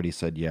reigning authority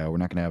said, "Yeah, we're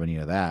not going to have any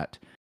of that.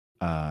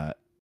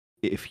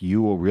 If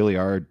you really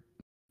are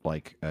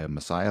like a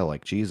Messiah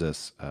like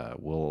Jesus,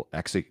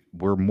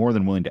 we're more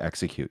than willing to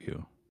execute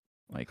you,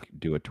 like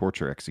do a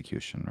torture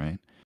execution, right?"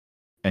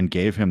 and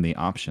gave him the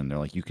option. They're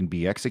like, you can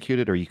be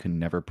executed or you can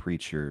never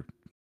preach your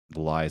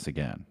lies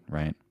again,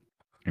 right?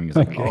 And he's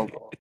like, Okay.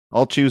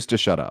 I'll choose to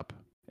shut up.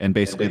 And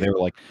basically they were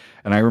like,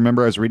 and I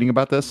remember I was reading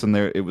about this and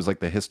there it was like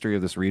the history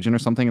of this region or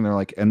something, and they're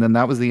like, and then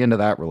that was the end of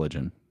that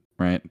religion,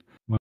 right?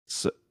 Well,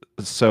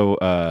 So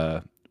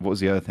what was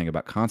the other thing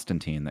about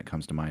Constantine that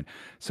comes to mind?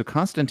 So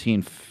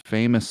Constantine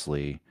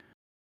famously,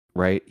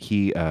 right,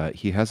 he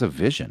has a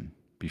vision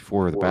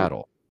before the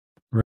battle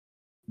right.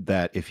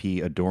 that if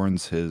he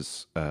adorns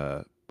his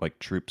like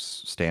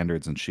troops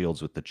standards and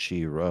shields with the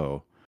chi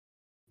rho,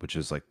 which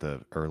is like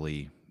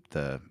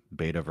the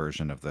beta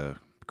version of the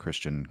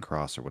Christian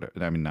cross or whatever.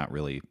 I mean, not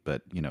really,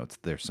 but you know, it's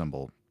their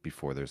symbol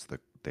before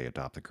they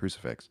adopt the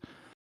crucifix.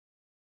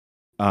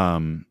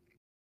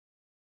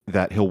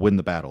 That he'll win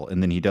the battle,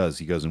 and then he does.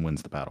 He goes and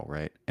wins the battle,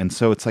 right? And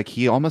so it's like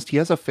he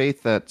has a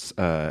faith that's.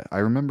 I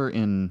remember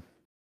in.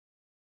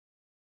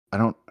 I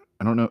don't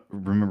know.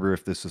 Remember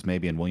if this was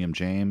maybe in William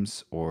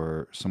James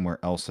or somewhere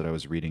else that I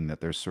was reading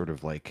that there's sort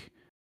of like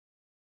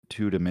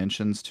two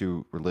dimensions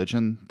to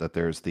religion. That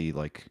there's the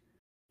like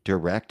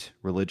direct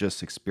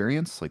religious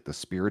experience, like the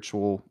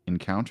spiritual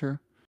encounter,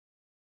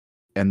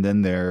 and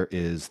then there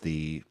is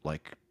the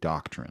like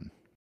doctrine,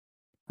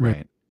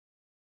 right?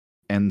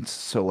 And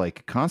so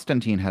like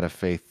Constantine had a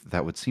faith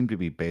that would seem to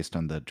be based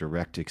on the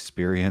direct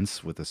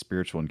experience with a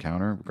spiritual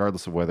encounter,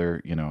 regardless of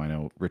whether, you know, I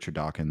know Richard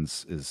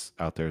Dawkins is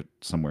out there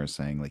somewhere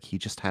saying like he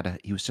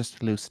was just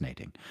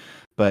hallucinating.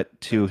 But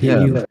to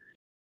him,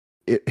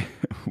 it,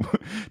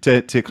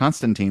 to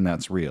Constantine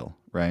that's real,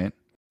 right?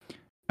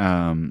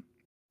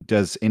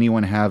 Does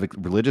anyone have a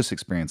religious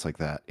experience like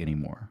that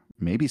anymore?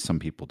 Maybe some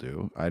people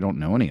do. I don't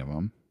know any of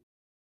them.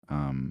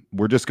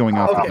 We're just going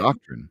off the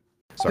doctrine.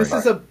 Sorry. This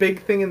is a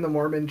big thing in the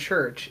Mormon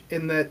church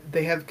in that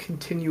they have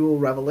continual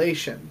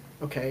revelation,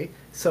 okay?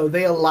 So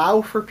they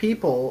allow for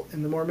people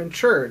in the Mormon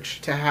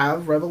church to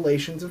have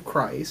revelations of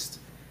Christ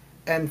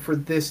and for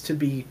this to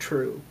be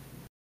true.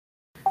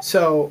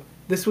 So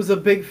this was a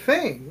big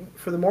thing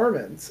for the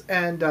Mormons.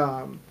 And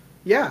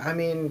yeah, I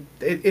mean,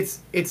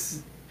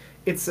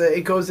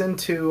 it goes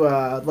into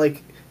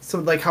like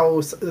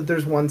how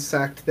there's one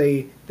sect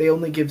they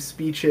only give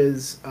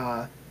speeches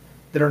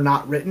that are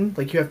not written.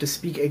 Like you have to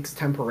speak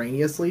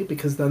extemporaneously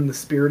because then the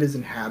spirit is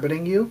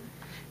inhabiting you,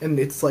 and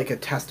it's like you're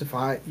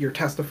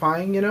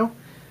testifying. You know,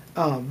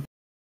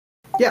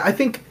 yeah. I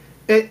think,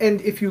 and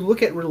if you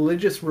look at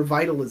religious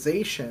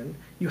revitalization,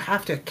 you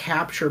have to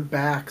capture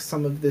back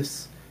some of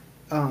this.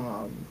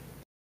 I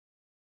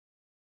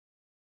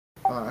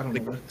don't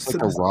know.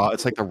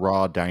 It's like the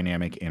raw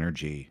dynamic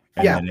energy,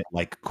 and then it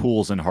like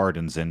cools and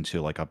hardens into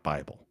like a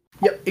Bible.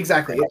 Yep,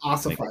 exactly. It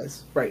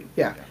ossifies, right?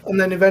 Yeah, and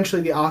then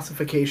eventually the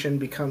ossification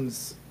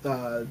becomes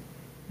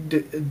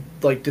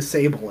like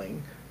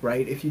disabling,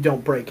 right? If you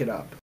don't break it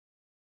up.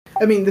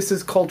 I mean, this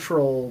is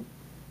cultural,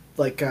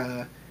 like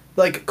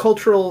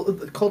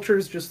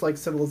cultures, just like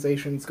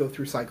civilizations go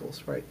through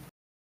cycles, right?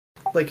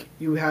 Like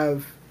you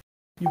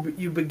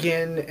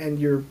begin and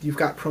you've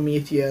got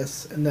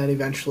Prometheus, and then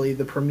eventually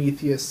the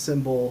Prometheus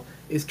symbol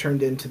is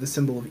turned into the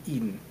symbol of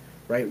Eden,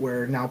 right?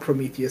 Where now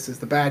Prometheus is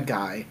the bad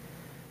guy.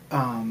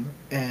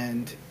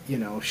 And you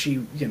know,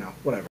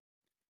 whatever.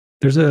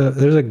 There's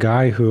a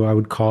guy who I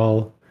would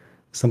call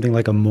something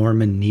like a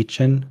Mormon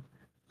Nietzsche.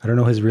 I don't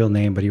know his real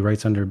name, but he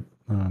writes under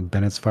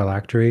Bennett's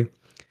Phylactery,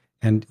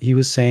 and he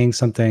was saying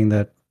something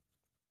that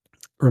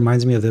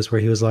reminds me of this,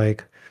 where he was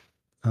like,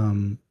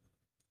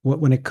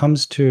 when it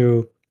comes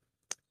to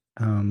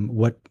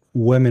what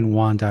women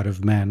want out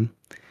of men,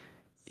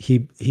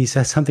 he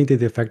says something to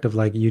the effect of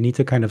like, you need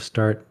to kind of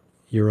start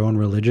your own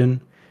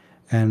religion.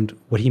 And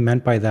what he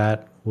meant by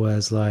that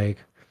was like,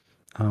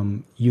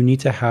 you need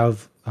to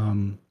have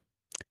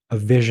a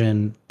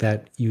vision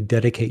that you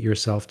dedicate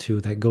yourself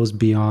to that goes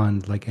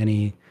beyond like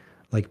any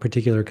like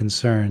particular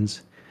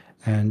concerns.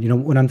 And you know,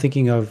 when I'm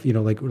thinking of, you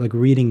know, like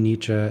reading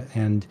Nietzsche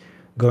and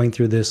going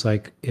through this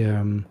like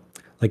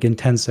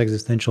intense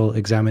existential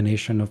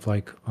examination of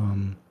like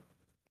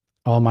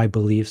all my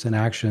beliefs and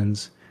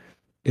actions,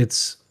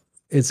 it's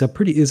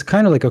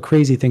kind of like a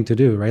crazy thing to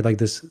do, right? Like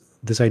this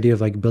idea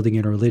of like building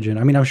in a religion.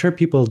 I mean, I'm sure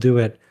people do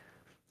it,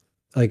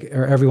 like,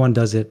 or everyone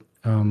does it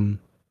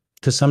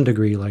to some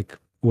degree, like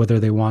whether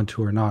they want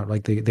to or not.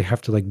 Like they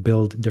have to like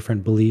build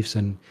different beliefs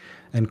and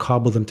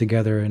cobble them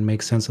together and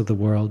make sense of the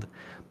world.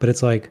 But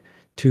it's like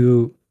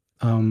to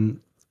you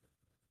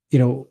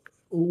know,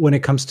 when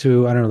it comes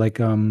to, I don't know,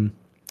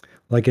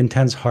 like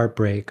intense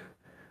heartbreak,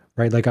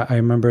 right? Like I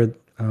remember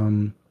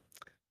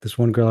this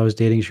one girl I was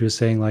dating, she was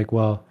saying like,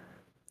 well,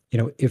 you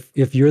know,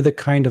 if you're the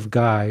kind of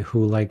guy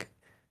who like,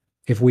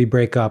 if we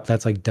break up,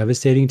 that's like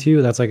devastating to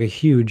you, that's like a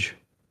huge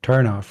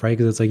turnoff, right?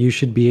 Because it's like you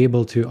should be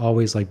able to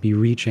always like be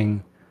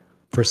reaching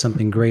for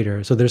something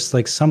greater. So there's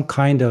like some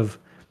kind of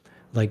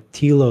like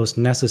telos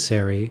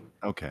necessary.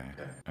 Okay.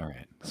 All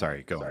right.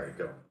 Sorry. Go.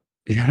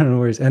 Yeah, no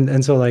worries.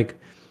 And so like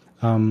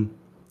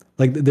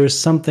there's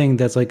something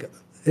that's like,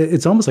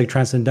 it's almost like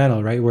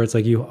transcendental, right? Where it's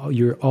like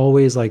you're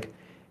always like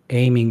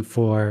aiming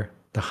for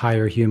the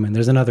higher human.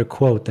 There's another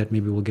quote that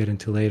maybe we'll get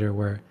into later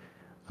where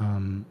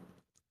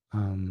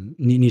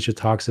Nietzsche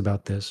talks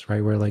about this,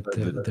 right? Where like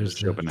there's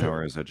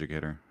Schopenhauer as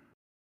educator.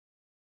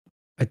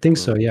 I think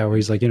so, yeah. Where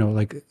he's like,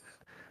 like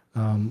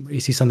you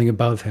see something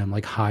above him,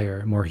 like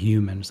higher, more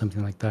human,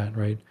 something like that,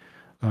 right?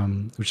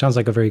 Which sounds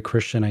like a very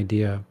Christian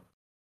idea.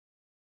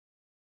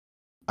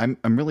 I'm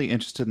really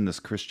interested in this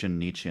Christian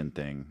Nietzschean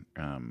thing,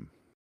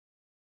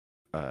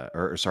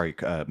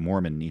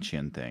 Mormon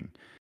Nietzschean thing,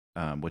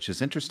 which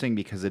is interesting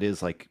because it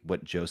is like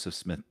what Joseph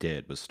Smith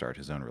did was start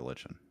his own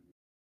religion.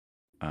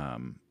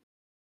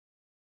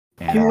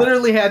 He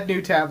literally had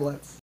new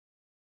tablets.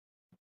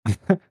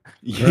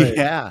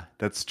 Yeah,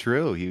 that's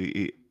true.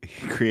 He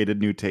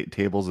created new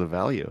tables of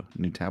value,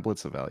 new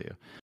tablets of value.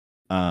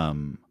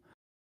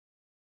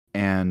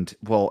 And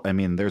well, I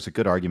mean, there's a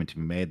good argument to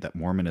be made that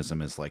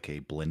Mormonism is like a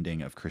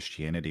blending of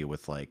Christianity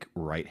with like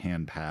right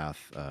hand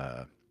path,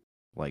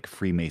 like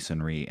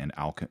Freemasonry and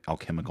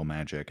alchemical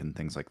magic and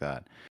things like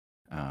that.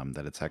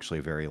 That it's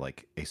actually very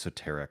like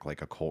esoteric,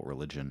 like occult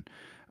religion,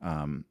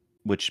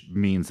 which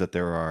means that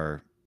there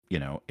are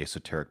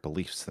esoteric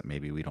beliefs that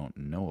maybe we don't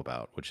know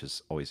about, which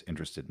has always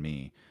interested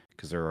me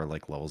because there are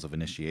like levels of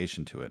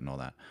initiation to it and all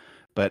that.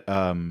 But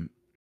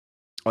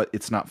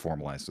it's not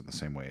formalized in the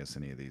same way as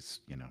any of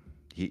these.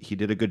 He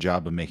did a good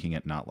job of making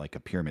it not like a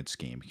pyramid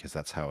scheme because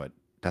that's how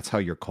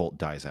your cult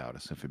dies out,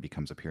 is if it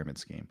becomes a pyramid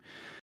scheme.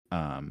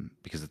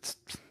 Because it's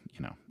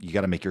you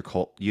got to make your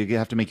cult, you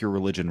have to make your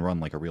religion run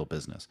like a real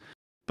business.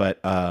 But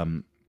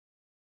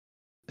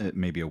it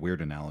may be a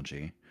weird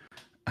analogy.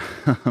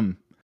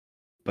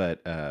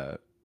 But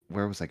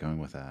where was I going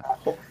with that?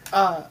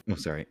 Oh,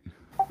 sorry.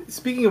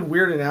 Speaking of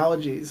weird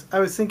analogies, I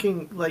was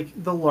thinking like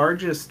the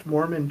largest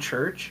Mormon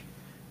church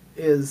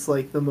is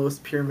like the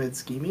most pyramid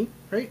schemey,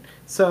 right?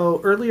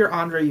 So earlier,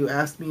 Andrei, you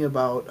asked me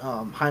about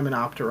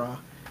Hymenoptera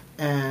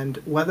and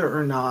whether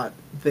or not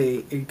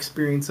they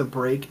experience a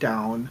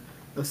breakdown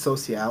of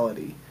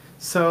sociality.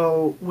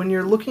 So when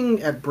you're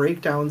looking at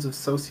breakdowns of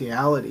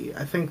sociality,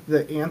 I think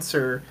the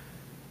answer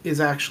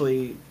is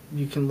actually,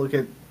 you can look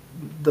at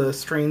the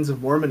strains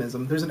of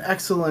Mormonism. There's an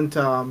excellent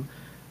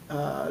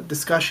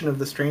discussion of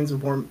the strains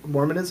of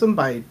Mormonism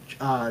by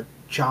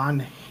John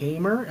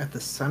Hamer at the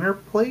Center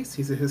Place.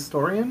 He's a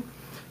historian,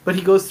 but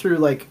he goes through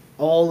like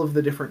all of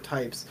the different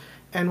types.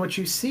 And what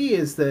you see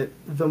is that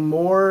the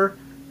more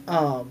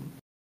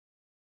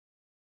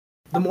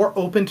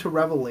open to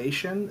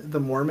revelation the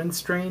Mormon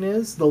strain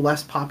is, the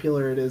less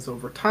popular it is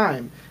over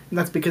time. And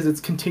that's because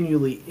it's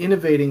continually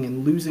innovating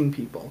and losing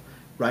people,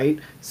 right?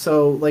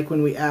 So like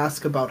when we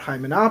ask about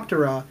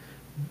Hymenoptera,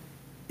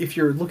 if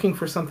you're looking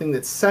for something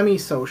that's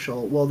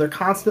semi-social, well, they're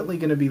constantly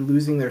going to be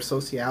losing their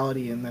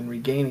sociality and then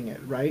regaining it,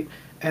 right?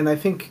 And I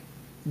think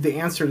the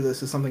answer to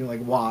this is something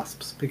like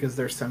wasps, because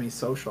they're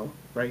semi-social,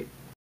 right?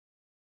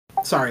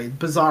 Sorry,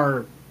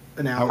 bizarre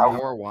analogy. How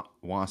are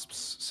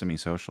wasps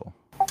semi-social?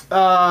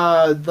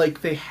 Like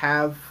they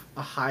have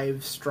a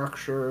hive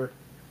structure.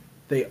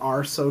 They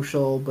are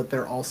social, but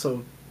they're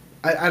also...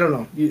 I don't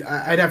know.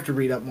 I'd have to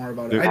read up more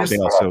about it. They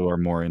also are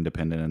more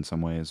independent in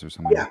some ways or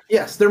something. Yeah,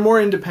 yes. They're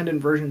more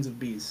independent versions of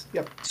bees.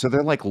 Yep. So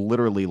they're like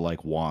literally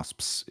like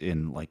wasps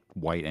in like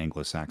white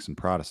Anglo-Saxon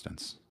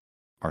Protestants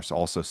are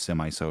also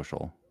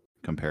semi-social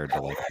compared to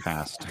like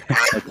past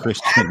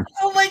Christian.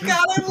 Oh my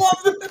god, I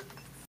love this!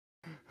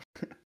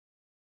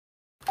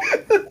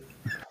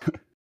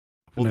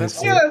 Well,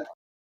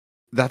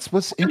 that's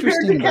what's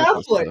interesting about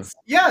Catholics.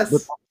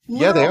 Yes.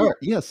 Yeah, they are.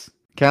 Yes.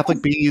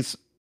 Catholic bees,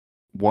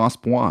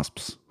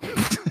 wasps.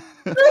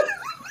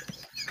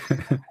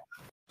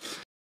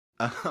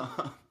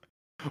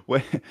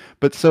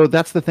 But so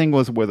that's the thing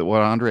was with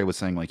what Andrei was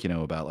saying, like,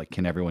 about like,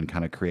 can everyone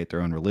kind of create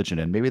their own religion?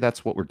 And maybe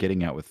that's what we're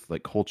getting at with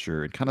like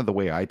culture, and kind of the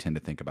way I tend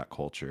to think about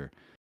culture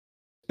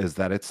is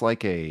that it's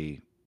like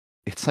an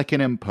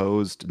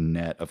imposed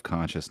net of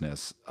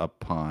consciousness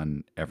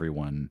upon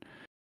everyone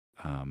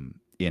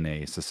in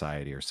a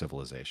society or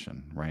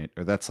civilization, right?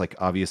 Or that's like,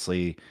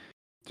 obviously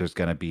there's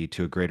going to be,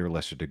 to a greater or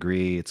lesser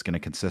degree, it's going to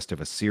consist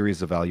of a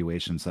series of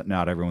evaluations that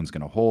not everyone's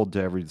going to hold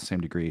to the same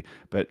degree.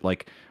 But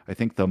like, I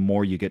think the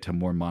more you get to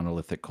more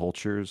monolithic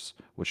cultures,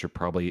 which are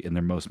probably in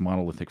their most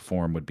monolithic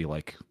form would be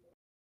like,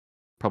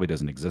 probably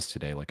doesn't exist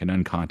today, like an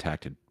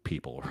uncontacted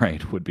people,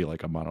 right? Would be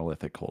like a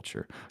monolithic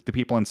culture. The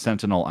people on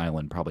Sentinel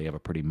Island probably have a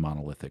pretty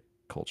monolithic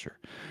culture.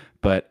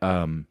 But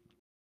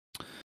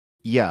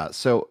yeah,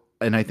 so,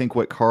 and I think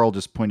what Karl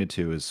just pointed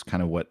to is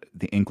kind of what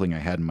the inkling I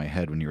had in my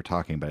head when you were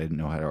talking, but I didn't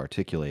know how to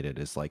articulate it,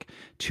 is like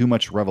too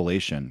much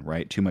revelation,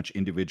 right? Too much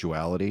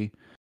individuality,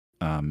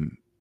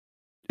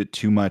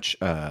 too much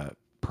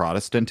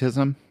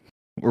Protestantism,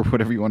 or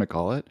whatever you want to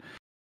call it,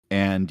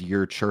 and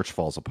your church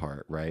falls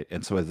apart, right?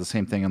 And so it's the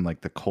same thing on like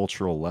the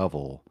cultural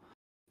level,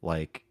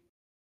 like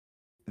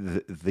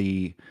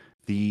the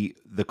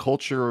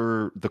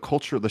culture,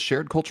 the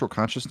shared cultural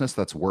consciousness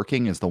that's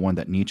working is the one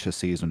that Nietzsche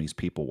sees when he's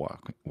people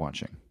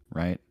watching,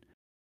 right?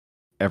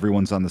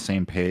 Everyone's on the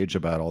same page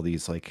about all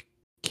these like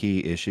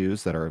key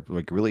issues that are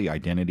like really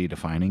identity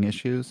defining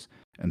issues.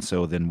 And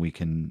so then we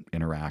can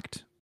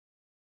interact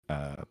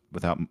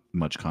without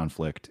much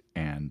conflict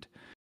and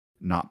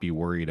not be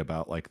worried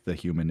about like the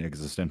human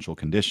existential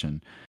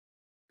condition.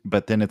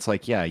 But then it's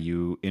like, yeah,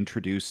 you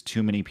introduce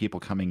too many people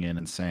coming in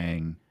and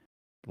saying,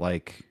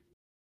 like,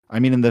 I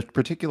mean, in the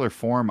particular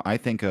form I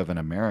think of in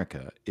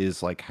America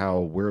is like how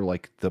we're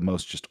like the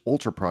most just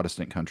ultra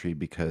Protestant country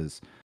because,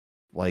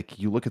 like,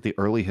 you look at the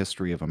early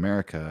history of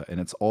America and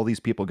it's all these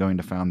people going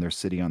to found their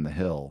city on the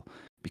hill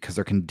because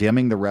they're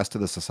condemning the rest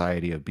of the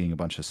society of being a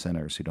bunch of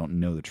sinners who don't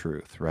know the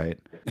truth, right?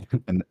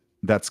 And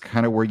that's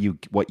kind of where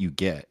what you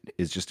get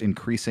is just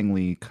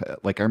increasingly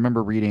like I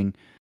remember reading,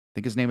 I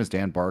think his name is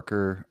Dan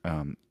Barker.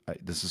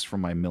 This is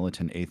from my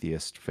militant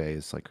atheist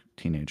phase, like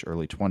teenage,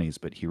 early 20s,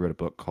 but he wrote a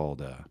book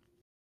called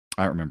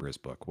I don't remember his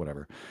book,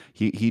 whatever.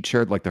 He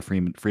chaired like the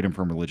Freedom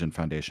from Religion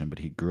Foundation, but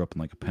he grew up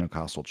in like a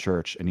Pentecostal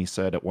church, and he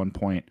said at one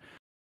point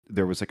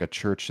there was like a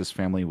church his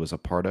family was a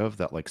part of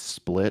that like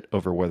split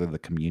over whether the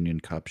communion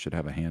cup should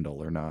have a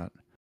handle or not.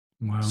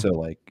 Wow. So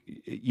like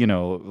you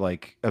know,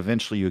 like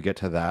eventually you get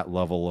to that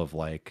level of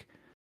like,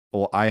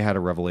 well, I had a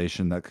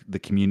revelation that the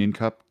communion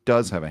cup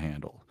does have a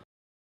handle.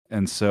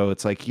 And so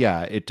it's like,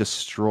 yeah, it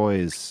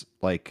destroys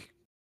like,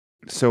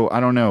 so I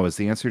don't know, is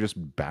the answer just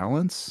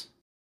balance?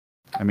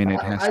 I mean,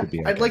 it has to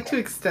be, I I'd like guess. to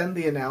extend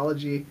the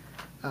analogy.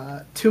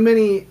 Too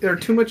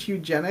much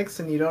eugenics,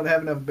 and you don't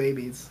have enough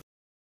babies.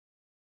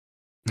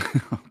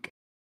 Okay.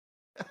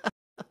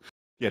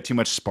 Yeah, too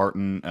much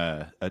Spartan,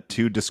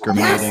 too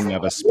discriminating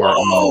of a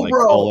Spartan Whoa, like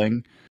bro!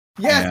 culling.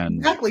 Yes, And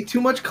exactly.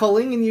 Too much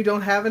culling, and you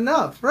don't have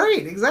enough.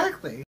 Right,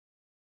 exactly.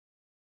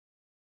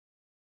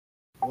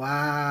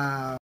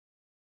 Wow.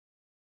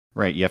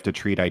 right, you have to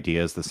treat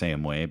ideas the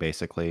same way,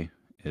 basically,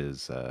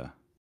 is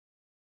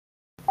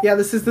Yeah,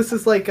 this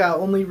is like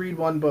only read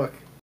one book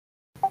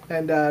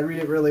and read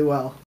it really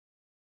well.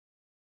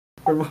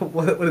 Or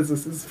what is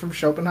this? Is this from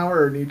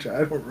Schopenhauer or Nietzsche?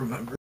 I don't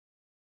remember.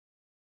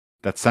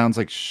 that sounds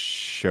like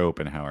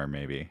Schopenhauer,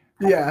 maybe.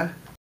 Yeah.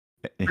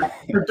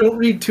 Or don't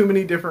read too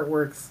many different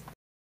works.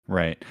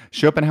 Right.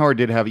 Schopenhauer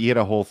he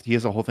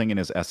has a whole thing in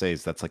his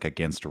essays that's like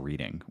against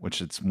reading,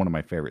 which is one of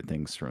my favorite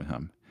things from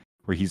him,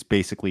 where he's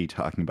basically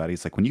talking about,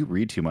 he's like, when you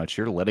read too much,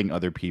 you're letting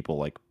other people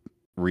like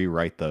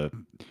rewrite he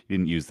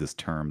didn't use this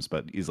terms,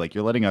 but he's like,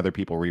 you're letting other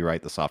people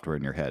rewrite the software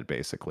in your head,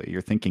 basically.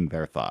 You're thinking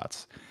their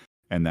thoughts,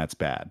 and that's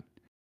bad.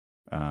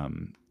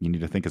 You need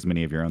to think as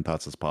many of your own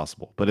thoughts as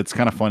possible. But it's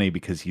kind of funny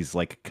because he's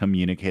like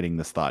communicating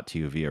this thought to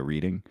you via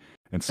reading.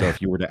 And so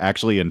if you were to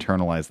actually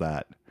internalize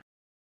that,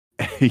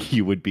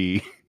 you would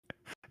be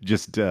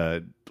just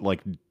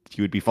like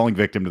you would be falling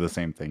victim to the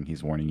same thing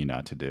he's warning you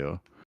not to do.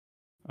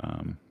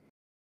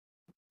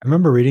 I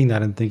remember reading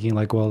that and thinking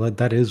like, well,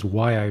 that is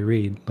why I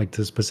read, like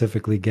to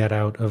specifically get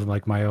out of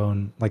like my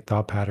own like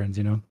thought patterns,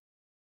 you know?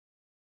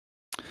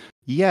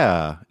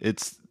 Yeah,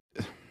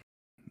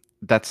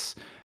 that's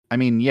I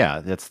mean,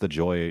 yeah, that's the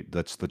joy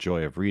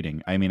of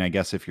reading. I mean, I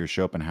guess if you're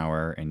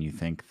Schopenhauer and you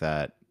think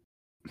that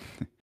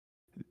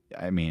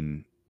I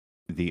mean,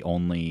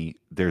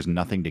 there's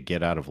nothing to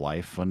get out of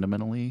life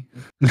fundamentally.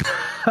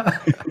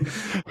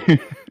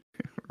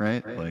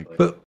 Right? Like,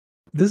 But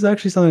this is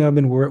actually something I've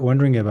been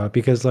wondering about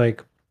because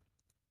like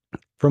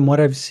from what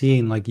I've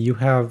seen, like you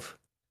have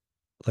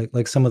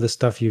like some of the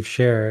stuff you've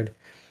shared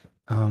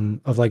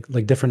of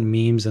like different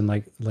memes and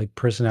like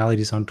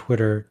personalities on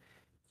Twitter,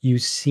 you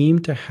seem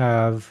to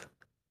have,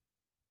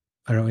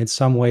 I don't know, in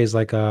some ways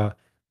like a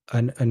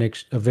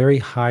very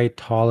high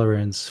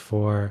tolerance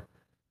for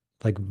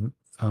like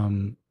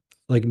um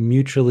like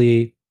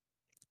mutually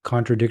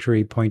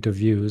contradictory point of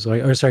views,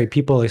 or sorry,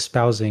 people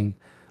espousing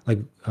like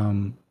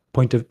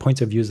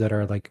points of views that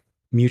are like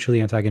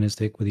mutually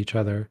antagonistic with each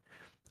other.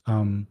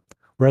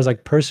 Whereas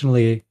like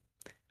personally,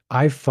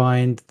 I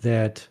find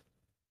that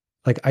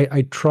like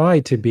I try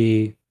to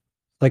be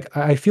like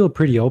I feel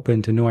pretty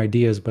open to new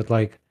ideas, but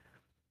like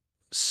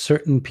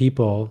certain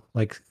people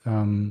like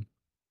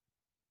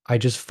I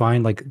just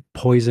find like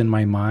poison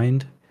my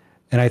mind.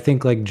 And I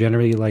think like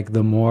generally like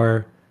the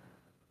more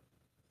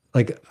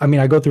like I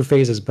mean I go through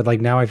phases, but like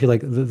now I feel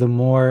like the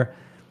more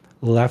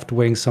left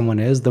wing someone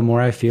is, the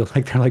more I feel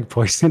like they're like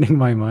poisoning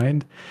my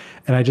mind.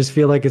 And I just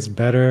feel like it's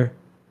better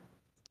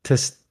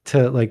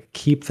to like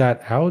keep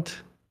that out.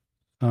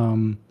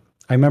 I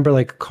remember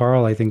like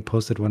Karl, I think,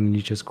 posted one of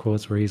Nietzsche's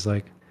quotes where he's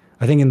like,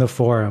 I think in the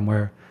forum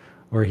where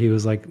he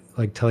was like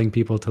telling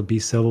people to be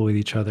civil with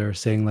each other,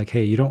 saying like,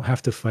 hey, you don't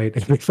have to fight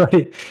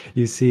everybody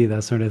you see,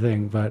 that sort of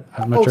thing. But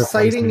I'm not Oh, sure if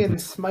that was citing anything.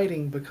 and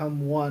smiting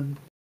become one.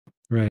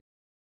 Right.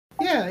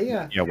 Yeah,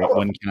 yeah. yeah, what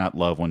one cannot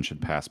love, one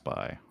should pass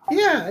by.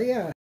 Yeah,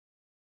 yeah.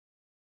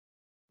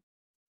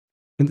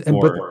 But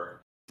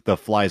Or the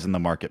flies in the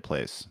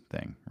marketplace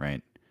thing,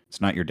 right?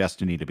 It's not your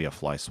destiny to be a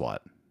fly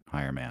swat,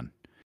 higher man.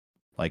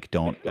 Like,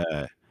 don't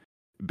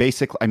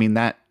basically, I mean,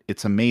 that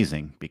it's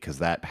amazing because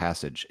that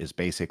passage is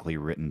basically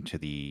written to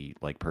the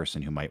like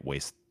person who might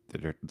waste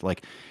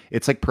like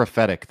it's like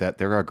prophetic that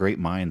there are great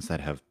minds that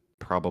have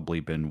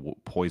probably been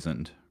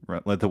poisoned,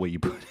 right? Like the way you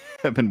put it,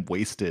 have been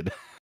wasted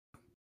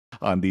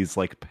on these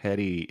like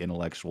petty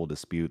intellectual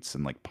disputes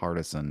and like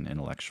partisan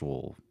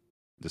intellectual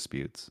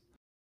disputes.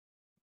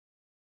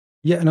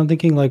 Yeah, and I'm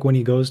thinking like when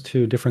he goes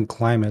to different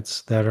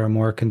climates that are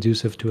more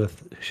conducive to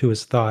to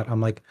his thought,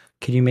 I'm like,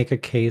 can you make a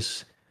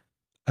case?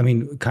 I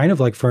mean, kind of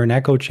like for an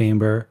echo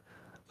chamber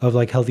of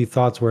like healthy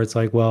thoughts, where it's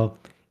like, well,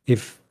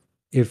 if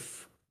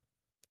if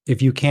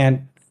if you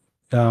can't,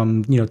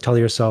 tell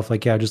yourself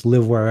like, yeah, just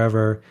live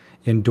wherever,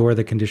 endure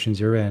the conditions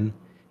you're in.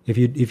 If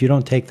you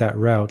don't take that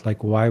route,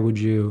 like, why would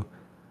you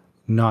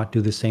not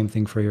do the same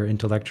thing for your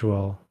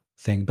intellectual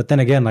thing? But then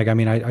again, like, I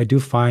mean, I do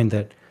find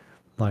that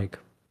like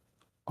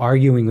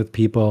arguing with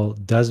people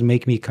does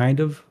make me kind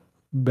of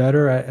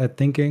better at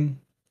thinking.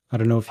 I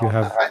don't know if you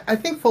have. I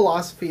think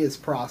philosophy is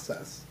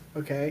process,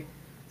 okay?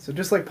 So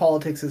just like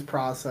politics is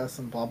process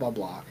and blah, blah,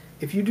 blah.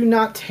 If you do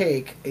not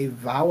take a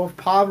vow of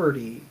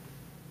poverty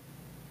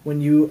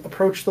when you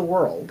approach the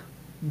world,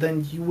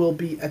 then you will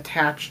be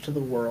attached to the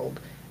world.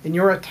 And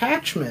your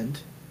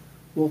attachment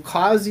will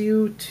cause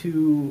you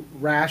to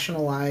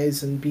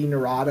rationalize and be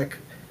neurotic.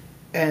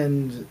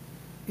 And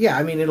yeah,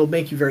 I mean, it'll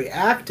make you very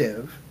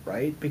active,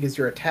 right? Because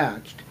you're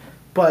attached.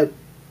 But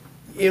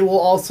it will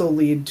also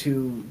lead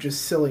to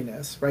just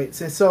silliness, right?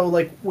 So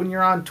like when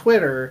you're on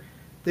Twitter,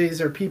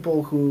 these are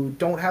people who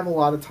don't have a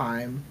lot of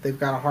time. They've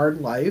got a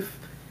hard life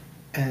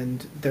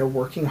and they're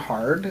working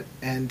hard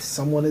and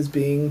someone is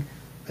being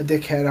a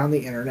dickhead on the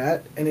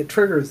internet and it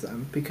triggers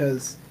them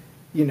because,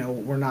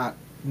 we're not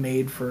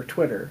made for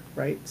Twitter,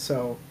 right?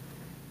 So,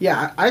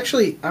 yeah,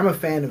 I'm a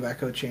fan of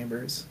echo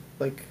chambers.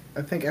 Like,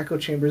 I think echo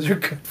chambers are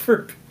good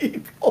for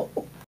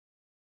people.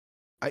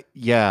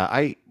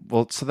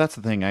 Well, so that's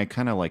the thing. I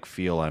kind of like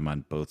feel I'm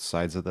on both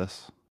sides of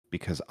this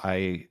because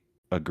I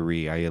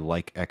agree. I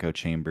like echo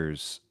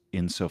chambers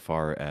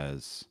insofar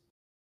as,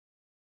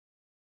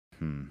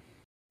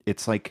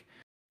 it's like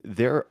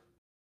there.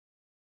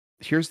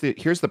 Here's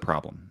the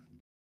problem.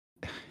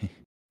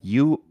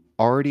 You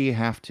already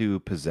have to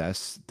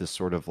possess this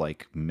sort of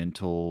like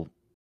mental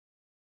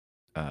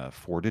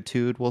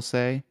fortitude, we'll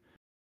say,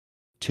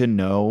 to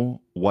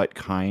know what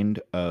kind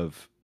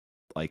of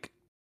like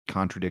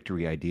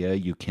contradictory idea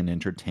you can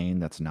entertain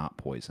that's not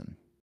poison.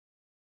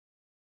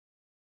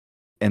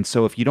 And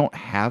so if you don't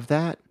have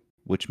that,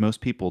 which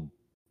most people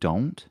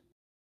don't,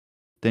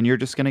 then you're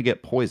just going to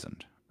get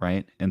poisoned,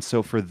 right? And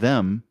so for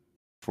them,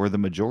 for the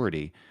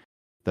majority,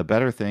 the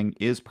better thing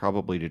is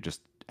probably to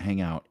just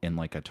hang out in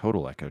like a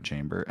total echo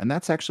chamber. And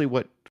that's actually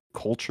what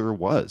culture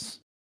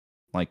was.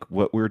 Like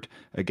what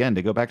again,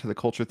 to go back to the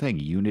culture thing,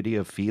 unity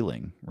of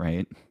feeling,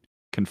 right?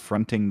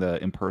 Confronting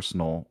the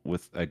impersonal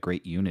with a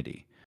great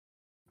unity.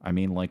 I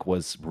mean, like,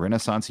 was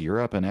Renaissance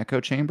Europe an echo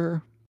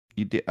chamber?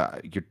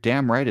 You're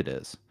damn right it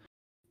is.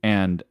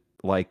 And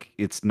like,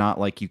 it's not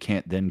like you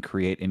can't then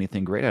create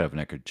anything great out of an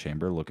echo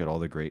chamber. Look at all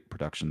the great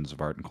productions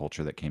of art and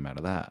culture that came out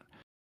of that.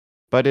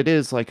 But it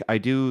is like, I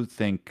do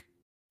think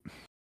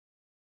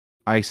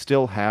I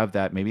still have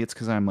that. Maybe it's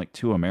because I'm like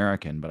too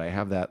American, but I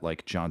have that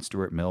like John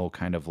Stuart Mill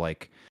kind of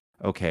like,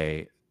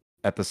 okay,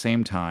 at the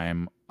same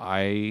time,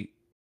 I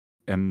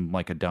am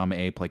like a dumb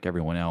ape like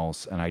everyone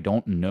else, and I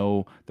don't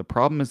know. The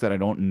problem is that I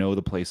don't know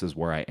the places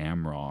where I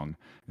am wrong,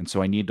 and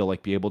so I need to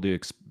like be able to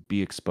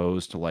be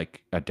exposed to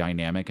like a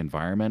dynamic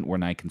environment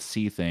when I can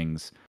see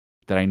things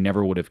that I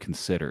never would have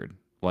considered,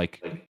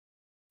 like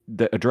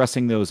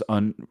addressing those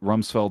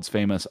Rumsfeld's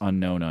famous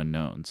unknown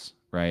unknowns,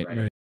 right?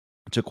 Right.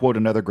 To quote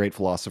another great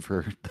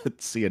philosopher,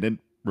 CNN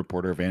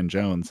reporter Van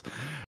Jones,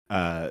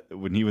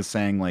 when he was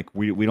saying like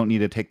we don't need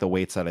to take the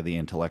weights out of the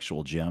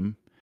intellectual gym,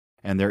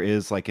 and there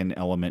is like an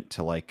element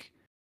to like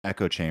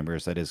echo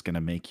chambers that is going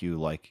to make you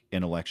like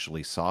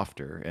intellectually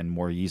softer and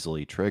more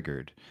easily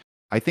triggered.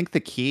 I think the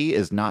key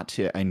is not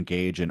to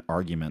engage in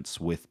arguments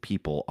with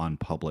people on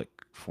public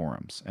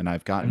forums, and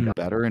I've gotten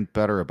better and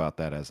better about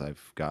that as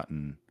I've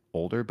gotten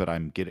older. But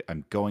I'm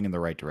going in the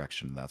right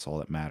direction. That's all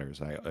that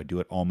matters. I do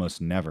it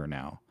almost never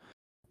now,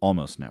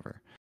 almost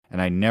never,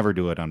 and I never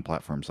do it on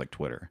platforms like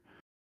Twitter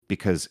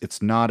because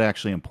it's not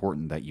actually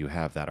important that you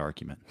have that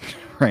argument,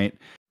 right?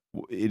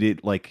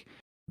 It like,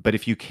 but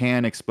if you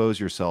can expose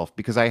yourself,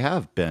 because I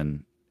have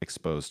been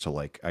exposed to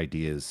like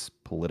ideas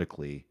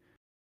politically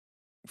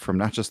from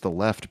not just the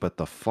left but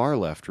the far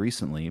left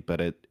recently, but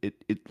it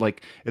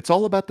like it's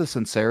all about the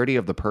sincerity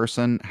of the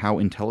person, how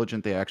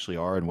intelligent they actually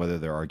are, and whether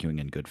they're arguing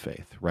in good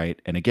faith,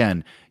 right? And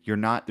again,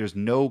 there's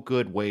no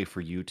good way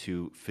for you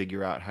to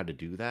figure out how to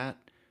do that.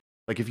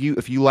 Like if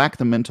you lack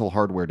the mental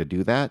hardware to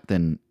do that,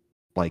 then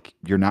like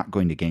you're not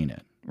going to gain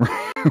it.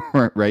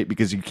 Right?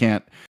 Because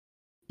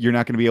you're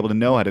not going to be able to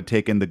know how to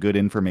take in the good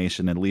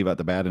information and leave out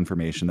the bad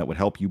information that would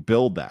help you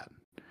build that.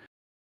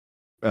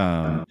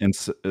 And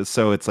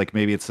so it's like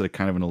maybe it's a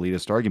kind of an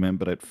elitist argument,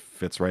 but it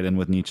fits right in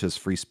with Nietzsche's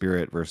free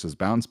spirit versus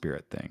bound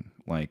spirit thing.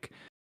 Like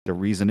the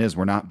reason is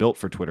we're not built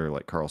for Twitter,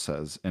 like Karl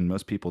says, and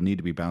most people need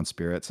to be bound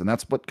spirits, and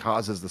that's what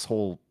causes this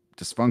whole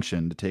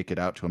dysfunction. To take it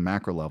out to a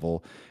macro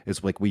level,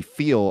 is like we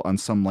feel on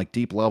some like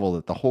deep level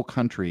that the whole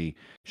country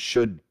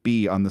should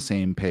be on the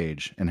same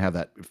page and have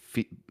that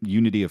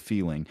unity of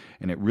feeling,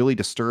 and it really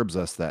disturbs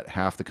us that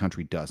half the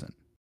country doesn't.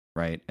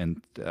 Right.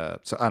 And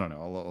so I don't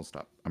know. I'll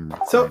stop.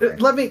 So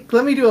let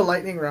me do a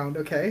lightning round,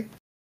 okay?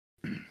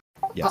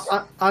 Yes.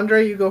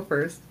 Andrei, you go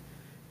first.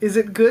 Is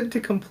it good to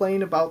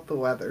complain about the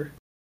weather?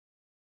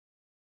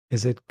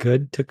 Is it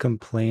good to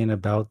complain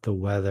about the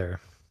weather?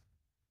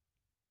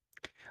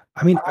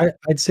 I mean,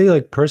 I'd say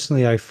like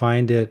personally, I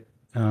find it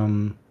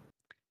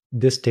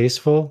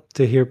distasteful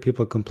to hear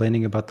people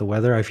complaining about the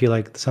weather. I feel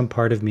like some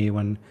part of me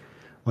when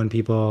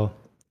people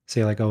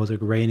say like, oh, it's like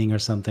raining or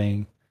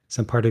something,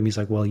 some part of me is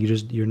like, well,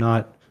 you're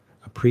not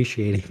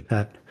appreciating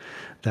that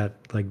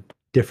like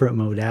different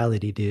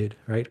modality, dude,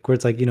 right? Where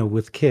it's like,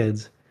 with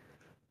kids,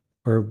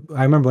 or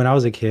I remember when I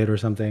was a kid or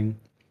something,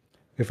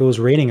 if it was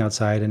raining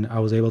outside and I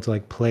was able to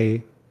like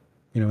play,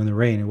 in the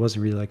rain, it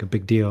wasn't really like a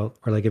big deal.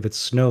 Or like if it's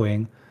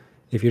snowing,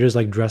 if you just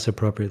like dress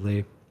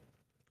appropriately,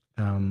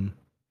 um,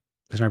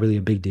 it's not really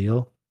a big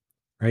deal,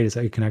 right?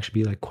 It can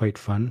actually be like quite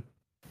fun.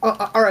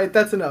 All right,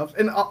 that's enough.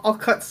 And I'll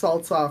cut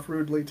Salts off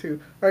rudely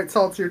too. All right,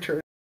 Salts, your turn.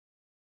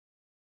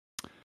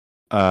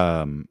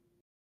 Um,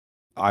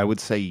 I would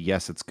say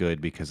yes, it's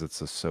good because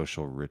it's a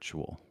social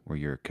ritual where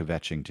you're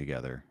kvetching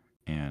together.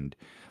 And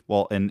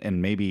well, and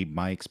maybe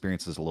my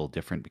experience is a little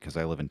different because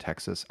I live in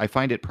Texas. I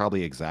find it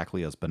probably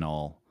exactly as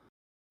banal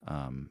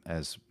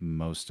as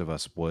most of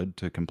us would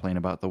to complain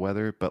about the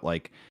weather. But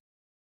like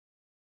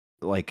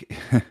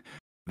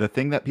the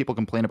thing that people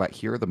complain about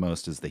here the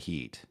most is the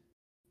heat,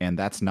 and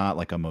that's not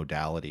like a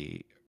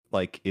modality.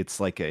 Like it's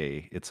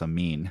a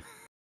mean.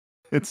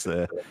 It's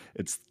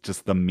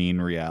just the mean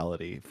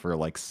reality for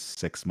like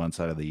 6 months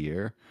out of the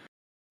year,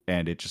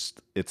 and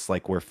it's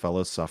like we're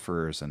fellow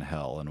sufferers in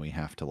hell, and we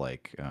have to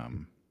like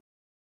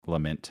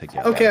lament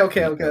together. Okay,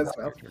 that's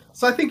enough.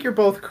 So I think you're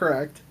both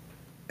correct,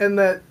 and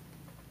that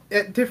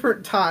at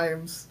different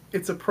times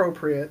it's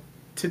appropriate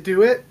to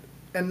do it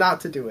and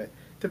not to do it,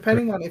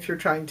 depending on if you're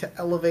trying to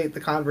elevate the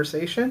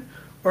conversation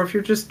or if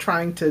you're just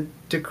trying to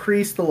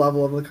decrease the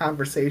level of the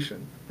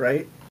conversation,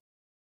 right?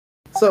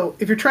 So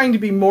if you're trying to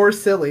be more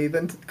silly,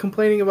 then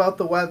complaining about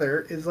the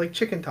weather is like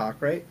chicken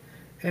talk, right?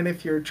 And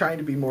if you're trying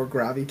to be more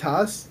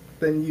gravitas,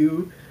 then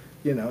you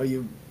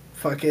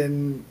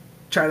fucking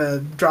try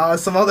to draw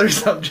some other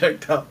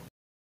subject up.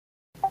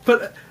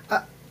 But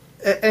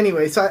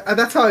anyway, so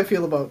that's how I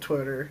feel about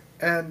Twitter,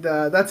 and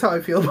that's how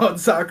I feel about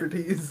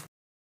Socrates.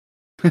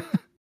 Well,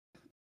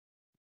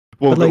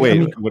 But like, wait, I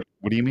mean, what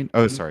do you mean?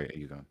 Oh, sorry,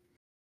 you go.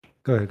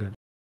 go ahead, go ahead.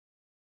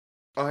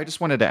 Oh, I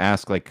just wanted to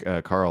ask, like,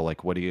 Carl,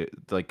 like, what do you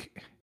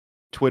like?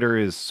 Twitter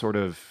is sort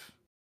of,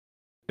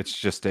 it's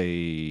just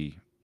a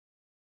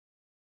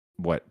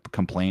what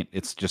complaint?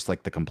 It's just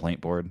like the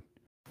complaint board.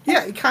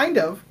 Yeah, kind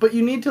of, but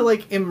you need to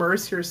like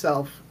immerse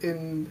yourself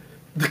in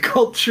the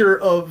culture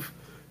of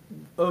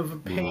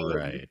pain,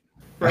 Right.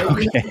 right?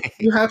 Okay.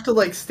 You have to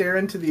like stare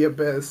into the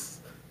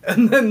abyss,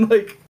 and then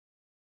like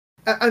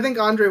I think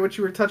Andrei, what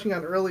you were touching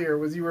on earlier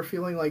was you were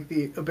feeling like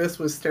the abyss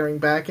was staring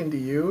back into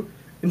you,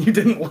 and you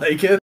didn't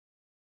like it.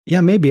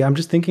 Yeah, maybe. I'm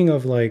just thinking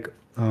of like,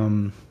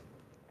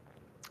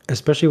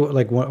 especially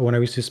like when I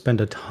used to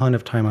spend a ton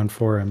of time on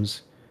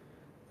forums,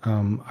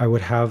 I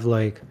would have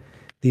like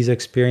these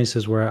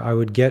experiences where I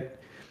would get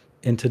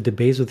into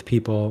debates with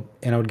people,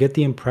 and I would get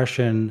the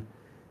impression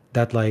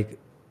that like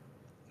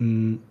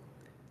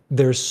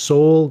their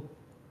sole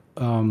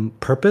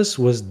purpose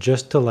was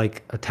just to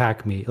like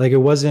attack me. Like it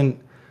wasn't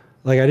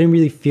like I didn't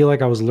really feel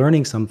like I was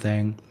learning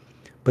something,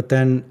 but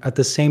then at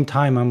the same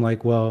time, I'm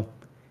like, well,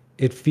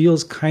 it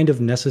feels kind of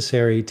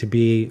necessary to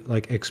be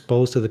like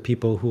exposed to the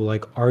people who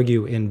like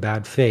argue in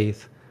bad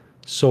faith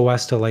so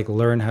as to like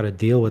learn how to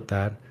deal with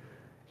that.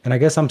 And I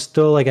guess I'm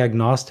still like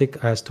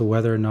agnostic as to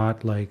whether or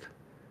not like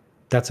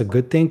that's a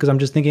good thing, because I'm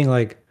just thinking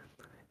like,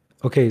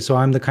 okay, so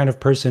I'm the kind of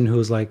person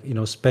who's like,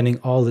 spending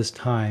all this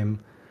time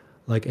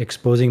like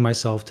exposing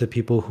myself to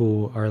people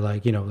who are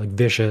like, like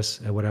vicious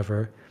and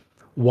whatever,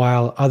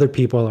 while other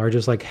people are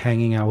just like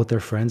hanging out with their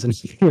friends and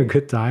having a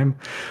good time,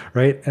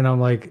 right? And I'm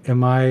like,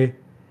 am I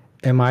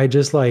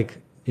just like,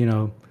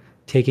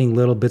 taking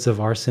little bits of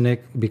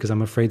arsenic because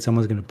I'm afraid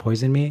someone's going to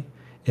poison me,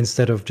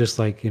 instead of just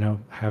like,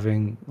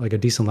 having like a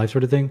decent life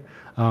sort of thing?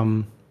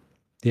 Um,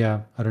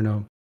 yeah, I don't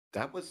know.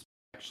 That was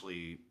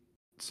actually,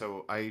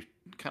 so I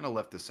kind of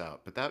left this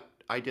out, but that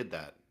I did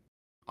that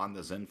on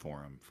the Zen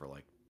forum for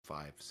like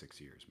 5,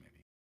 6 years,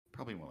 maybe,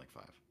 probably more like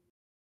 5.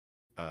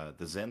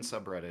 The Zen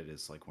subreddit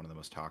is like one of the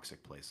most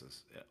toxic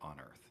places on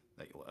Earth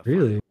that you'll find.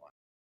 Really?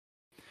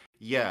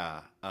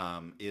 Yeah,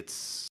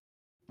 it's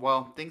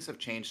well, things have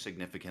changed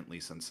significantly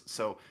since.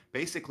 So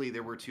basically,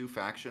 there were two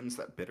factions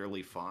that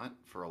bitterly fought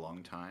for a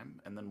long time,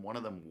 and then one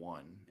of them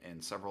won,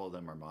 and several of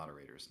them are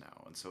moderators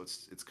now. And so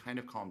it's kind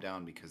of calmed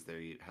down because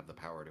they have the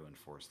power to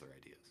enforce their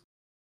ideas.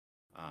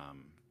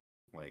 Um,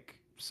 like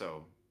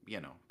so,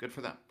 good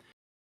for them.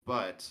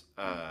 But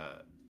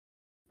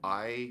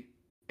I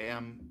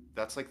am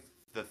that's like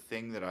the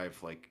thing that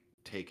I've like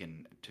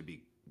taken to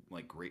be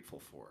like grateful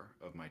for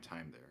of my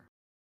time there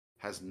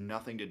has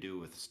nothing to do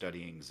with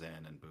studying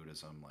Zen and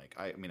Buddhism. Like,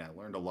 I mean, I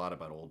learned a lot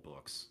about old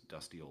books,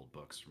 dusty old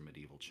books from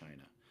medieval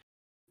China,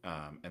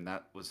 and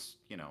that was,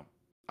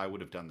 I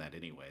would have done that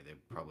anyway. They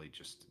probably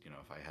just,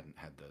 if I hadn't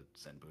had the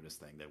Zen Buddhist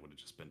thing, they would have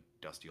just been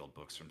dusty old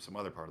books from some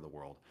other part of the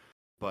world.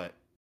 But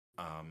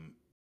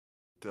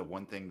the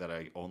one thing that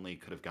I only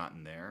could have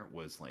gotten there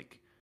was like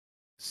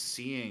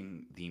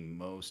seeing the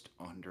most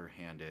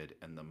underhanded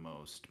and the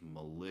most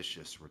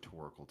malicious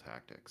rhetorical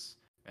tactics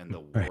and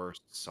the Right.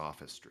 worst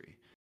sophistry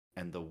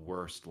and the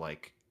worst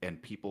like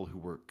and people who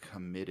were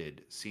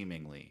committed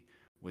seemingly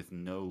with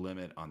no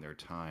limit on their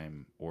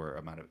time or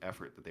amount of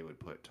effort that they would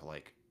put to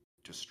like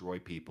destroy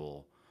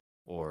people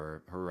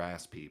or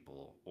harass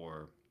people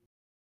or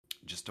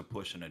just to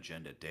push an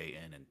agenda day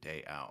in and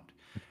day out.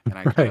 And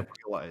I kind of Right.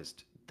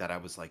 realized that I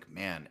was like,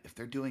 man, if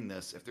they're doing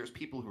this, if there's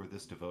people who are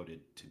this devoted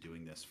to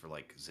doing this for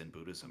like Zen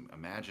Buddhism,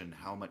 imagine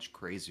how much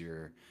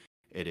crazier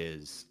it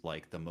is,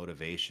 like the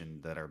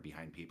motivation that are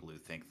behind people who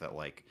think that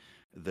like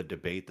the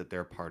debate that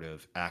they're part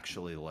of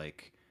actually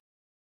like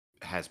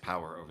has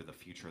power over the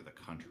future of the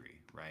country,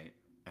 right?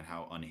 And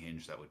how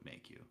unhinged that would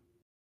make you.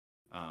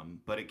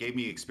 But it gave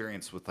me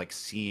experience with like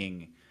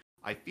seeing.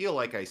 I feel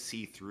like I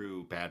see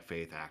through bad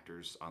faith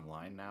actors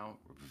online now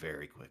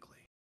very quickly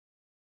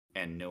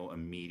and know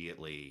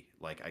immediately.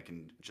 Like I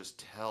can just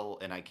tell,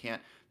 and I can't.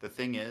 The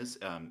thing is,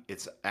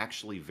 it's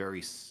actually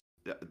very.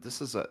 This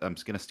is. I'm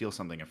just gonna steal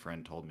something a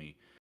friend told me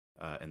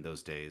in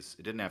those days.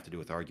 It didn't have to do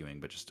with arguing,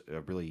 but just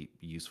a really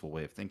useful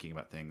way of thinking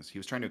about things. He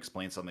was trying to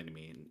explain something to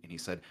me, and he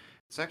said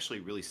it's actually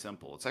really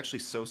simple. It's actually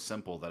so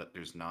simple that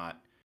there's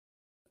not.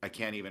 I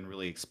can't even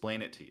really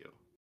explain it to you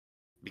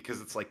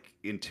because it's like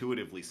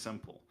intuitively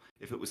simple.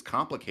 If it was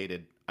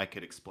complicated, I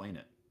could explain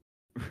it,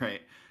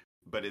 right?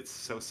 But it's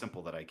so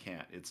simple that I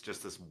can't. It's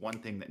just this one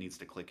thing that needs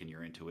to click in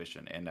your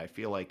intuition. And I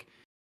feel like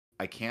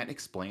I can't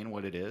explain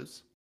what it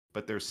is,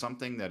 but there's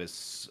something that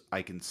is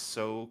I can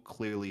so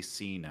clearly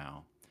see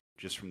now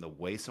just from the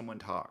way someone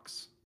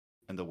talks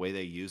and the way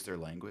they use their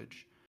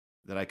language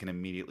that I can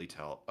immediately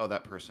tell, oh,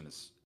 that person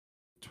is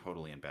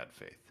totally in bad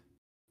faith,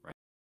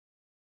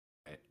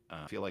 right?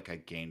 I feel like I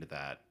gained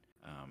that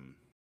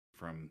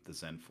from the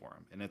Zen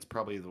forum, and it's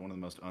probably one of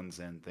the most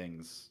un-Zen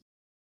things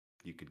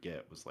you could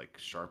get was like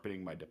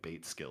sharpening my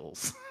debate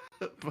skills.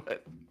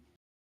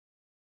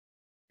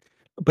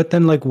 But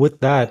then, like with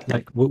that,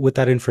 like with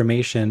that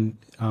information,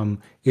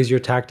 is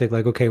your tactic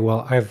like, okay,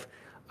 well,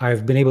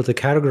 I've been able to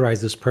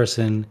categorize this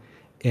person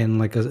in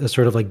like a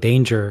sort of like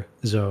danger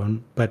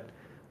zone, but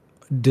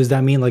does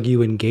that mean like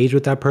you engage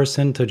with that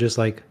person to just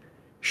like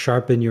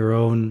sharpen your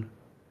own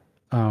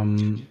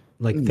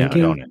like No,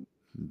 thinking?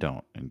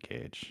 don't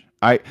engage.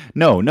 I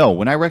no.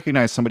 When I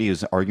recognize somebody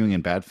who's arguing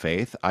in bad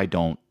faith, I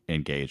don't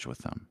engage with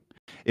them.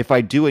 If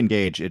I do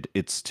engage,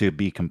 it's to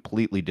be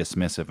completely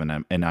dismissive,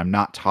 and I'm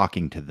not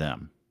talking to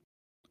them.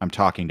 I'm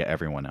talking to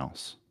everyone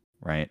else,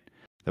 right?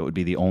 That would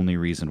be the only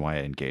reason why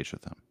I engage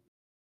with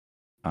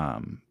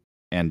them.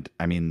 And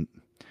I mean,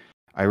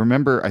 I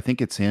remember, I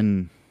think it's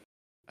in,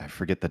 I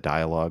forget the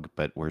dialogue,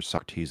 but where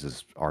Socrates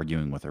is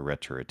arguing with a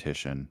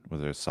rhetorician,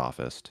 with a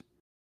sophist,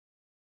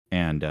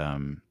 and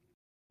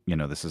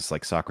this is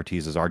like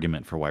Socrates'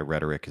 argument for why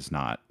rhetoric is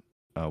not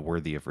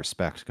worthy of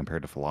respect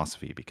compared to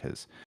philosophy,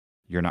 because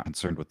you're not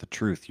concerned with the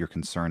truth. You're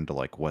concerned to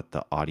like what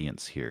the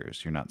audience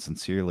hears. You're not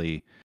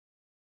sincerely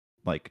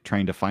like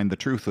trying to find the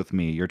truth with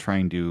me. You're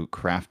trying to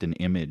craft an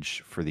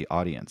image for the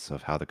audience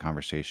of how the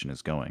conversation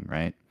is going,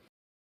 right?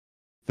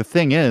 The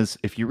thing is,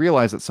 if you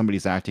realize that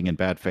somebody's acting in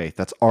bad faith,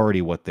 that's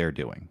already what they're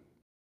doing.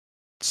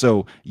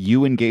 So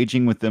you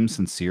engaging with them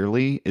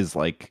sincerely is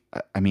like,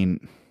 I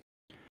mean,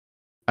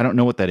 I don't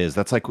know what that is.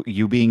 That's like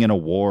you being in a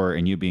war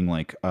and you being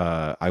like,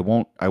 I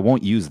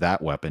won't use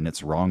that weapon.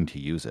 It's wrong to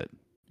use it.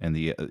 And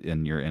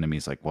your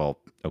enemy's like, well,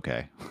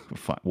 okay,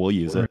 fine, we'll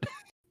use it.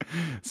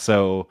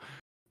 So,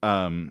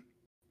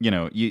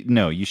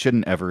 you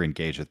shouldn't ever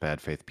engage with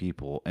bad faith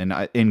people.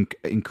 And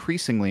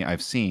increasingly,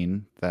 I've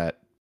seen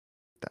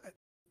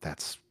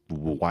that's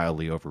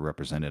wildly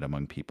overrepresented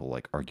among people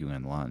like arguing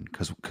online.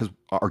 Because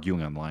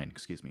arguing online,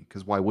 excuse me.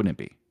 Because why wouldn't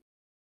it be?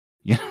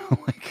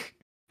 Like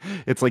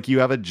it's like you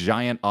have a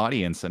giant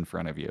audience in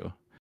front of you.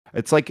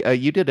 It's like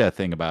you did a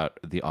thing about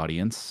the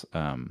audience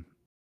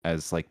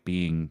as like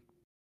being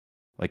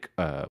like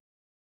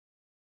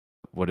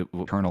what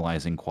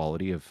internalizing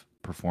quality of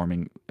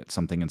performing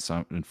something in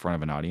front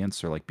of an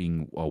audience, or like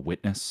being a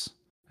witness,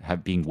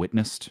 being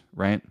witnessed,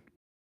 right?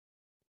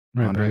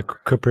 Right, Andre? by a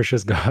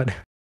capricious God.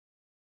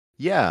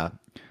 Yeah,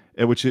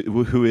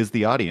 who is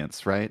the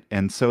audience, right?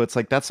 And so it's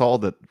like that's all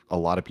that a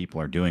lot of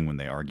people are doing when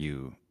they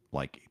argue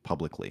like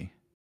publicly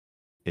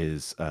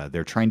is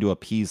they're trying to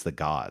appease the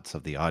gods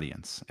of the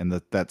audience, and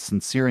that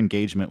sincere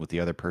engagement with the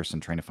other person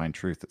trying to find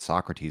truth that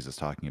Socrates is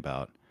talking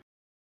about.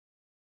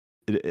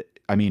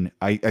 I mean,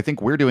 I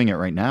think we're doing it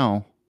right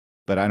now,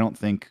 but I don't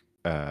think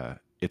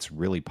it's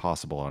really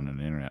possible on an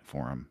internet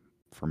forum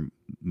for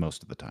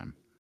most of the time.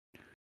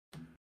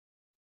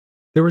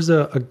 There was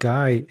a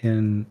guy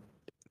in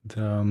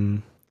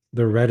the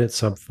Reddit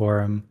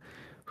subforum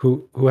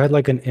who had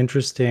like an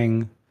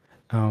interesting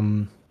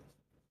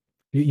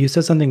you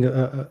said something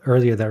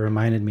earlier that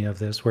reminded me of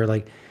this, where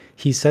like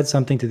he said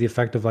something to the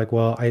effect of like,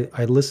 well,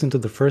 I listened to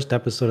the first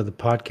episode of the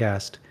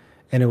podcast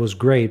and it was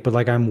great, but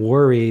like I'm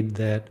worried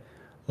that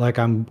like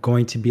I'm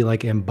going to be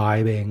like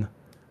imbibing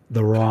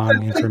the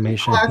wrong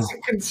information.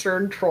 Classic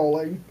concern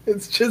trolling.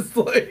 It's just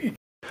like,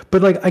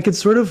 But like I could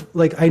sort of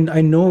like I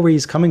know where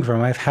he's coming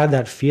from. I've had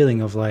that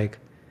feeling of like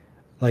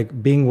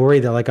being worried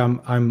that like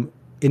I'm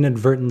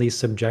inadvertently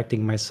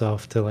subjecting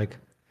myself to like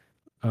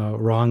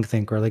wrong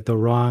think or like the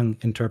wrong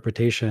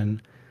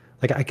interpretation.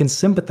 Like I can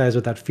sympathize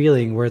with that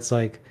feeling where it's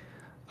like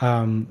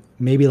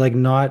maybe like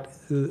not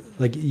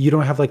like you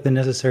don't have like the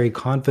necessary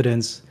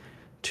confidence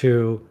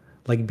to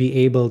like be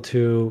able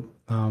to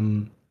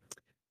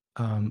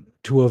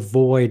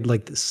avoid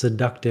like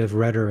seductive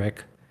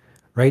rhetoric,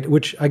 right?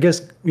 Which I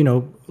guess, you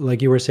know,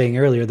 like you were saying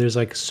earlier, there's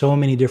like so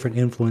many different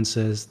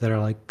influences that are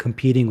like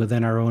competing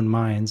within our own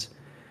minds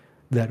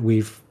that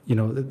we've, you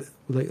know,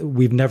 like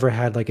we've never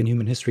had like in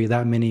human history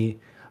that many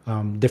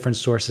different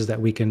sources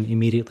that we can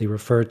immediately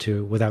refer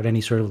to without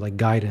any sort of like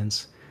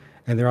guidance.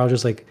 And they're all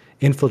just like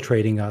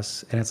infiltrating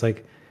us. And it's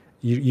like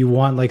you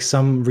want like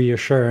some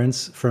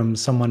reassurance from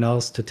someone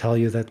else to tell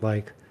you that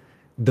like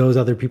those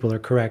other people are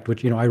correct,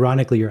 which, you know,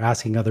 ironically, you're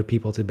asking other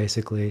people to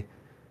basically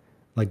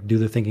like do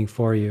the thinking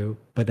for you,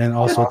 but then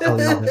also tell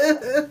you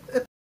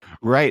that.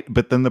 Right.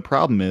 But then the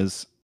problem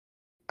is,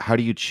 how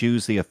do you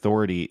choose the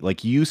authority?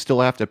 Like, you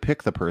still have to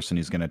pick the person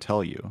who's going to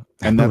tell you.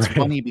 And that's Right.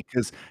 funny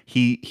because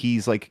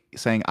he's like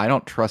saying, I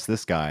don't trust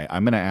this guy.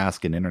 I'm going to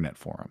ask an internet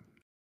forum.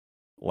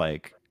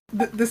 Like,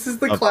 this is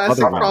the Of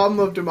classic other problem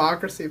of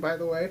democracy, by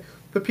the way.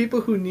 The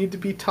people who need to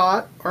be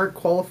taught aren't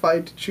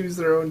qualified to choose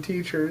their own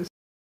teachers.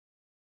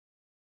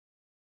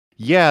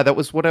 yeah, that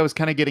was what I was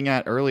kind of getting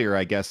at earlier,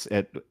 I guess.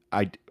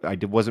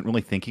 Wasn't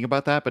really thinking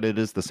about that, but it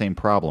is the same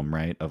problem,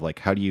 right? Of like,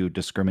 how do you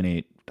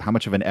discriminate? How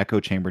much of an echo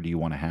chamber do you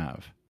want to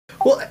have?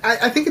 Well,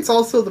 I think it's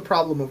also the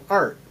problem of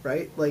art,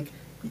 right? Like,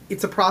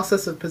 it's a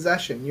process of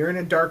possession. You're in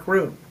a dark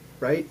room,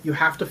 right? You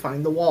have to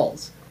find the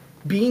walls.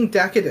 Being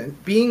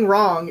decadent, being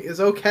wrong is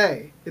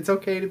okay. It's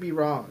okay to be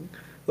wrong.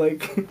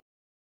 Like,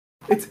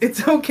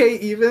 it's okay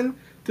even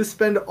to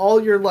spend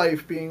all your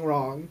life being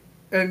wrong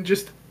and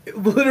just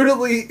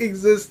literally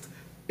exist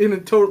in a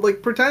total,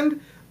 like,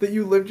 pretend that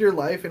you lived your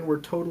life and were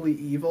totally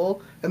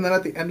evil, and then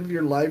at the end of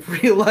your life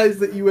realize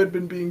that you had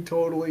been being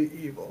totally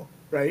evil,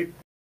 right?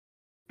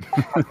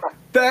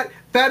 that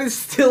is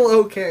still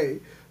okay,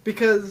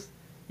 because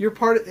you're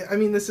part of, I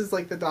mean, this is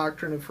like the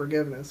doctrine of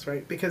forgiveness,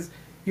 right? Because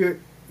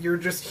you're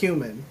just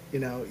human, you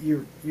know,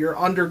 you're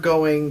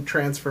undergoing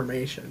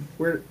transformation.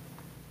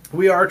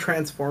 We are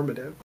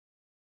transformative.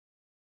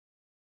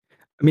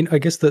 I mean, I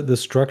guess the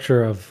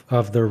structure of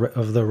the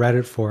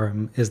Reddit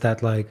forum is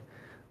that like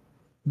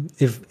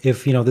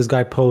if you know this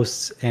guy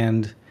posts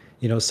and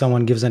you know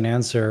someone gives an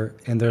answer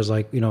and there's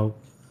like you know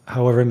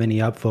however many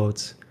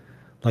upvotes,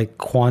 like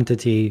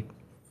quantity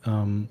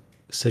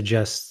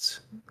suggests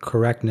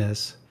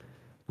correctness,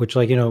 which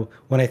like you know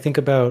when I think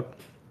about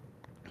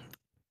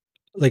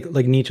like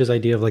Nietzsche's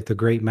idea of like the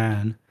great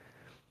man,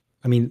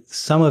 I mean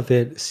some of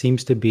it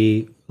seems to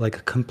be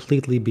like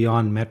completely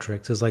beyond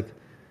metrics. It's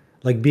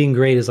like being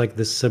great is like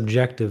this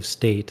subjective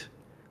state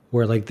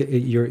where like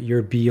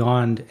you're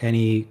beyond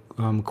any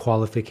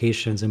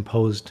qualifications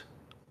imposed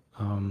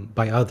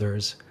by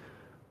others,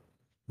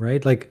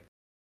 right? Like,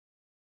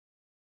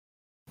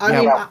 I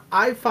Yeah. mean,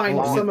 I find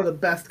Well, some of the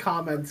best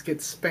comments get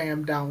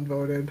spam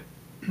downvoted,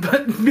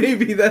 but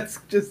maybe that's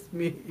just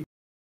me.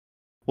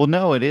 Well,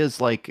 no, it is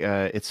like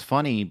it's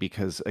funny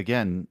because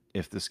again,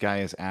 if this guy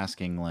is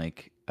asking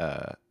like,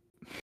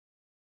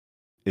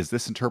 is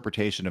this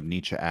interpretation of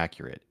Nietzsche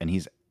accurate? And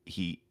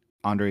he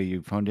Andrei,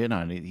 you phoned in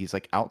on it. He's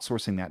like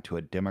outsourcing that to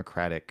a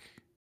democratic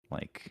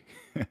like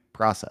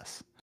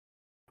process,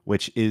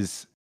 which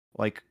is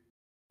like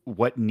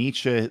what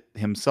Nietzsche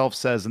himself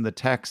says in the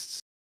texts.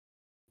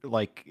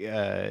 Like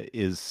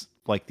is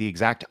like the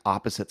exact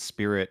opposite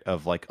spirit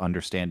of like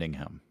understanding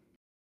him,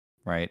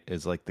 right?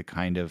 Is like the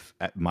kind of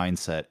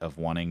mindset of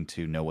wanting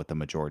to know what the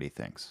majority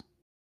thinks.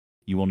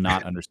 You will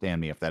not understand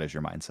me if that is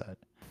your mindset.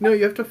 No,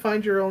 you have to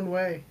find your own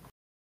way.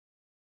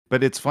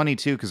 But it's funny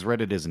too because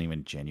Reddit isn't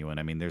even genuine.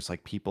 I mean, there's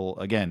like people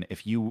again,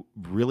 if you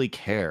really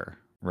care,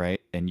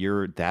 right, and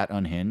you're that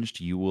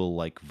unhinged, you will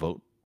like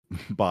vote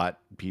bot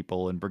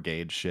people and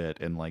brigade shit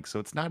and like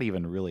so it's not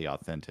even really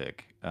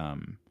authentic.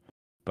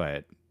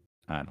 But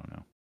I don't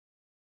know.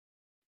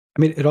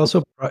 I mean, it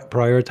also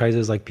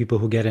prioritizes like people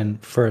who get in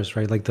first,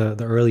 right? Like the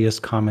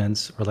earliest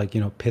comments or like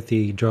you know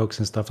pithy jokes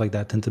and stuff like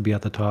that tend to be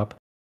at the top.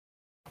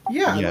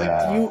 Yeah,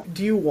 Yeah. like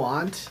do you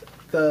want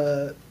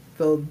the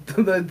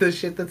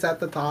shit that's at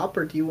the top,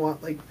 or do you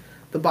want like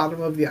the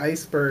bottom of the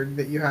iceberg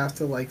that you have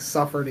to like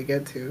suffer to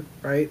get to,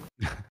 right?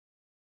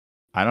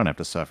 I don't have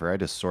to suffer. I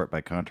just sort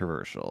by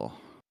controversial.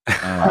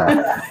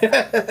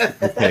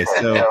 Okay,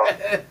 so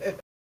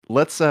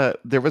let's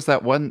there was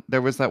that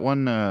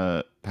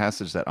one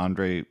passage that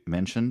Andrei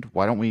mentioned.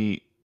 Why don't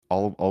we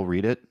all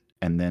read it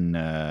and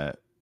then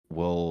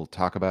we'll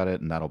talk about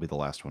it and that'll be the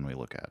last one we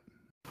look at.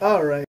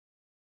 All right.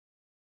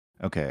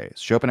 Okay,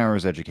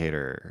 Schopenhauer's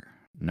Educator,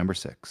 number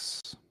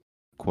 6.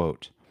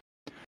 Quote,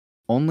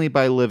 "Only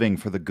by living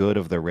for the good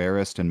of the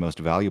rarest and most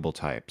valuable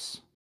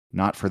types,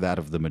 not for that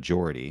of the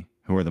majority,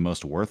 who are the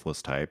most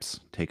worthless types,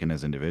 taken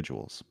as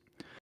individuals,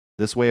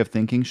 This way of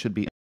thinking should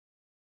be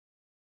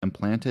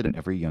implanted in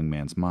every young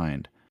man's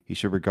mind. He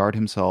should regard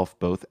himself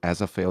both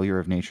as a failure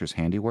of nature's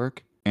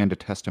handiwork and a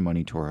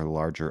testimony to her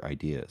larger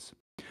ideas.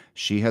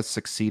 She has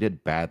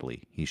succeeded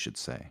badly, he should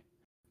say,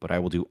 but I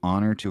will do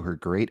honor to her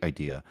great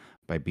idea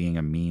by being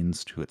a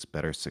means to its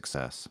better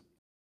success.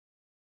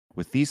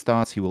 With these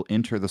thoughts, he will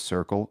enter the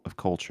circle of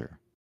culture,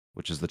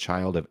 which is the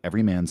child of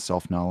every man's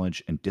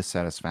self-knowledge and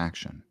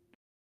dissatisfaction.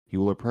 He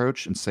will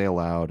approach and say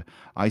aloud,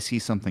 I see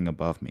something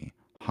above me,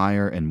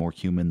 higher and more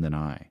human than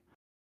I.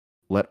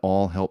 Let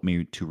all help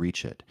me to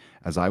reach it,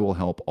 as I will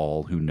help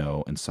all who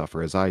know and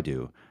suffer as I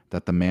do,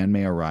 that the man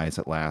may arise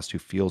at last who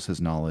feels his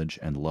knowledge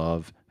and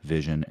love,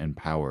 vision, and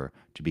power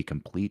to be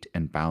complete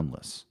and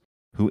boundless,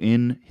 who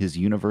in his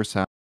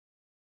universality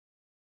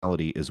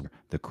is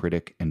the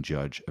critic and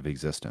judge of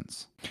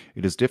existence.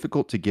 It is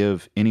difficult to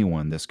give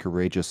anyone this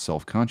courageous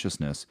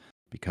self-consciousness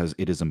because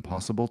it is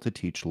impossible to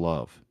teach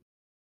love.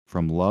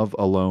 From love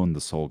alone the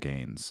soul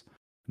gains,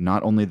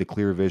 not only the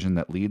clear vision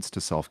that leads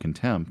to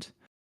self-contempt,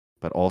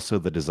 but also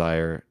the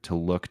desire to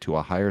look to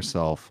a higher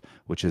self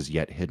which is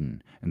yet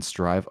hidden, and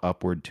strive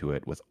upward to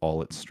it with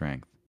all its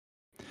strength.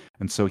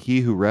 And so he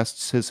who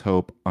rests his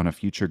hope on a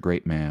future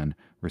great man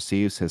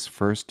receives his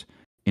first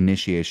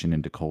initiation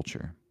into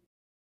culture.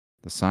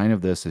 The sign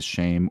of this is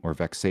shame or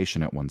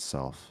vexation at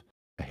oneself,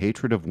 a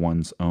hatred of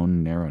one's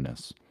own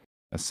narrowness,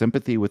 a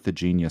sympathy with the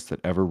genius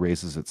that ever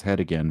raises its head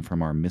again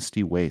from our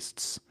misty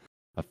wastes,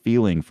 a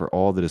feeling for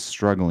all that is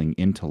struggling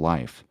into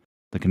life,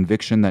 the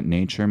conviction that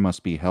nature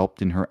must be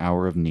helped in her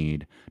hour of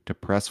need to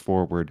press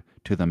forward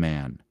to the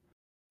man,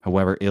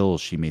 however ill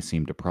she may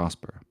seem to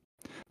prosper,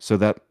 so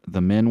that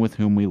the men with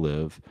whom we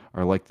live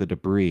are like the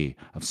debris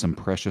of some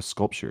precious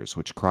sculptures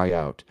which cry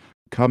out,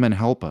 come and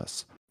help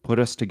us, put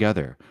us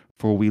together,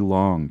 for we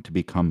long to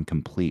become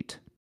complete.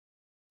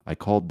 I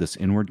called this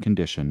inward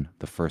condition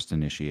the first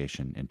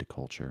initiation into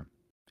culture.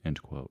 End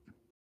quote.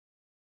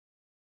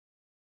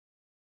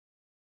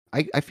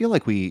 I feel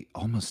like we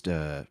almost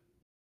have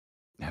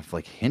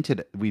like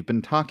hinted, we've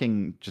been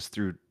talking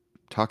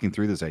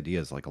through these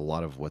ideas, like a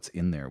lot of what's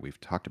in there we've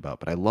talked about,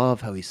 but I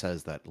love how he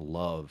says that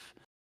love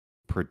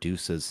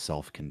produces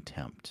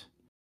self-contempt.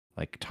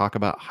 Like, talk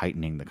about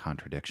heightening the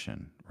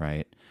contradiction,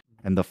 right?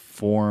 And the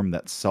form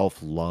that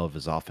self-love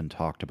is often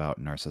talked about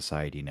in our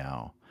society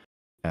now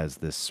as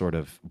this sort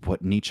of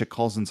what Nietzsche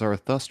calls in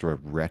Zarathustra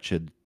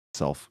wretched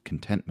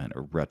self-contentment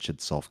or wretched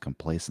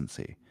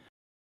self-complacency.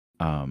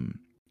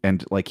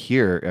 And like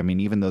here, I mean,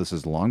 even though this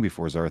is long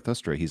before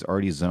Zarathustra, he's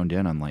already zoned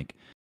in on like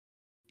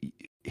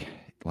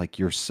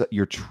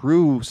your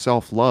true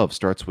self-love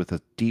starts with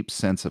a deep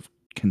sense of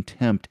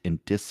contempt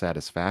and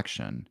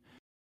dissatisfaction,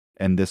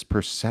 and this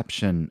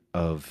perception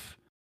of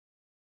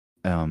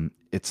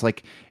it's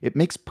like it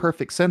makes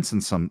perfect sense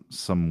in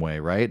some way,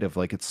 right? Of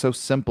like it's so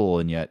simple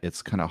and yet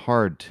it's kind of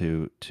hard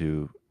to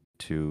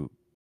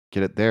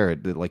get it there.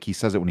 Like he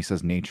says it when he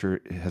says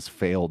nature has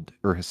failed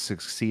or has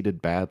succeeded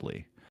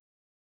badly.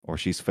 Or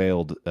she's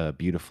failed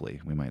beautifully,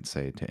 we might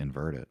say, to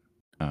invert it.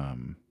 I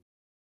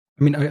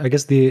mean, I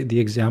guess the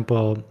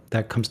example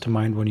that comes to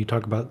mind when you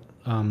talk about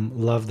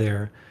love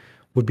there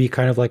would be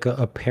kind of like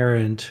a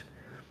parent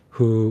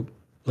who,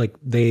 like,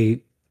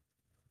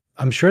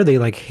 I'm sure they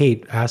like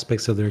hate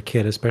aspects of their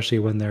kid, especially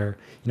when they're,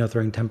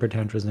 throwing temper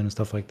tantrums and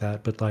stuff like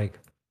that. But like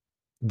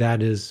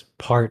that is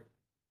part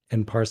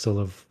and parcel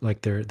of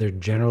like their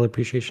general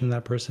appreciation of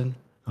that person.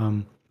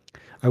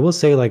 I will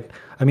say, like,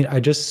 I mean, I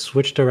just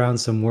switched around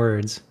some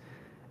words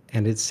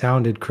and it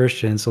sounded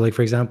Christian. So, like,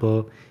 for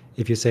example,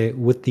 if you say,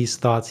 with these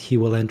thoughts, he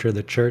will enter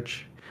the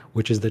church,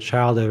 which is the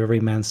child of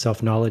every man's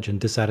self-knowledge and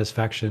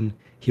dissatisfaction,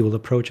 he will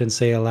approach and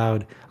say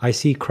aloud, I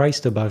see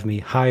Christ above me,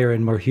 higher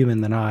and more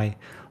human than I.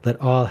 Let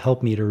all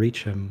help me to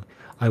reach him.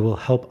 I will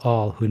help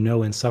all who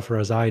know and suffer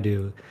as I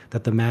do,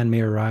 that the man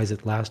may arise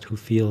at last who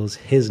feels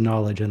his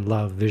knowledge and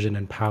love, vision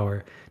and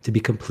power, to be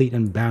complete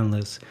and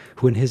boundless,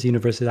 who in his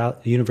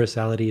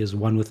universality is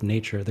one with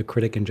nature, the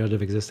critic and judge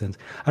of existence.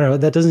 I don't know,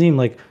 that doesn't seem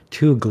like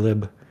too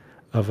glib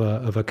of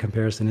a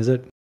comparison, is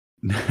it?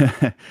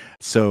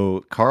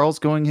 So Karl's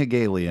going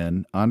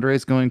Hegelian,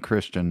 Andrei's going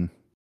Christian,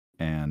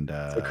 and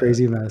It's a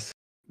crazy mess.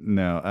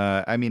 No,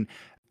 I mean,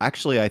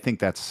 actually, I think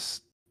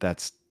that's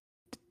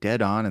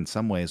dead on in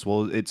some ways.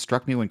 Well, it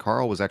struck me when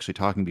Karl was actually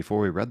talking before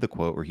we read the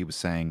quote, where he was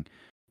talking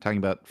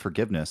about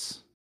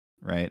forgiveness,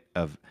 right?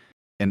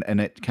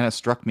 And it kind of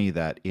struck me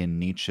that in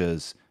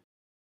Nietzsche's,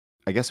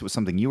 I guess it was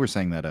something you were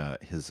saying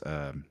that his,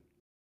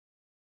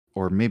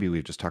 or maybe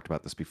we've just talked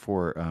about this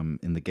before,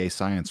 in the Gay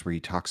Science, where he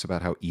talks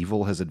about how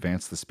evil has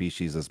advanced the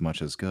species as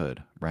much as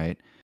good, right?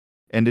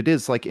 And it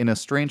is like, in a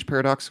strange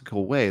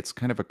paradoxical way, it's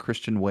kind of a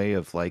Christian way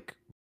of like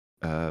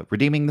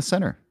redeeming the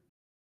sinner,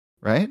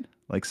 right?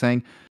 Like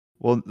saying,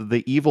 well,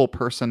 the evil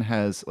person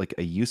has like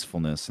a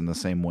usefulness in the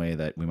same way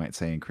that we might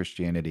say in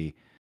Christianity,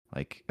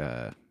 like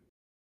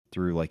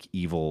through like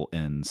evil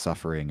and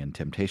suffering and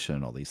temptation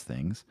and all these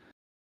things,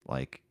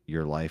 like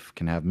your life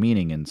can have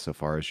meaning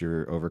insofar as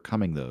you're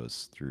overcoming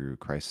those through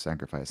Christ's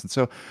sacrifice. And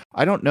so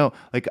I don't know,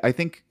 like I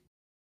think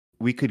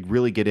we could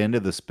really get into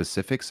the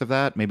specifics of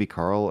that. Maybe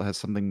Karl has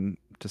something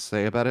to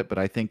say about it, but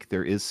I think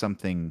there is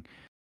something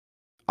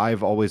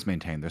I've always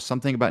maintained. There's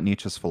something about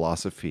Nietzsche's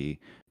philosophy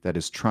that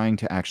is trying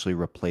to actually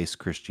replace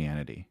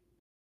Christianity.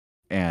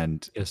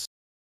 And Yes.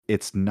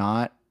 it's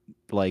not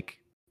like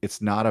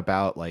it's not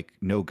about like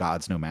no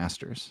gods, no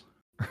masters,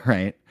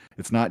 right?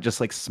 It's not just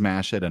like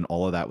smash it and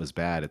all of that was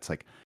bad. It's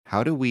like,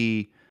 how do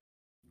we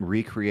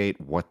recreate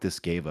what this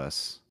gave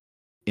us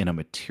in a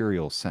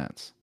material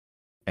sense?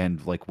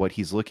 And like what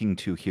he's looking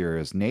to here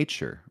is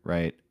nature,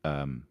 right?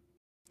 And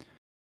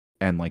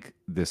like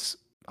this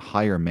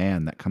higher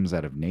man that comes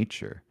out of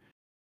nature.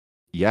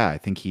 Yeah, I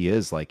think he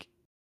is like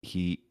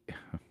he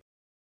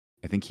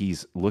I think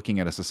he's looking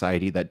at a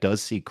society that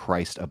does see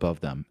Christ above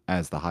them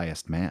as the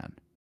highest man,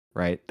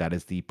 right? That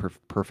is the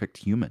perfect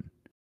human.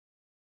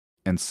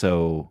 And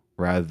so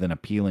rather than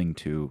appealing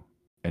to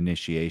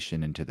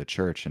initiation into the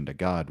church and to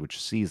God, which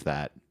sees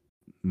that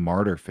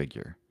martyr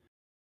figure,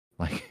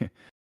 like,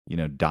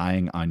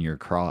 dying on your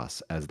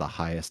cross as the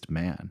highest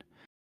man,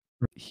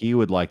 he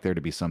would like there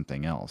to be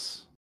something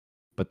else.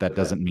 But that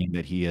doesn't mean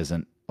that he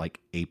isn't like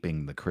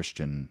aping the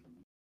Christian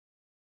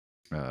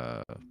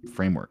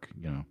framework,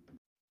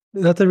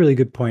 That's a really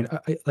good point.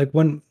 Like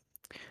when,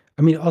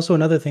 I mean, also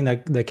another thing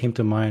that came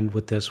to mind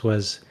with this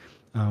was,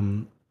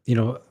 you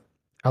know,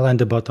 Alain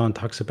de Botton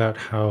talks about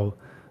how,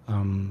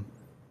 um,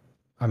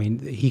 I mean,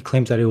 he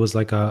claims that it was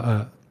like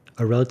a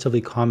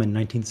relatively common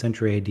 19th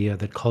century idea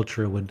that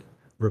culture would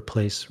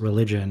replace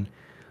religion.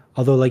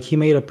 Although, like, he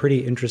made a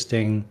pretty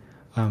interesting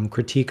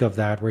critique of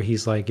that, where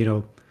he's like,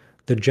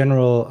 the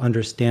general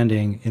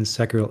understanding in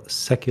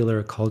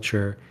secular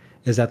culture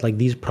is that like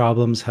these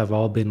problems have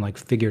all been like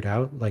figured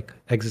out, like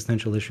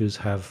existential issues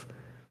have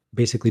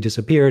basically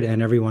disappeared,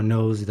 and everyone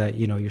knows that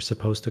you're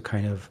supposed to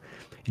kind of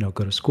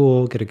go to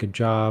school, get a good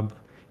job,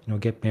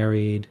 get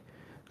married,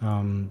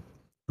 um,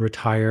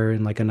 retire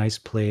in like a nice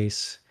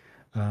place,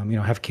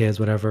 have kids,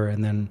 whatever,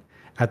 and then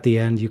at the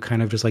end you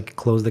kind of just like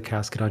close the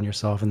casket on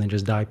yourself and then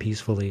just die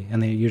peacefully,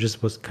 and then you're just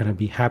supposed to kind of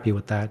be happy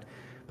with that.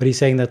 But he's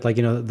saying that like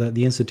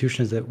the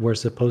institutions that were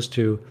supposed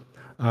to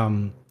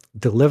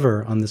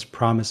deliver on this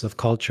promise of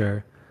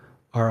culture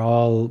are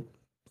all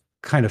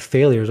kind of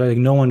failures, right? Like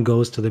no one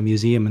goes to the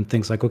museum and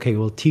thinks like, okay,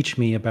 well, teach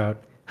me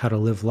about how to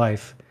live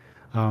life.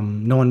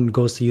 No one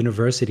goes to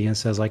university and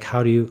says like,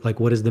 how do you like,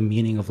 what is the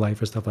meaning of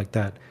life or stuff like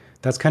that?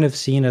 That's kind of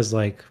seen as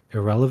like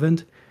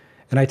irrelevant.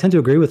 And I tend to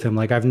agree with him.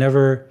 I've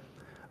never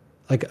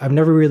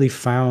really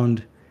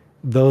found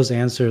those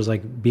answers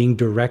like being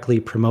directly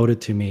promoted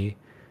to me.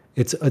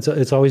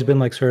 It's always been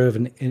like sort of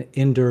an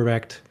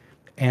indirect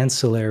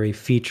ancillary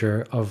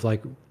feature of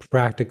like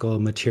practical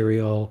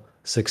material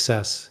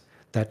success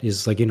that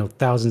is like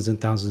thousands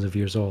and thousands of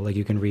years old. Like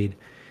you can read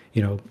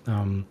you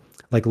know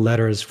like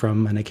letters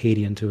from an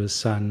Acadian to his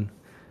son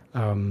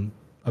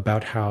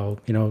about how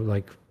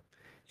like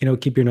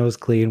keep your nose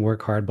clean,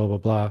 work hard, blah blah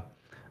blah.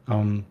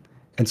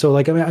 And so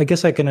like I mean I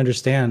guess I can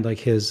understand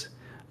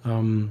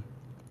um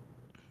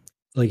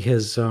like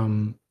his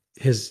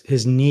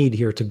need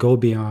here to go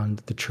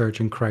beyond the church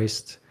and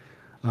Christ,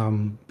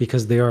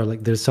 because they are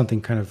like there's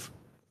something kind of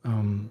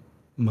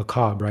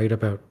macabre, right,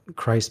 about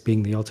Christ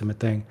being the ultimate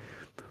thing.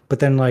 But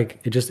then like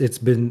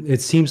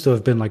it seems to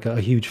have been like a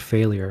huge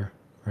failure,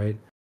 right?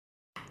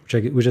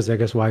 Which is I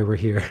guess why we're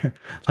here,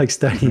 like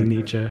studying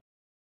Nietzsche.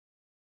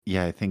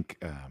 Yeah, I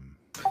think.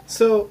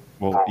 So,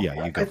 Well,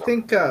 yeah, you go. I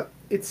think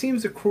it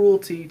seems a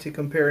cruelty to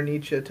compare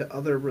Nietzsche to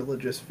other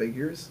religious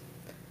figures,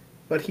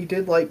 but he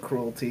did like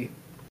cruelty.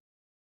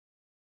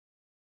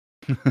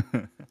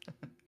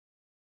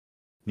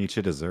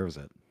 Nietzsche deserves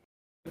it.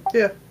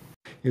 Yeah.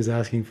 He was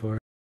asking for.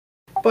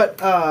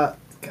 But I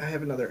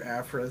have another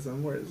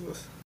aphorism. Where is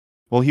this?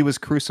 Well, he was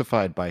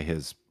crucified by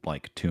his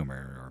like tumor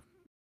or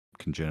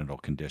congenital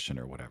condition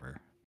or whatever.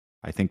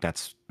 I think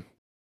that's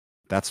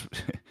that's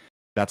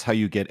how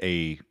you get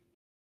a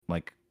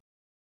like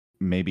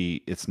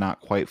maybe it's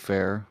not quite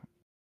fair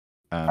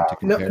to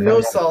compare.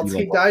 No salts.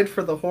 He died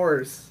for the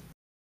horse.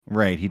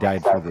 Right, he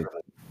died for the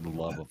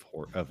love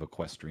of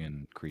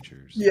equestrian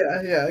creatures.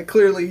 Yeah.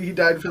 Clearly, he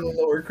died for the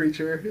lower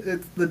creature.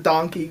 It's the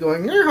donkey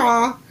going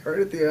 "Yeehaw!" right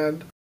at the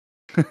end.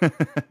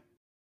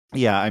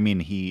 Yeah, I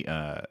mean,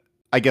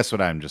 I guess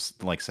what I'm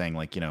just like saying,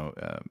 like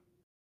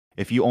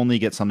if you only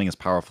get something as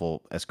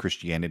powerful as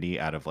Christianity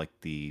out of like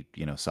the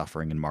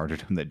suffering and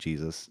martyrdom that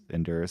Jesus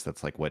endures,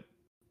 that's like what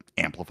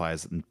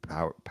amplifies and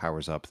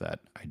powers up that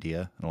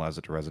idea and allows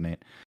it to resonate,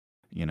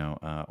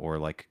 or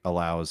like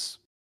allows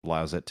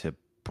it to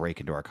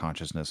break into our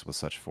consciousness with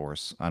such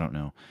force. I don't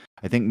know.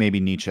 I think maybe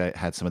Nietzsche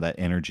had some of that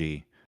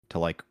energy to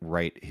like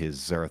write his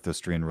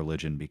Zarathustrian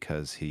religion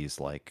because he's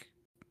like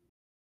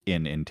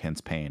in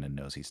intense pain and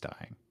knows he's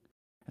dying,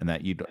 and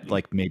that you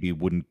like maybe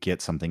wouldn't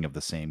get something of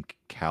the same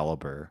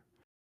caliber.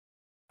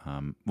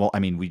 Well, I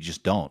mean, we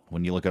just don't.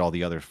 When you look at all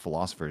the other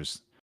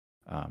philosophers,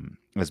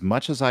 as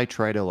much as I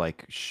try to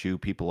like shoo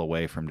people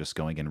away from just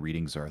going and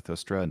reading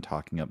Zarathustra and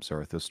talking up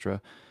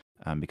Zarathustra,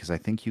 because I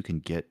think you can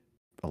get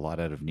a lot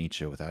out of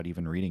Nietzsche without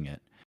even reading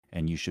it.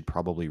 and you should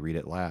probably read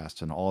it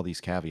last, and all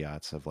these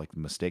caveats of like the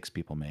mistakes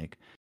people make.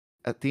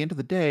 At the end of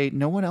the day,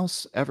 no one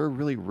else ever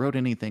really wrote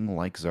anything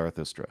like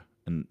Zarathustra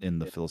in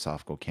the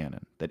philosophical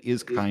canon. That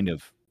is kind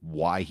of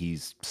why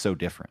he's so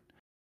different.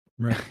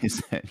 Right.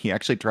 Is that he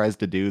actually tries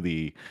to do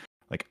the,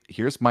 like,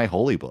 here's my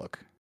holy book,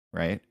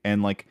 right?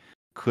 And like,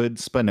 could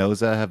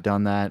Spinoza have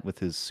done that with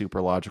his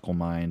super logical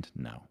mind?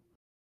 No.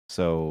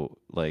 So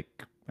like,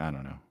 I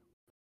don't know.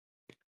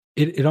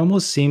 It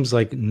almost seems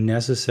like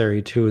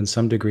necessary too in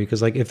some degree,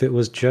 because like if it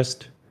was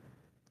just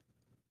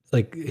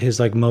like his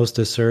like most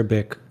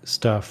acerbic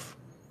stuff,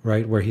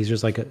 right, where he's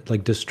just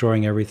like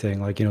destroying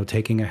everything, like, you know,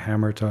 taking a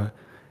hammer to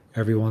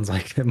everyone's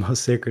like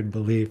most sacred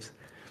beliefs,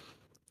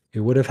 it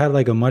would have had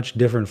like a much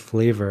different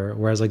flavor.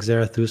 Whereas like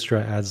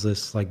Zarathustra adds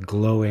this like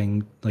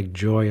glowing like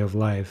joy of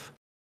life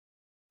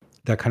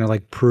that kind of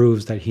like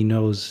proves that he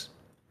knows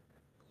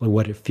like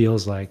what it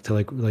feels like to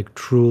like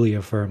truly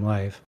affirm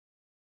life.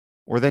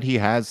 Or that he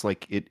has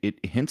like it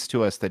hints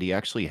to us that he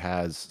actually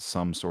has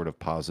some sort of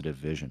positive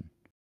vision.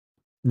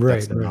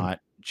 Right, That's right. not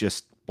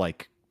just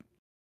like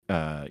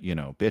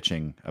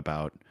bitching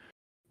about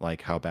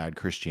like how bad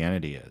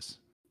Christianity is.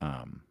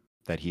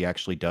 That he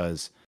actually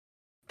does.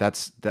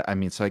 I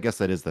mean, so I guess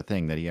that is the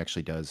thing, that he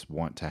actually does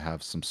want to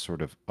have some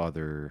sort of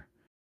other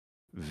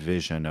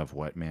vision of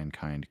what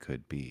mankind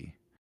could be.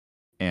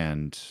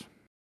 And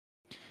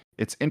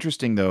it's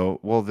interesting though,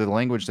 well, the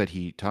language that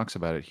he talks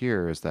about it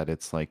here is that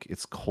it's like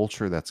it's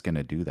culture that's going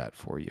to do that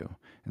for you.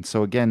 And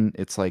so again,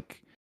 it's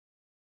like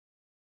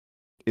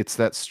it's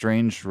that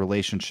strange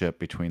relationship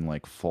between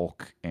like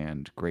folk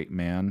and great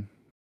man,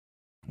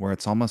 where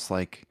it's almost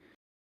like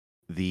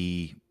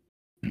the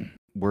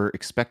we're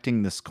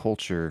expecting this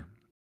culture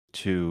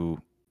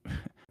to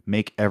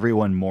make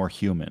everyone more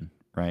human,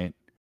 right?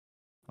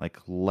 Like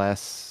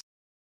less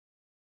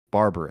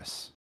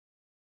barbarous,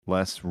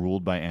 less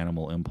ruled by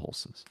animal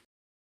impulses.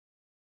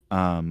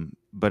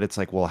 But it's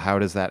like, well, how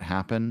does that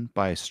happen?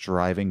 By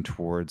striving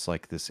towards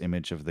like this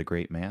image of the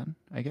great man,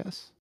 I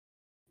guess.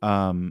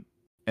 Um,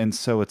 and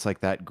so it's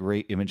like that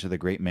great image of the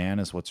great man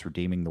is what's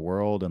redeeming the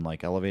world and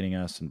like elevating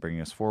us and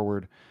bringing us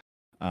forward.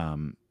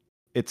 Um,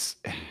 it's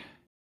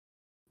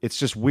it's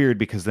just weird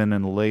because then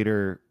in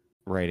later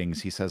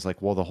writings he says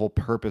like, well, the whole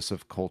purpose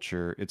of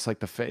culture, it's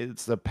like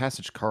it's the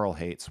passage Karl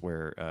hates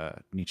where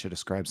Nietzsche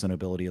describes the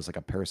nobility as like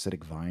a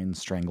parasitic vine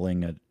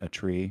strangling a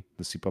tree,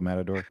 the Sipo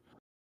Matador.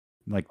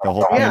 Like the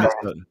whole point Yeah.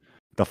 is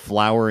the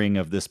flowering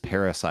of this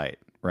parasite,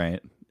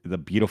 right? The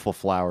beautiful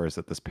flowers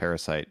that this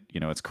parasite,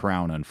 its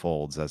crown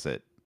unfolds as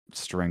it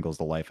strangles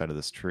the life out of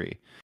this tree.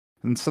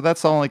 And so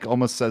that's all like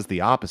almost says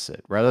the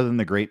opposite. Rather than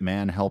the great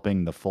man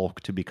helping the folk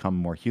to become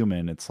more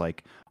human, it's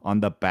like on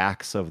the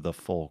backs of the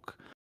folk,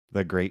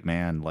 the great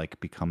man like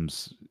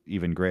becomes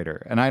even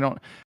greater. And I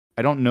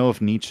don't know if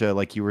Nietzsche,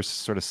 like you were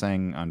sort of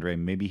saying, Andrei,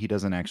 maybe he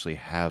doesn't actually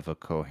have a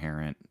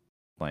coherent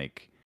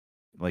like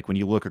when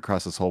you look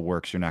across his whole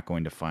works, you're not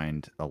going to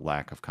find a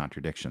lack of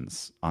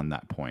contradictions on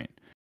that point.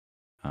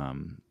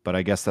 But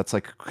I guess that's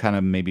like kind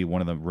of maybe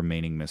one of the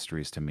remaining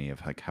mysteries to me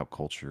of like how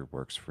culture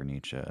works for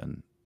Nietzsche.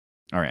 And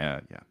all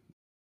right,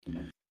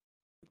 yeah.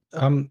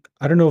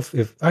 I don't know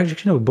if I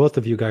actually know both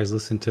of you guys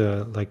listened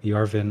to like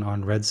Yarvin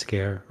on Red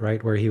Scare,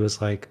 right? Where he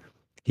was like,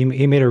 he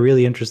made a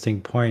really interesting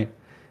point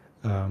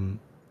um,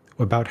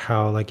 about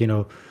how like, you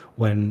know,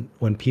 when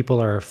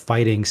people are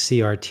fighting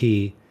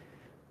CRT,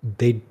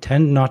 they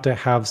tend not to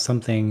have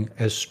something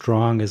as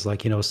strong as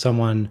like, you know,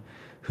 someone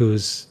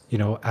who's, you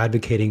know,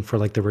 advocating for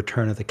like the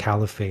return of the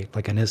caliphate,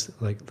 like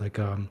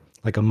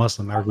like a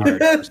Muslim,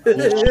 Teach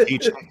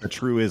the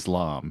true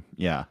Islam,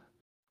 yeah.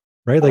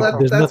 right? Well, Like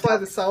there's that's nothing. why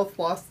the South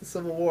lost the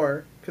Civil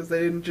War, because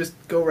they didn't just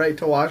go right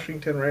to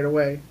Washington right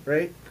away,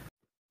 right?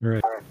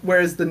 Right.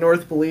 Whereas the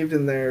North believed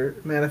in their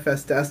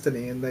manifest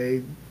destiny and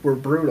they were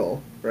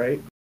brutal,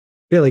 right?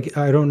 Yeah, like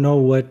I don't know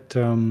what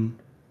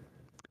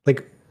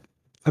like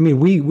I mean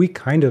we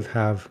kind of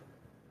have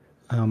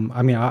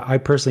I mean I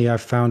personally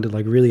have found it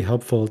like really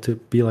helpful to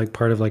be like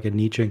part of like a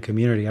Nietzschean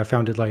community. I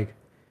found it like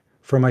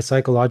for my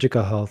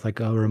psychological health like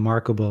a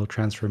remarkable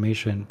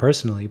transformation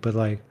personally, but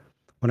like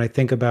when I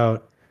think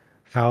about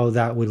how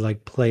that would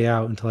like play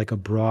out into like a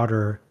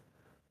broader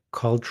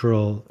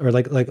cultural or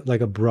like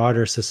a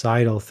broader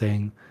societal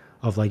thing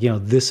of like, you know,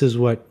 this is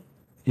what,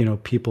 you know,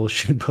 people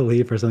should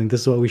believe or something,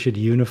 this is what we should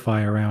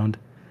unify around.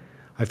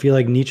 I feel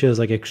like Nietzsche is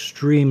like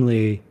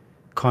extremely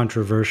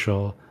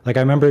controversial. Like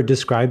I remember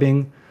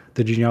describing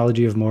the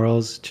genealogy of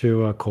morals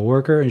to a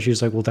coworker, and she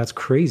was like, "Well, that's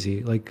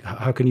crazy. Like,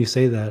 how can you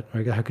say that?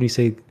 Like, how can you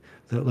say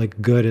that like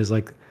good is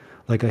like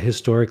a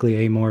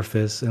historically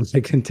amorphous and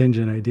like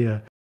contingent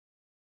idea?"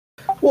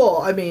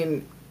 Well, I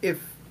mean,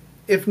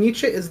 if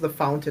Nietzsche is the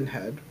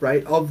fountainhead,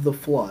 right, of the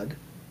flood,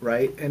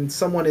 right, and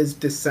someone is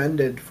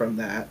descended from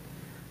that,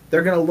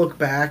 they're gonna look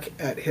back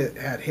at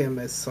him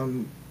as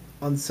some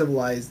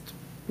uncivilized,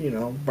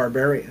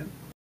 barbarian.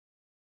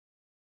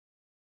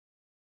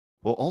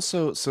 Well,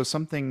 also, so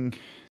something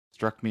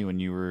struck me when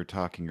you were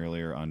talking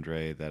earlier,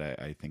 Andrei, that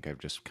I think I've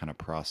just kind of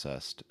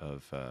processed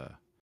of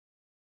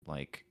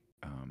like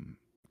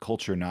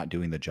culture not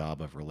doing the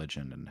job of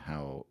religion, and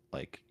how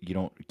like you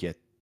don't get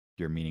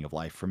your meaning of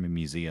life from a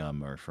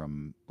museum or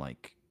from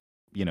like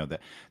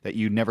that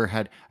you never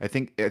had. I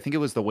think it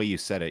was the way you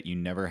said it. You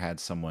never had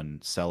someone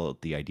sell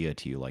the idea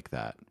to you like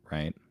that,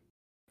 right?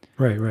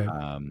 Right, right.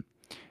 Um,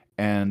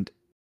 and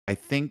I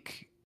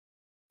think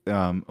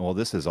well,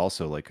 this is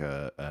also like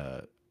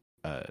a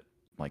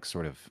like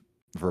sort of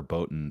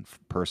verboten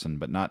person,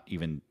 but not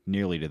even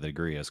nearly to the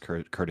degree as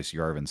Curtis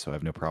Yarvin. So I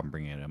have no problem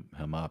bringing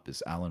him up.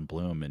 Is Alan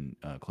Bloom in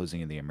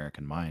Closing of the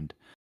American Mind?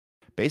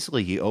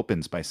 Basically, he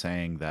opens by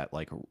saying that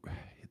like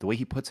the way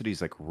he puts it,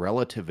 he's like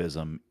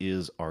relativism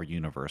is our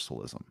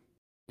universalism,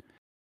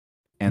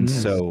 and Mm.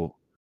 so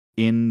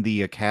in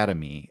the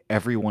academy,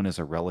 everyone is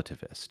a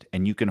relativist,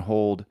 and you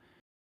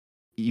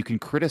can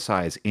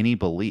criticize any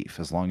belief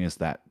as long as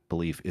that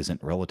belief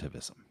isn't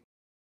relativism.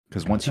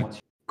 Because once you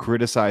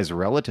criticize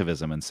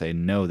relativism and say,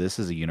 no, this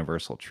is a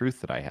universal truth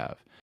that I have,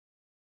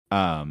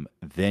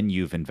 then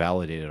you've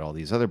invalidated all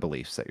these other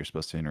beliefs that you're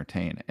supposed to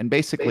entertain. And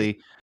basically,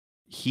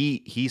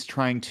 he's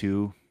trying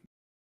to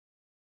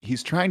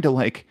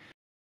like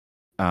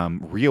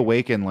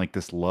reawaken like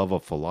this love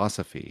of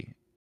philosophy,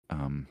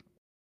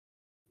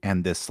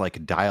 and this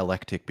like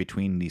dialectic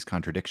between these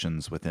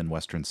contradictions within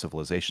Western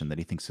civilization that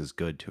he thinks is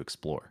good to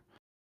explore.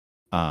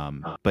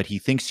 But he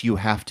thinks you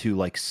have to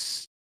like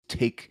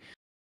take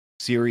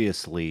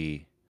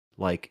seriously,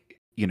 like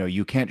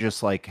you can't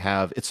just like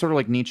have. It's sort of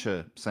like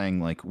Nietzsche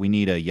saying like we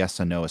need a yes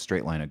and no, a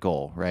straight line, a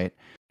goal, right?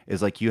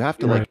 Is like you have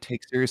to Right. like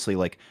take seriously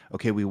like,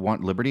 okay, we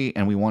want liberty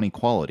and we want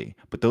equality,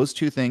 but those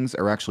two things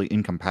are actually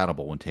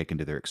incompatible when taken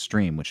to their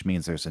extreme, which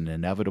means there's an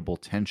inevitable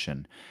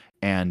tension,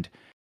 and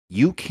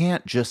you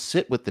can't just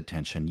sit with the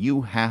tension,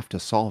 you have to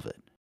solve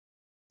it.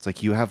 It's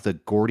like you have the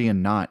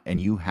Gordian knot and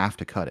you have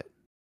to cut it.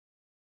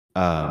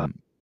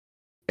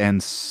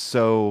 And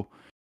so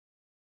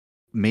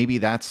maybe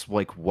that's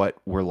like what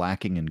we're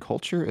lacking in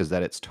culture, is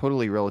that it's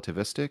totally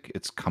relativistic.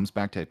 It comes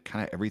back to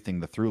kind of everything,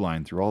 the through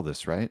line through all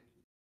this, right?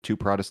 Too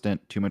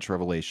Protestant, too much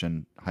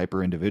revelation,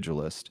 hyper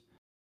individualist.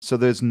 So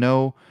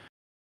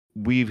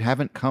we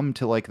haven't come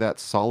to like that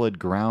solid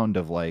ground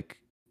of like,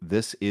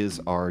 this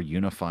is our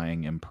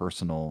unifying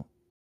impersonal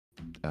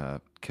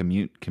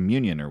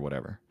communion or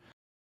whatever.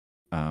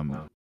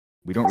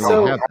 We don't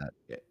really have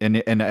that.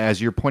 And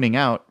as you're pointing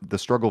out, the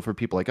struggle for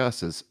people like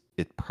us is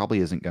it probably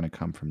isn't going to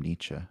come from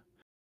Nietzsche.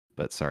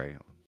 But sorry.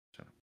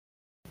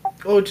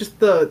 Oh,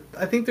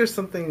 I think there's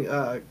something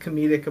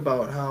comedic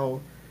about how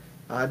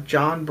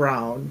John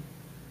Brown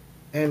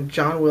and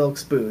John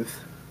Wilkes Booth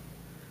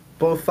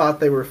both thought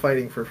they were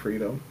fighting for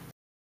freedom.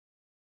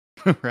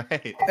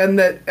 Right. And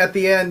that at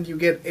the end you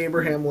get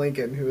Abraham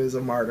Lincoln, who is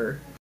a martyr.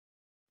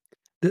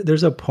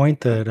 There's a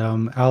point that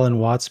Alan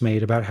Watts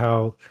made about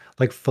how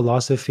like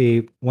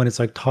philosophy, when it's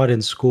like taught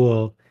in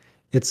school,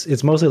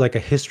 it's mostly like a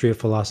history of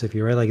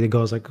philosophy, right? Like it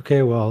goes like,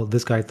 okay, well,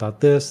 this guy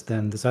thought this,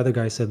 then this other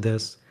guy said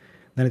this.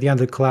 Then at the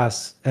end of the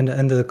class, end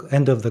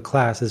of the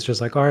class, it's just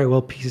like, all right,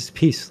 well,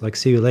 peace, like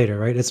see you later,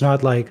 right? It's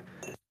not like,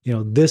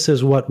 this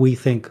is what we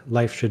think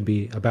life should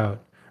be about,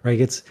 right?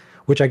 It's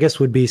which I guess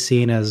would be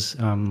seen as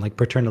like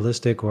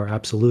paternalistic or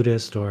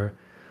absolutist or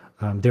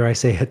dare I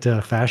say it,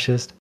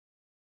 fascist.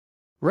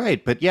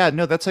 Right, but yeah,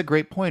 no, that's a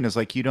great point. Is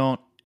like you don't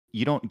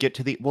get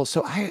to the well.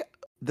 So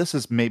this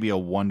is maybe a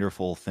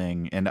wonderful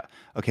thing, and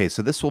okay,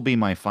 so this will be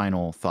my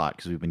final thought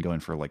because we've been going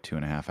for like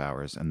 2.5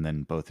 hours, and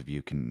then both of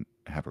you can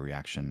have a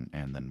reaction,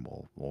 and then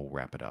we'll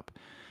wrap it up.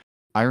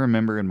 I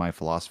remember in my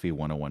philosophy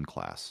 101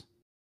 class,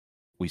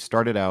 we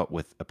started out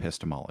with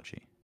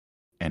epistemology,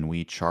 and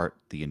we chart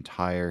the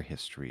entire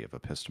history of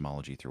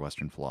epistemology through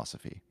Western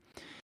philosophy.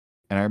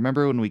 And I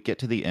remember when we get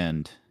to the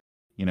end,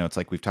 it's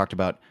like we've talked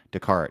about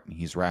Descartes.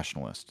 He's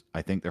rationalist.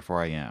 I think,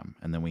 therefore I am.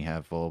 And then we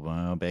have,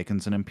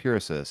 Bacon's an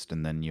empiricist.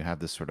 And then you have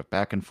this sort of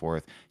back and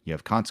forth. You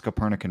have Kant's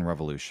Copernican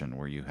revolution,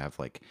 where you have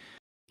like,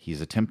 he's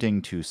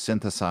attempting to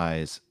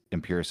synthesize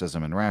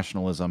empiricism and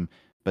rationalism,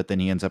 but then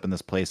he ends up in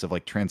this place of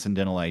like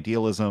transcendental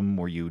idealism,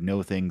 where you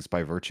know things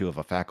by virtue of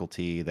a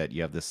faculty, that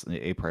you have this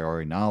a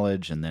priori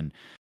knowledge. And then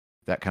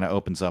that kind of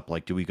opens up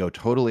like, do we go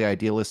totally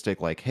idealistic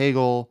like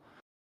Hegel?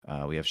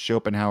 We have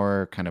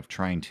Schopenhauer kind of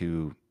trying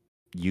to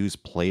use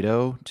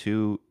Plato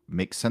to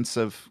make sense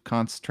of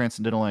Kant's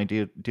transcendental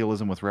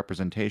idealism with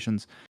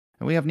representations.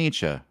 And we have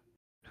Nietzsche,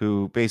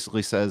 who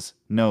basically says,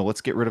 no, let's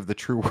get rid of the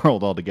true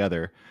world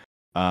altogether,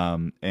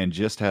 and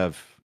just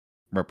have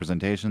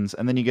representations.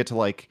 And then you get to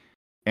like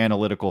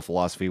analytical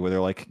philosophy, where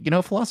they're like,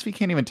 philosophy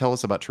can't even tell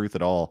us about truth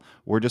at all.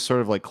 We're just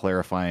sort of like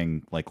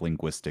clarifying like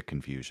linguistic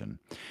confusion.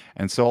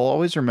 And so I'll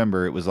always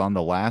remember it was on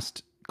the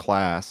last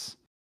class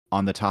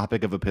on the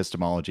topic of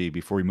epistemology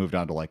before we moved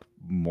on to like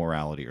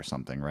morality or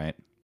something, right?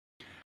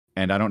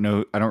 And I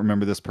don't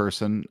remember this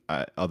person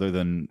other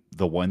than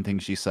the one thing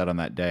she said on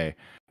that day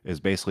is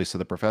basically, so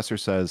the professor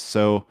says,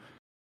 so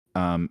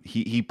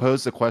he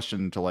posed the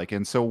question to like,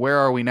 and so where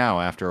are we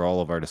now after all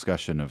of our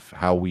discussion of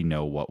how we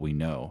know what we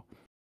know?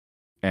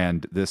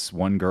 And this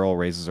one girl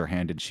raises her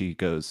hand and she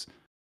goes,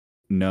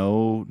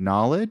 no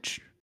knowledge?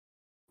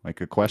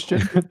 Like a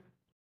question?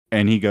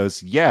 And he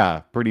goes, yeah,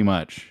 pretty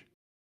much.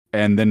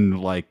 And then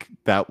like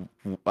that,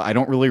 I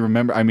don't really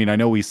remember. I mean, I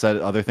know we said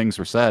other things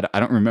were said. I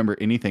don't remember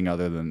anything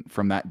other than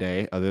from that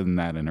day, other than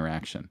that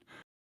interaction.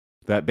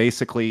 That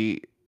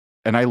basically,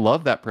 and I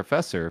love that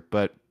professor,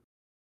 but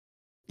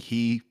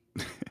he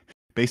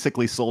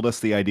basically sold us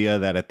the idea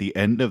that at the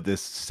end of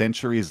this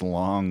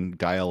centuries-long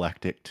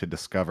dialectic to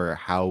discover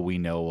how we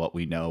know what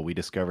we know, we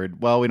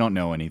discovered, well, we don't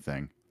know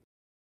anything.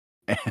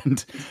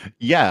 And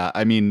yeah,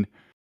 I mean,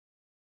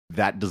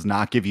 that does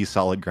not give you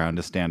solid ground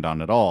to stand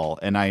on at all.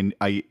 And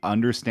I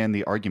understand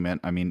the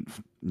argument. I mean,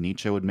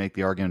 Nietzsche would make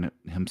the argument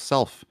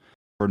himself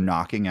for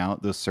knocking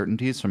out those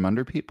certainties from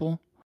under people.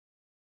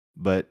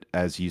 But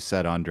as you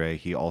said, Andrei,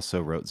 he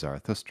also wrote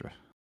Zarathustra.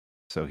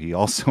 So he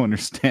also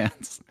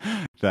understands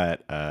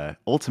that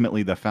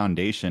ultimately the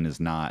foundation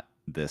is not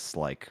this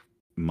like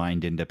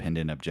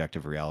mind-independent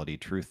objective reality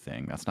truth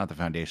thing. That's not the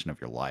foundation of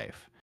your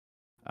life.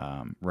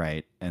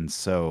 Right? And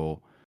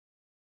so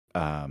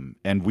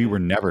and we were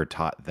never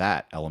taught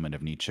that element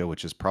of Nietzsche,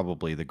 which is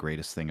probably the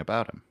greatest thing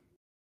about him.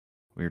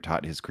 We were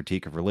taught his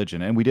critique of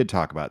religion, and we did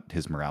talk about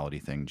his morality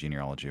thing,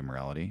 genealogy of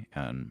morality,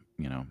 and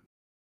you know,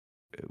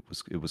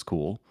 it was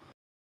cool.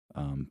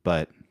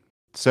 But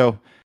so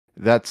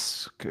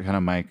that's kind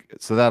of my,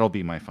 so that'll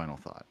be my final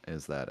thought,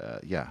 is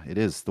that yeah, it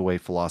is the way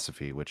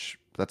philosophy, which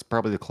that's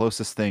probably the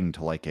closest thing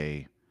to like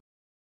a,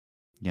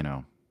 you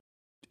know,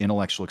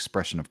 intellectual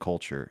expression of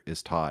culture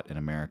is taught in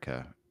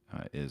America,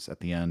 is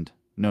at the end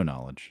no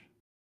knowledge.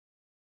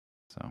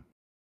 So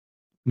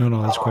No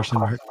knowledge, question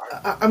mark.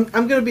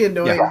 I'm gonna be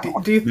annoying. Yeah.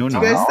 Do you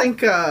guys No.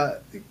 think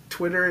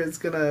Twitter is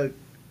gonna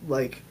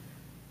like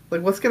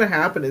what's gonna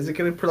happen? Is it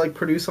gonna like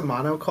produce a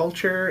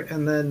monoculture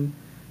and then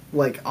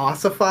like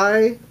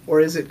ossify,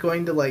 or is it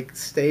going to like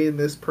stay in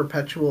this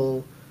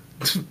perpetual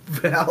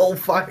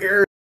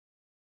hellfire?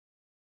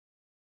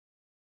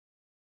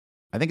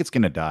 I think it's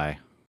gonna die.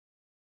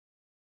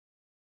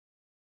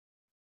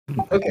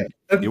 Okay.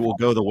 It will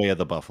go the way of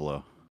the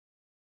buffalo.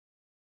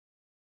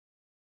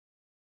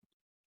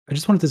 I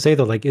just wanted to say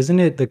though, like, isn't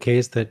it the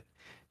case that,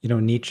 you know,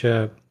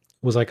 Nietzsche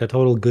was like a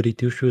total goody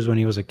two shoes when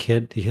he was a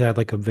kid? He had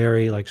like a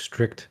very like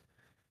strict,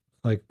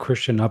 like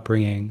Christian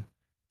upbringing,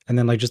 and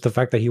then like just the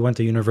fact that he went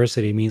to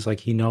university means like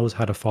he knows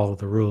how to follow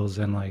the rules,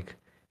 and like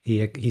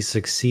he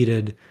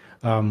succeeded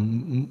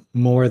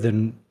more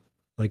than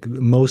like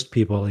most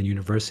people in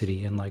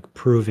university in like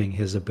proving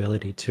his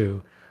ability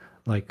to,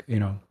 like, you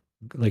know,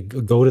 like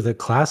go to the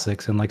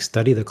classics and like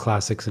study the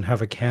classics and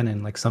have a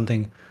canon, like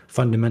something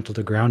fundamental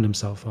to ground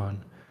himself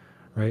on,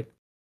 right?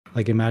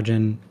 Like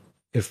imagine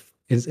if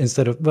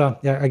instead of, well,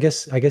 yeah, I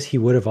guess he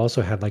would have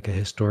also had like a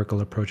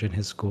historical approach in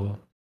his school.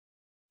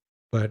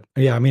 But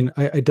yeah, I mean,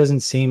 it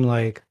doesn't seem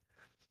like,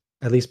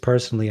 at least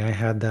personally, I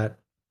had that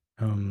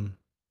um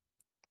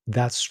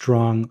that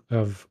strong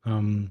of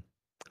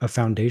a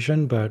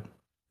foundation, but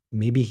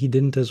maybe he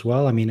didn't as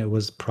well. I mean, it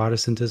was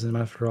Protestantism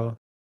after all.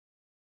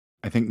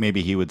 I think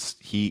maybe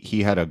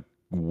he had a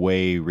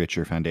way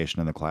richer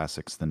foundation in the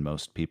classics than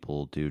most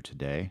people do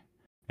today,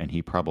 and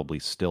he probably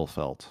still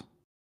felt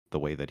the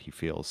way that he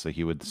feels. So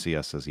he would see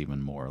us as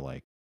even more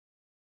like,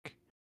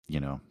 you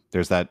know,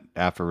 there's that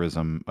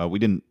aphorism. We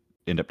didn't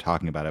end up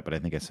talking about it, but I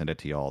think I sent it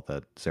to y'all,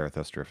 that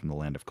Zarathustra from the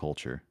Land of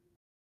Culture.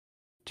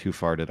 Too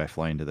far did I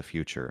fly into the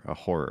future. A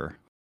horror,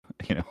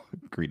 you know,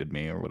 greeted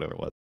me, or whatever it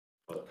was.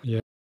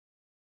 Yeah.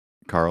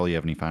 Karl, you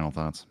have any final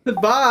thoughts?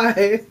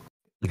 Bye.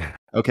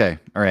 Okay.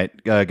 All right.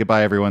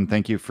 Goodbye, everyone.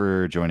 Thank you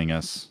for joining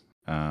us.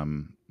 All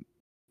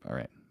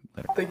right.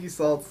 Later. Thank you,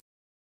 Salts.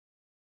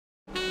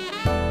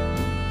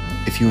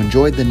 If you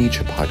enjoyed the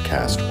Nietzsche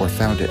podcast or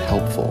found it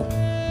helpful,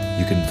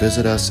 you can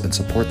visit us and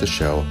support the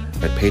show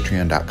at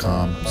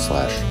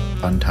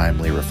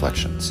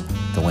patreon.com/untimelyreflections.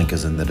 The link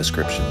is in the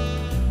description.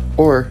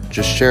 Or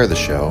just share the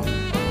show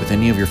with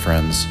any of your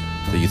friends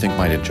that you think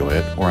might enjoy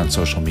it, or on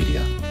social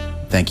media.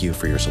 Thank you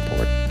for your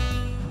support.